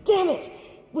 Damn it!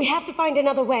 We have to find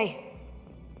another way.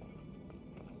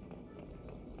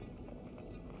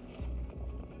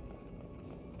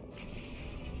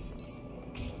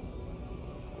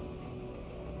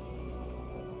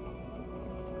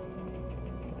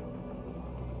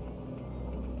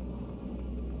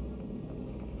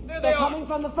 They're coming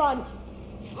from the front.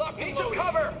 Lock, need some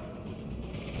cover.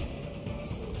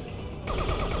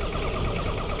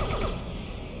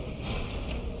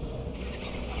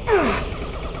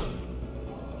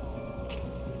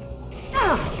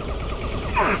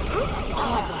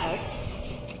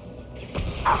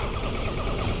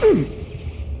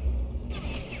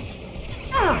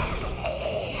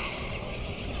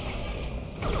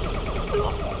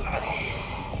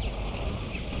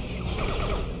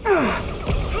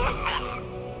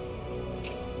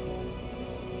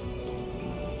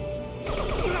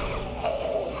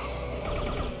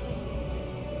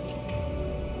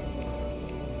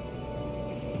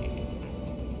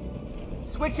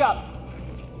 Switch up.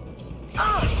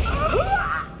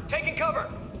 Taking cover.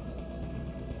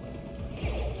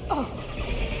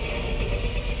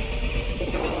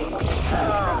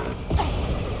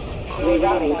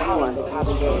 Rerouting power is how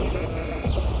to do it.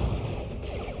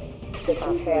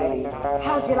 Systems failing.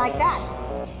 How'd you like that?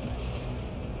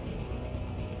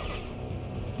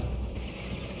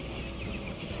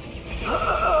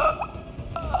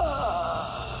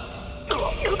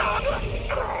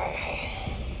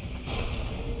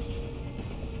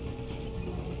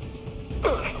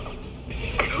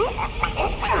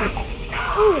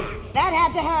 Ooh, that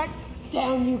had to hurt.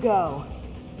 Down you go.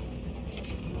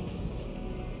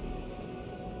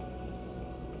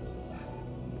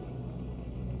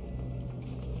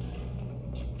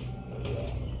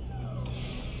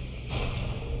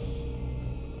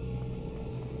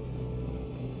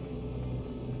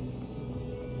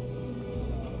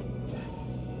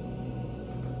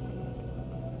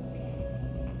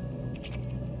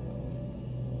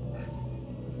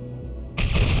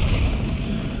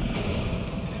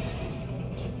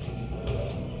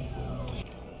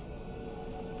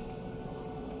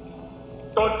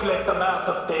 Don't let them out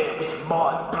of there with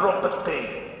my property.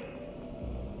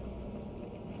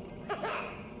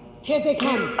 Here they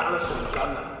come. Allison,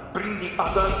 gun. Bring the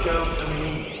other girl to me.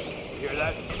 You hear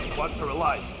that? Wants her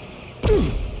alive.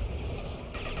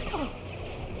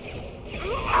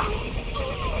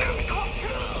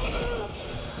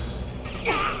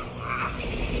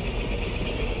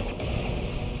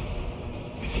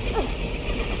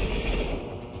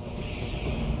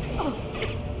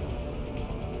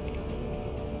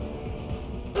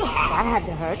 That had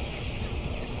to hurt.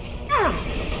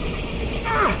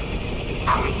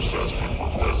 Assessment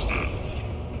requested.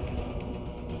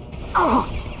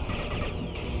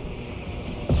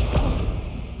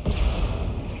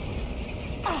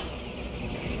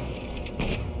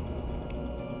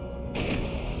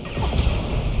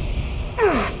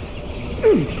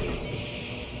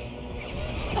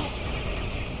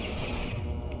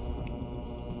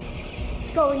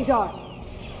 Going dark.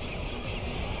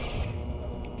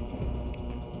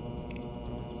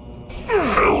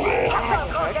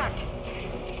 Contact.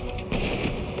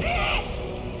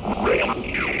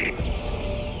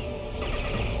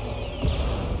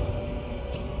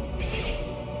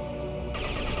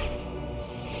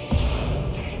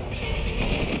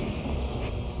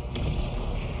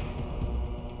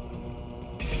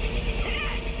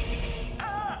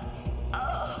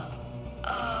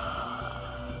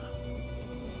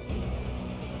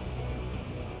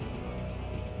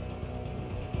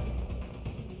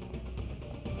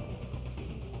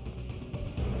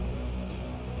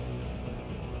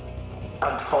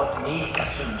 And fought me,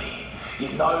 Kasumi. You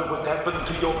know what happened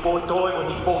to your boy toy when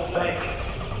he fought back?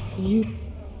 You...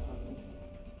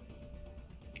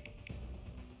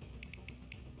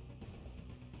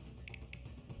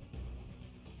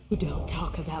 You don't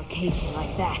talk about Kaidan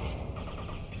like that.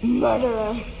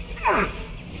 Murderer!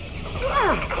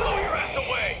 Blow your ass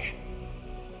away!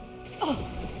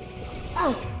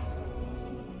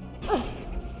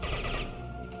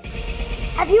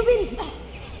 Have you been...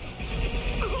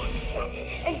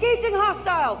 Engaging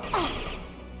hostiles!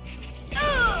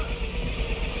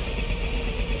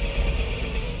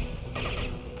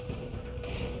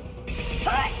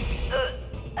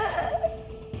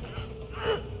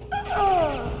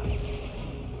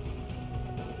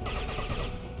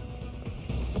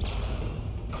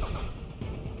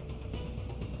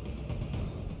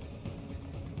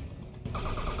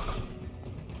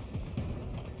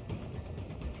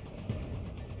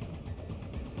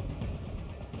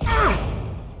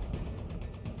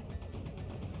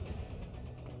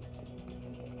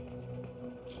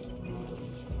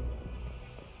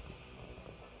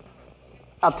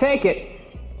 I'll take it.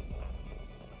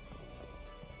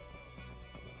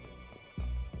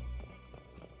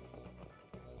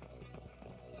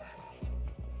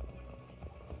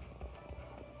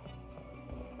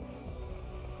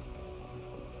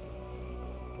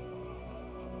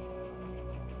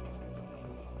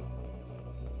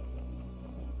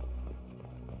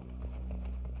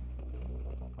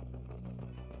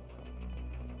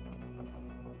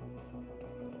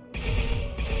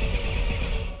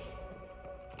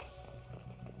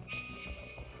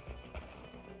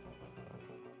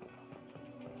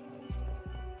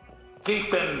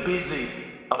 Keep them busy.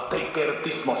 I'll take care of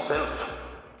this myself.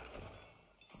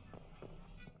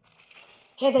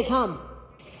 Here they come.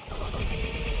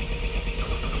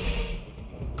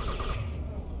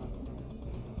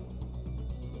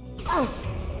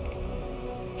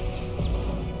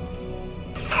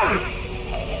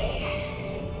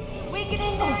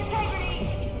 Weakening their integrity.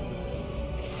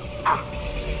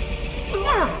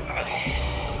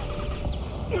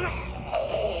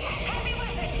 Heavy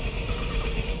weapons.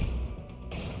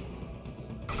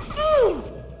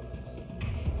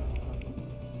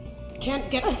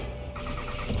 Can't get...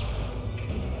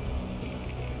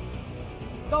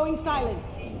 Going silent.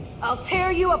 I'll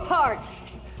tear you apart.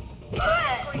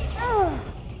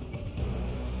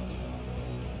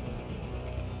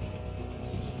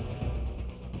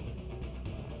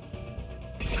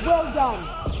 Well done.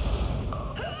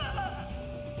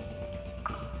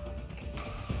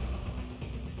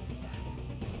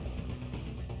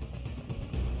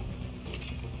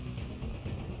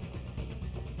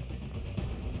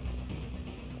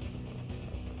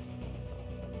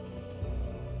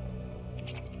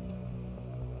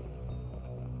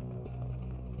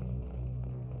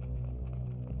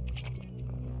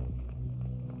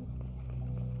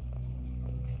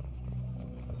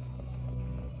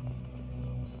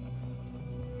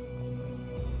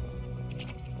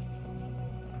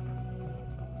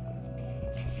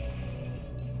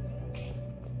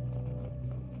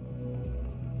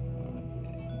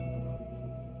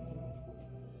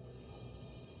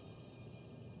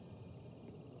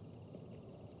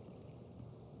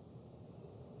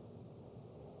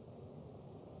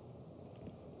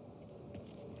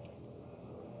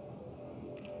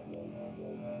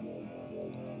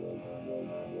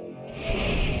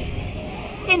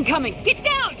 Incoming! Get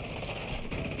down!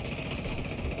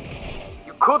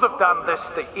 You could have done this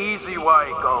the easy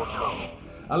way, Goto.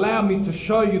 Allow me to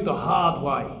show you the hard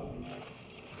way.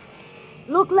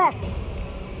 Look left.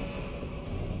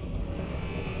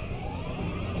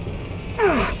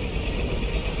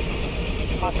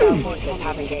 Hostile forces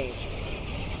have engaged.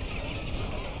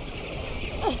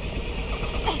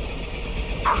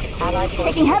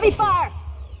 Taking heavy fire!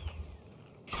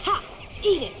 Ha!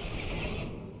 Eat it!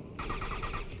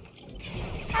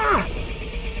 Ah!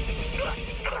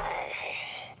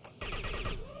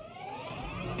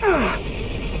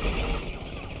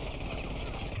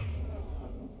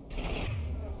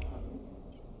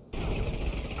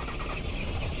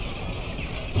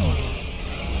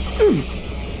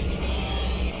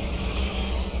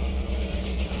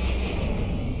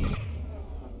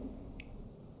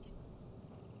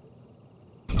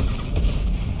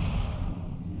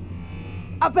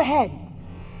 Up ahead!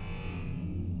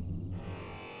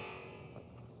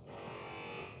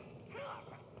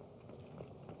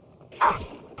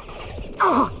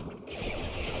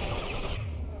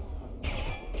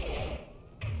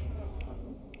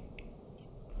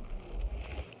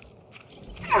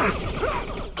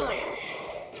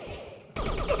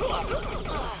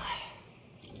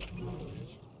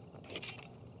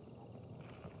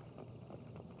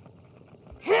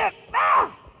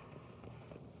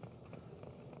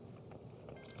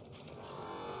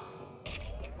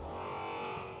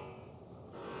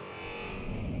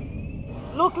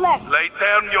 Look left! Lay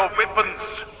down your weapons!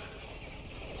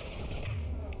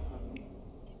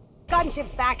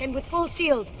 Gunship's back and with full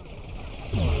shields.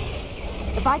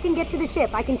 If I can get to the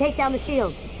ship, I can take down the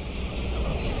shields.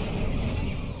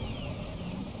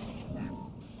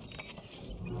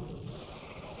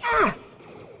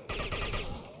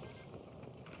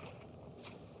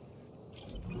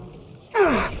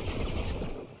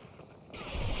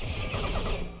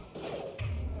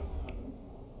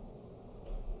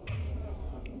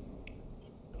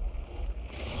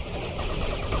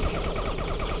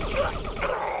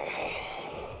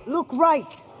 Look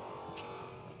right!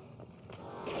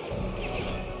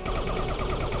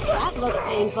 That looks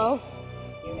painful.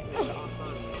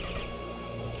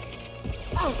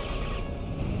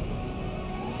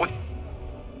 What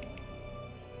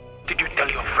did you tell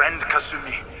your friend,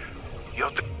 Kasumi?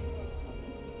 You're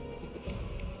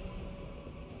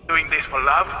doing this for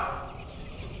love?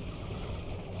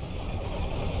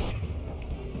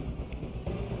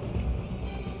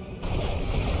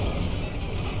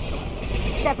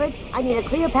 Shepard, I need a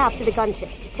clear path to the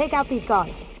gunship. Take out these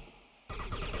guards.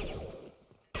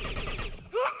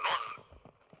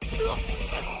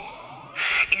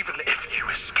 Even if you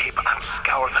escape, I'll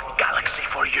scour the galaxy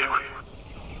for you.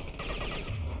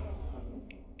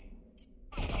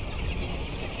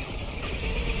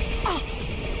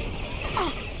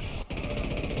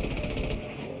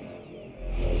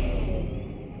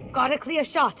 Got a clear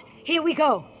shot. Here we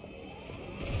go.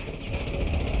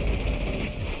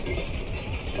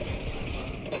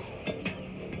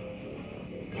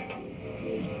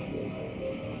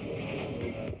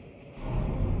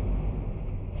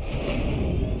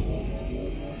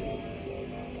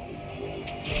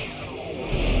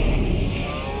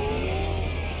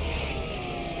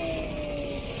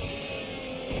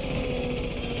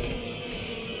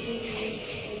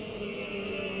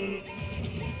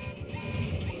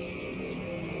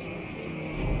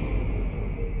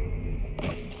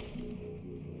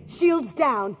 Shields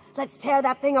down. Let's tear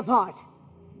that thing apart.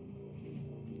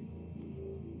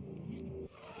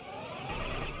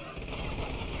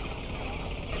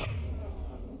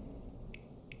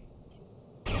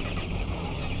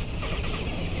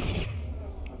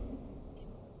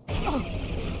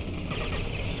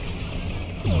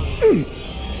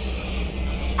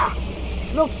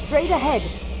 Look straight ahead.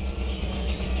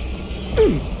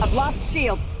 I've lost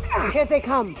shields. Here they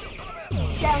come.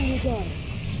 Down you go.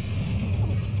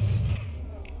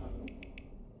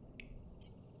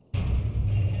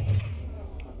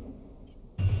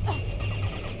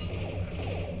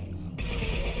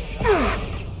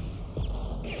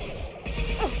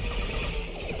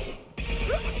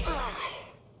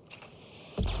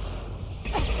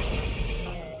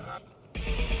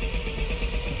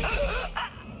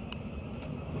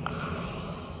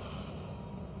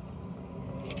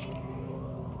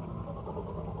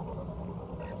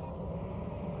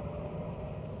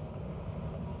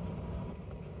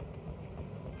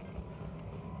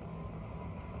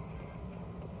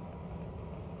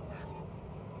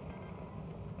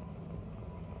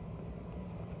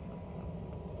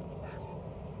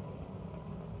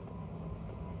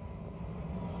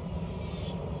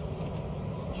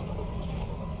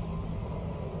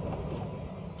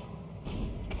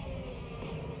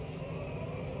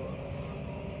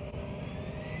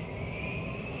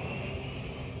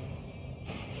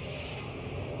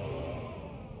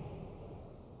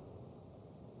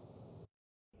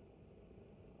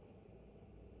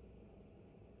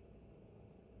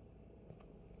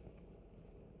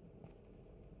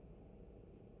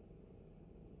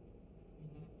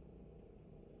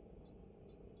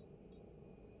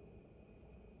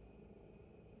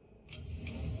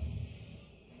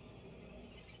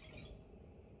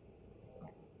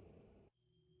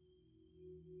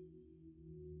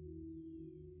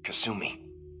 Kasumi,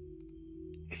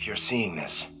 if you're seeing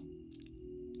this,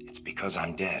 it's because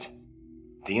I'm dead.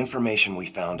 The information we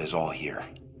found is all here.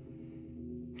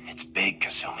 It's big,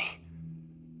 Kasumi.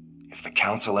 If the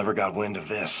Council ever got wind of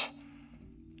this,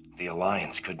 the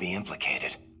Alliance could be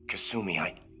implicated. Kasumi,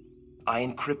 I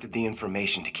encrypted the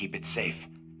information to keep it safe.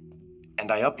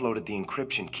 And I uploaded the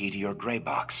encryption key to your gray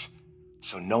box,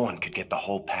 so no one could get the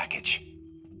whole package.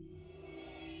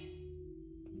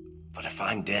 But if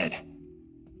I'm dead,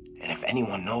 and if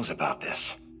anyone knows about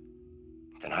this,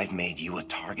 then I've made you a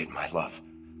target, my love.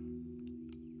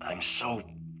 I'm so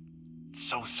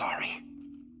sorry.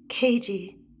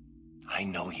 Keiji. I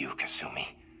know you, Kasumi.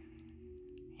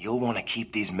 You'll want to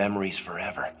keep these memories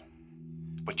forever.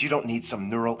 But you don't need some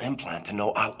neural implant to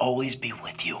know I'll always be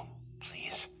with you.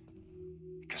 Please.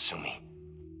 Kasumi.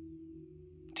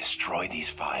 Destroy these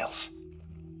files.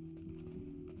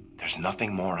 There's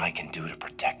nothing more I can do to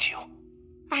protect you.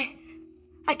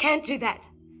 I can't do that.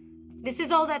 This is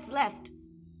all that's left.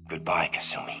 Goodbye,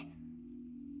 Kasumi.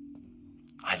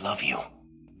 I love you.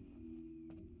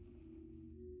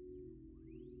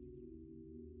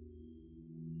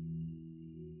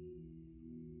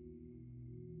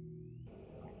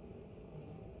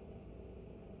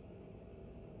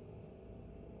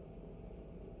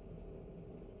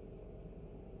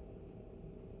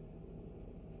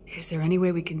 Is there any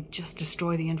way we can just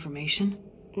destroy the information?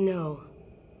 No.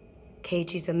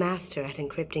 Keiji's a master at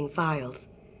encrypting files.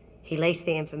 He laced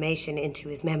the information into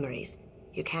his memories.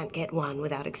 You can't get one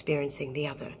without experiencing the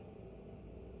other.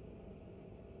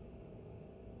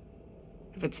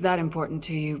 If it's that important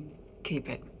to you, keep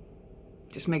it.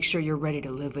 Just make sure you're ready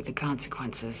to live with the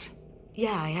consequences.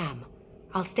 Yeah, I am.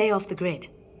 I'll stay off the grid.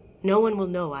 No one will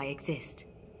know I exist.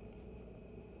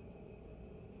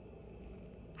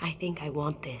 I think I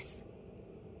want this.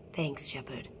 Thanks,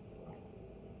 Shepard.